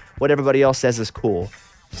not in what everybody else says is cool.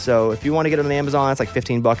 So if you want to get it on Amazon, it's like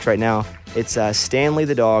 $15 right now. It's Stanley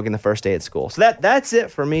the dog and the first day at school. So that's it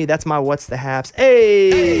for me. That's my What's the Haps.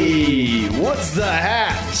 Hey, what's the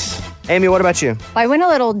Haps? Amy, what about you? Well, I went a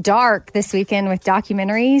little dark this weekend with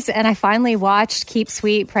documentaries, and I finally watched Keep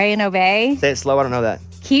Sweet, Pray and Obey. Say it slow. I don't know that.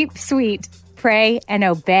 Keep Sweet, Pray and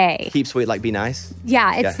Obey. Keep sweet, like be nice?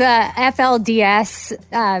 Yeah, it's the FLDS,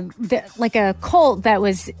 like a cult that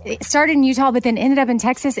it started in Utah, but then ended up in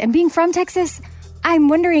Texas. And being from Texas, I'm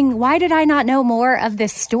wondering, why did I not know more of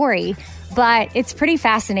this story? But it's pretty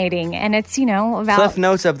fascinating. And it's, about... Cliff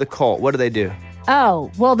notes of the cult. What do they do?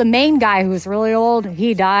 Oh, well, the main guy who was really old,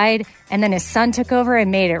 he died. And then his son took over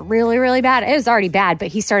and made it really, really bad. It was already bad, but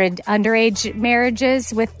he started underage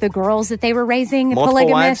marriages with the girls that they were raising.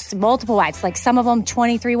 Polygamists, multiple wives. Like some of them,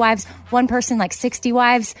 23 wives. One person, like 60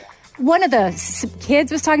 wives. One of the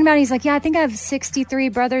kids was talking about it. He's like, yeah, I think I have 63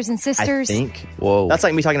 brothers and sisters. I think. Whoa. That's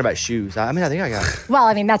like me talking about shoes. I think I got it.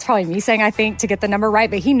 Well, that's probably me saying I think to get the number right,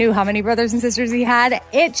 but he knew how many brothers and sisters he had.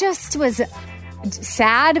 It just was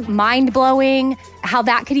sad, mind-blowing how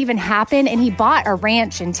that could even happen. And he bought a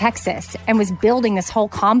ranch in Texas and was building this whole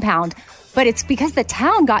compound But it's because the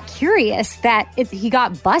town got curious that he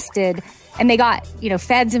got busted and they got,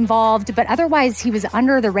 feds involved. But otherwise, he was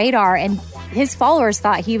under the radar and his followers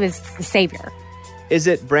thought he was the savior. Is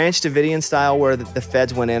it Branch Davidian style where the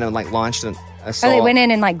feds went in and launched an assault? Oh, they went in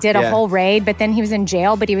and did a whole raid, but then he was in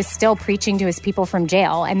jail, but he was still preaching to his people from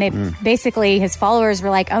jail. And they basically, his followers were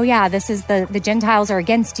like, oh yeah, this is the Gentiles are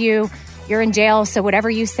against you. You're in jail, so whatever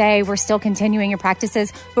you say, we're still continuing your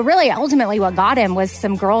practices. But really, ultimately, what got him was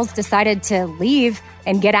some girls decided to leave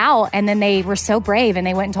and get out, and then they were so brave, and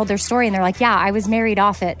they went and told their story, and they're like, yeah, I was married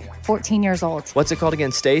off at 14 years old. What's it called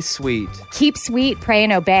again? Stay sweet. Keep sweet, pray,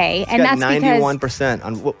 and obey. It's and got that's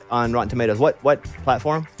 91% on Rotten Tomatoes. What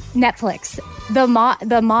platform? Netflix.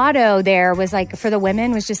 The motto there was for the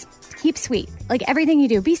women was just keep sweet. Everything you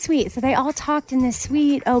do, be sweet. So they all talked in this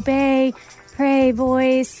sweet, obey, pray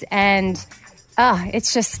voice, and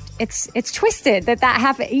it's just it's twisted that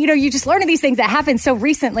happened. You just learn of these things that happened so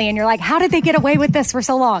recently, and you're like, how did they get away with this for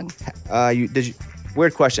so long?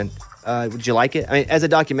 Weird question. Did you like it? I mean, as a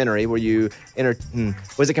documentary, were you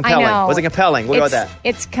was it compelling? I know. Was it compelling? What about that?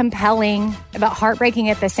 It's compelling, but heartbreaking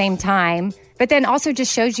at the same time. But then also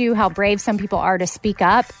just shows you how brave some people are to speak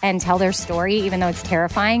up and tell their story, even though it's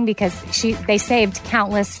terrifying, because they saved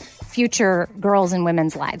countless future girls and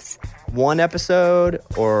women's lives. One episode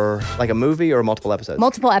or a movie or multiple episodes?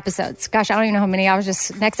 Multiple episodes. Gosh, I don't even know how many. I was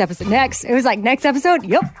just next episode. Next. It was next episode.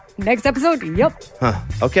 Yep. Next episode. Yep. Huh.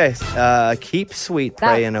 Okay. Keep sweet,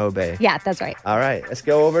 pray, and obey. Yeah, that's right. All right. Let's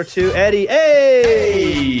go over to Eddie.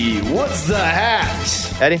 Hey! What's the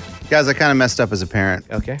Haps? Eddie? Guys, I kind of messed up as a parent.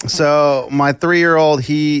 Okay. So my 3-year-old,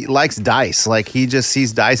 he likes dice. He just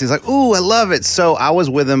sees dice. He's like, ooh, I love it. So I was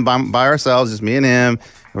with him by ourselves, just me and him.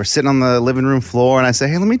 We're sitting on the living room floor, and I say,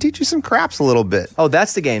 hey, let me teach you some craps a little bit. Oh,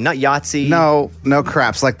 that's the game, not Yahtzee? No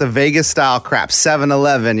craps, like the Vegas-style craps,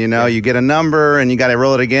 7-Eleven, you get a number, and you got to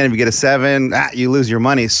roll it again. If you get a 7, you lose your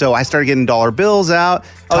money. So I started getting dollar bills out.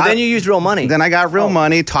 Then you used real money. Then I got real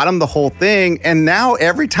money, taught him the whole thing, and now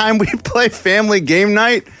every time we play family game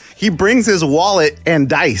night, he brings his wallet and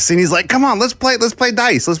dice, and he's like, come on, let's play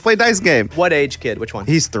dice. Let's play dice game. What age kid? Which one?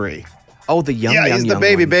 He's 3. Oh, the young he's the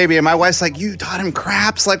baby. And my wife's like, you taught him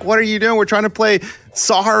craps. What are you doing? We're trying to play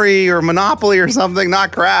Sorry or Monopoly or something,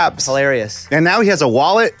 not craps. Hilarious. And now he has a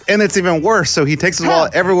wallet, and it's even worse. So he takes his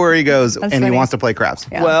wallet everywhere he goes, That's and funny. he wants to play craps.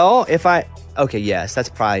 Yeah. Well, okay, yes, that's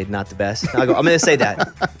probably not the best. I'm going to say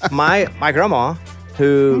that. My grandma,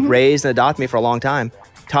 who raised and adopted me for a long time,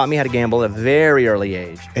 taught me how to gamble at a very early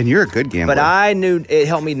age. And you're a good gambler. But I knew it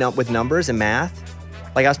helped me with numbers and math.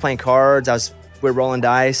 I was playing cards. We were rolling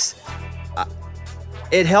dice.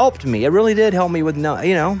 It helped me. It really did help me with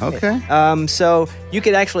Okay. So you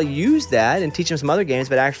could actually use that and teach them some other games,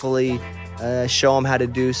 but actually show them how to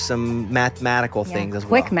do some mathematical things as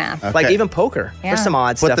well. Quick math. Okay. Even poker. Yeah. There's some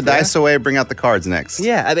odd stuff Put the there. dice away, bring out the cards next.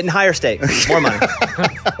 Yeah, I mean, higher stakes, more money.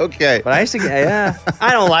 Okay. But I used to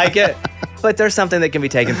I don't like it, but there's something that can be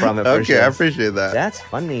taken from it for Okay, sure. I appreciate that. That's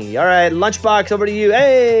funny. All right, Lunchbox, over to you.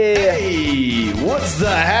 Hey! What's the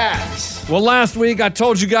Haps? Well, last week I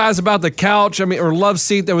told you guys about the couch, or love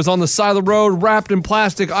seat that was on the side of the road, wrapped in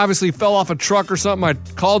plastic, obviously fell off a truck or something. I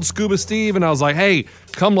called Scuba Steve and I was like, hey,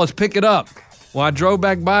 come, let's pick it up. Well, I drove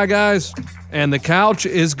back by, guys, and the couch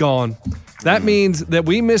is gone. That means that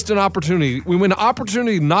we missed an opportunity. When an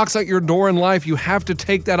opportunity knocks at your door in life, you have to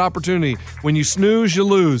take that opportunity. When you snooze, you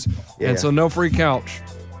lose. Yeah. And so no free couch.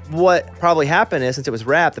 What probably happened is, since it was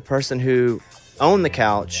wrapped, the person who owned the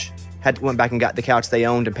couch went back and got the couch they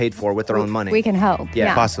owned and paid for with their own money. We can hope.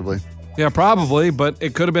 Yeah. Possibly. Yeah, probably, but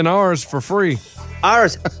it could have been ours for free.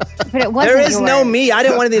 Ours. But it wasn't There is no yours. me. I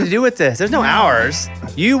didn't want anything to do with this. There's no ours.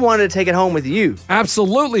 You wanted to take it home with you.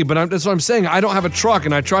 Absolutely, but that's what I'm saying. I don't have a truck,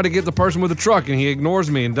 and I try to get the person with a truck, and he ignores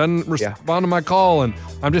me and doesn't respond to my call. And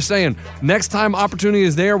I'm just saying, next time opportunity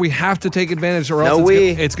is there, we have to take advantage, or else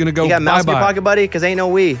it's going to go You got mouse in your bye-bye. pocket, buddy? Because ain't no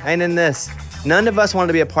we. Ain't in this. None of us wanted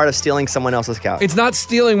to be a part of stealing someone else's couch. It's not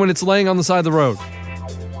stealing when it's laying on the side of the road.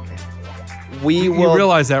 We You will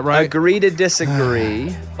realize that, right? agree to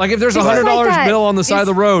disagree. Like if there's a It's $100 like that. bill on the side of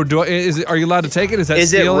the road, are you allowed to take it? Is that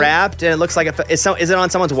Is it stealing? wrapped and it looks like is it on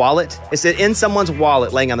someone's wallet? Is it in someone's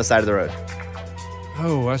wallet laying on the side of the road?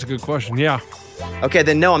 Oh, that's a good question. Yeah. Okay,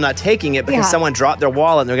 then no, I'm not taking it because Yeah. someone dropped their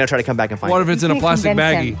wallet and they're going to try to come back and find What it. if it's in a can't plastic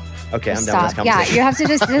convince baggie? him. Okay, I'm done with this Stop. Yeah, conversation. you have to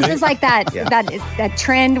just. This is like that Yeah. that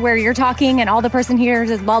trend where you're talking and all the person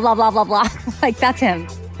hears is blah blah blah blah blah. Like that's him.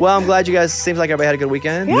 Well, I'm glad you guys. Seems like everybody had a good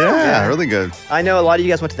weekend. Yeah, really good. I know a lot of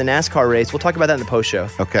you guys went to the NASCAR race. We'll talk about that in the post show.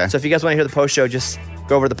 Okay. So if you guys want to hear the post show, just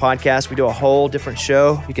go over to the podcast. We do a whole different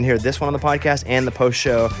show. You can hear this one on the podcast and the post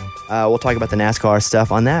show. We'll talk about the NASCAR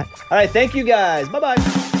stuff on that. All right. Thank you guys. Bye bye.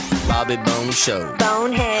 Bobby Bones Show.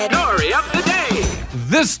 Bonehead. Story of the day.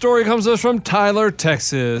 This story comes to us from Tyler,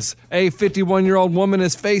 Texas. A 51-year-old woman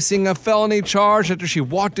is facing a felony charge after she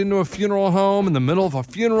walked into a funeral home in the middle of a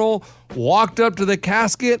funeral, walked up to the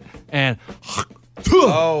casket, and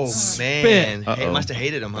Oh, spit man. He must have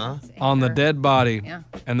hated him, huh? on the dead body. Yeah.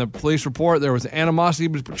 And the police report there was animosity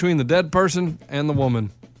between the dead person and the woman.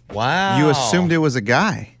 Wow. You assumed it was a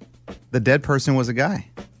guy. The dead person was a guy.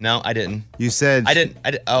 No, I didn't. You said I didn't.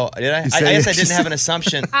 Oh, did I? You I said- guess I didn't have an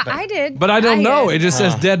assumption. I did. But I don't know. did. It just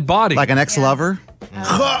says dead body. like an ex-lover.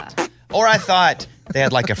 Or I thought they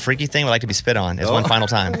had like a freaky thing would like to be spit on. It's one final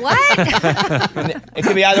time. What? It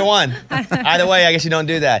could be either one. Either way, I guess you don't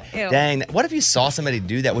do that. Ew. Dang. What if you saw somebody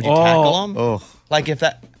do that? Would you tackle them? Oh. Like if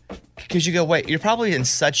that, because you go, wait, you're probably in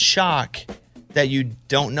such shock that you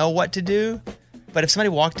don't know what to do. But if somebody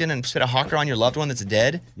walked in and spit a hawker on your loved one that's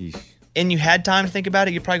dead, and you had time to think about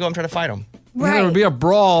it, you'd probably go up and try to fight them. Yeah, there would be a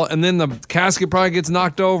brawl, and then the casket probably gets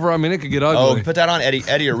knocked over. I mean, it could get ugly. Oh, put that on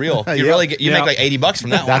Eddie or Reel. You Yeah. really get, you make like $80 from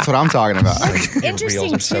that one. That's what I'm talking about.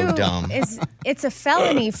 Interesting Reels are so too dumb. is it's a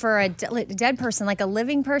felony for a dead person. Like a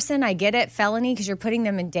living person, I get it, felony because you're putting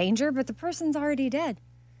them in danger, but the person's already dead.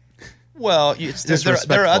 Well,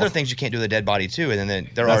 there are other things you can't do with a dead body too, and then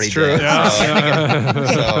they're already dead.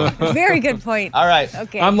 Yeah. So, Very good point. all right.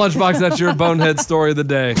 Okay. I'm Lunchbox. That's your bonehead story of the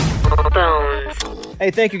day.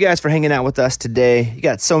 Hey, thank you guys for hanging out with us today. You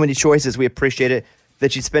got so many choices. We appreciate it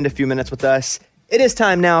that you spend a few minutes with us. It is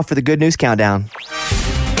time now for the Good News Countdown.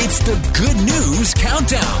 It's the Good News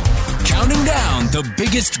Countdown. Counting down the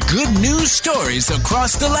biggest good news stories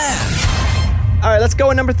across the land. All right, let's go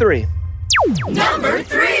with number 3. Number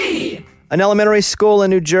 3. An elementary school in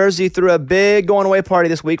New Jersey threw a big going-away party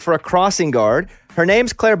this week for a crossing guard. Her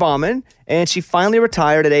name's Claire Bauman, and she finally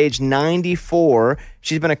retired at age 94.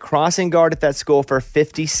 She's been a crossing guard at that school for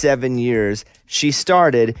 57 years. She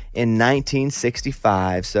started in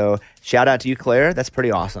 1965. So shout out to you, Claire. That's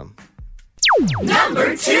pretty awesome.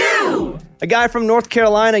 Number 2. A guy from North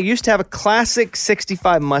Carolina used to have a classic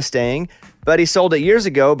 65 Mustang, but he sold it years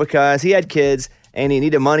ago because he had kids and he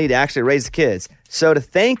needed money to actually raise the kids. So to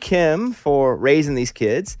thank him for raising these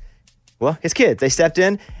kids, well, his kids, they stepped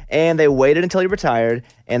in and they waited until he retired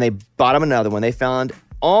and they bought him another one. They found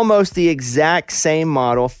almost the exact same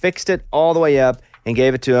model, fixed it all the way up and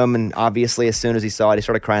gave it to him. And obviously, as soon as he saw it, he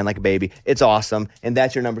started crying like a baby. It's awesome. And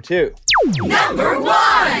that's your number 2. Number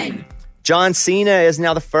 1. John Cena is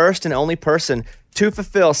now the first and only person to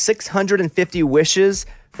fulfill 650 wishes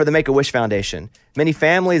for the Make-A-Wish Foundation. Many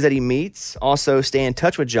families that he meets also stay in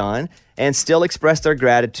touch with John and still express their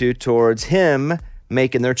gratitude towards him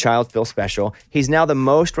making their child feel special. He's now the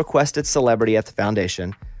most requested celebrity at the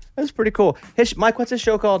foundation. That's pretty cool. Mike, what's his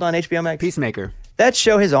show called on HBO Max? Peacemaker. That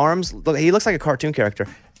show, his arms, he looks like a cartoon character.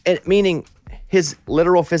 Meaning his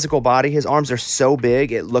literal physical body, his arms are so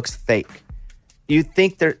big, it looks fake. You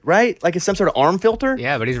think they're, right? Like it's some sort of arm filter?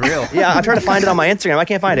 Yeah, but he's real. Yeah, I tried to find it on my Instagram. I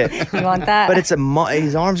can't find it. You want that? But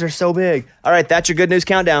his arms are so big. All right, that's your Good News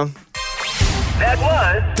Countdown. That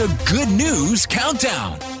was the Good News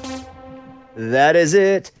Countdown. That is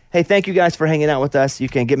it. Hey, thank you guys for hanging out with us. You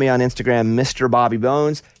can get me on Instagram, Mr. Bobby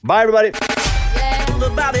Bones. Bye, everybody.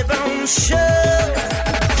 The Bobby Bones Show.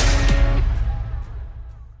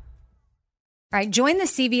 All right, join the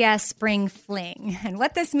CVS Spring Fling. And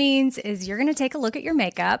what this means is you're going to take a look at your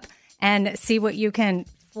makeup and see what you can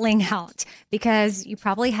fling out because you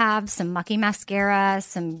probably have some mucky mascara,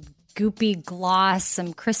 some goopy gloss,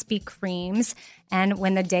 some crispy creams. And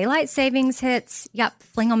when the daylight savings hits,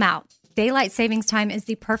 fling them out. Daylight savings time is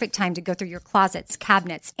the perfect time to go through your closets,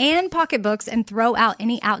 cabinets, and pocketbooks and throw out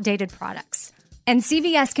any outdated products. And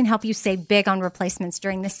CVS can help you save big on replacements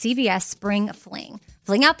during the CVS Spring Fling.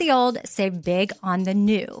 Fling out the old, save big on the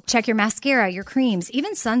new. Check your mascara, your creams,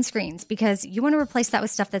 even sunscreens, because you want to replace that with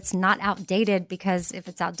stuff that's not outdated, because if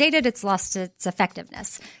it's outdated, it's lost its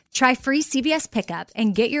effectiveness. Try free CVS pickup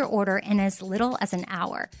and get your order in as little as an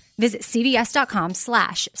hour. Visit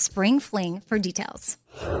cvs.com/springfling for details.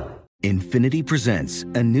 Infinity presents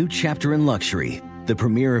a new chapter in luxury, the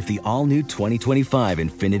premiere of the all-new 2025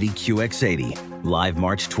 Infinity QX80, live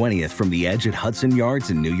March 20th from the Edge at Hudson Yards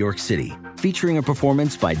in New York City, featuring a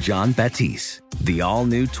performance by John Batiste. The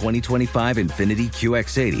all-new 2025 Infinity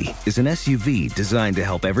QX80 is an SUV designed to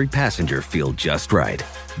help every passenger feel just right.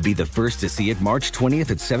 Be the first to see it March 20th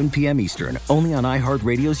at 7 p.m. Eastern, only on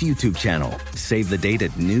iHeartRadio's YouTube channel. Save the date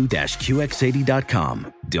at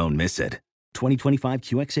new-QX80.com. Don't miss it. 2025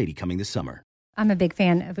 QX80 coming this summer. I'm a big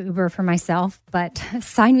fan of Uber for myself, but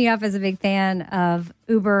sign me up as a big fan of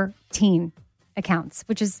Uber Teen accounts,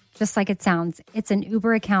 which is just like it sounds. It's an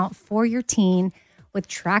Uber account for your teen with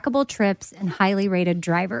trackable trips and highly rated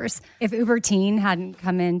drivers. If Uber Teen hadn't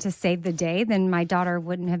come in to save the day, then my daughter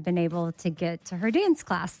wouldn't have been able to get to her dance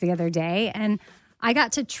class the other day. And I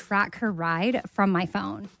got to track her ride from my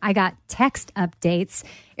phone. I got text updates.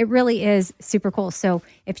 It really is super cool. So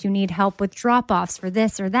if you need help with drop-offs for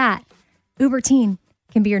this or that, Uber Teen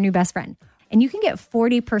can be your new best friend. And you can get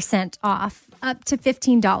 40% off, up to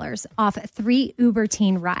 $15 off 3 Uber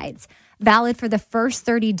Teen rides. Valid for the first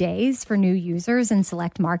 30 days for new users in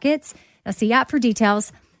select markets. Now see app for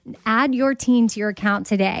details. Add your teen to your account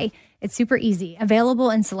today. It's super easy.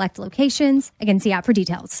 Available in select locations. Again, see app for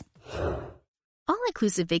details.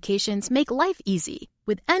 All-inclusive vacations make life easy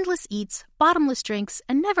with endless eats, bottomless drinks,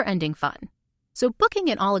 and never-ending fun. So booking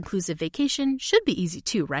an all-inclusive vacation should be easy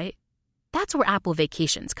too, right? That's where Apple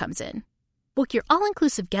Vacations comes in. Book your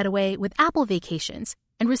all-inclusive getaway with Apple Vacations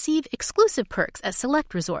and receive exclusive perks at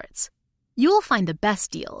select resorts. You'll find the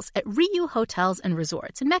best deals at Riu Hotels and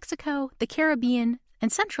Resorts in Mexico, the Caribbean,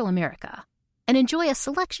 and Central America, and enjoy a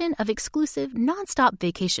selection of exclusive nonstop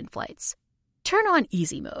vacation flights. Turn on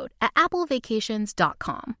easy mode at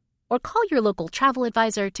applevacations.com or call your local travel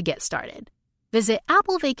advisor to get started. Visit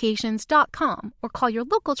applevacations.com or call your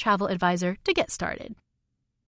local travel advisor to get started.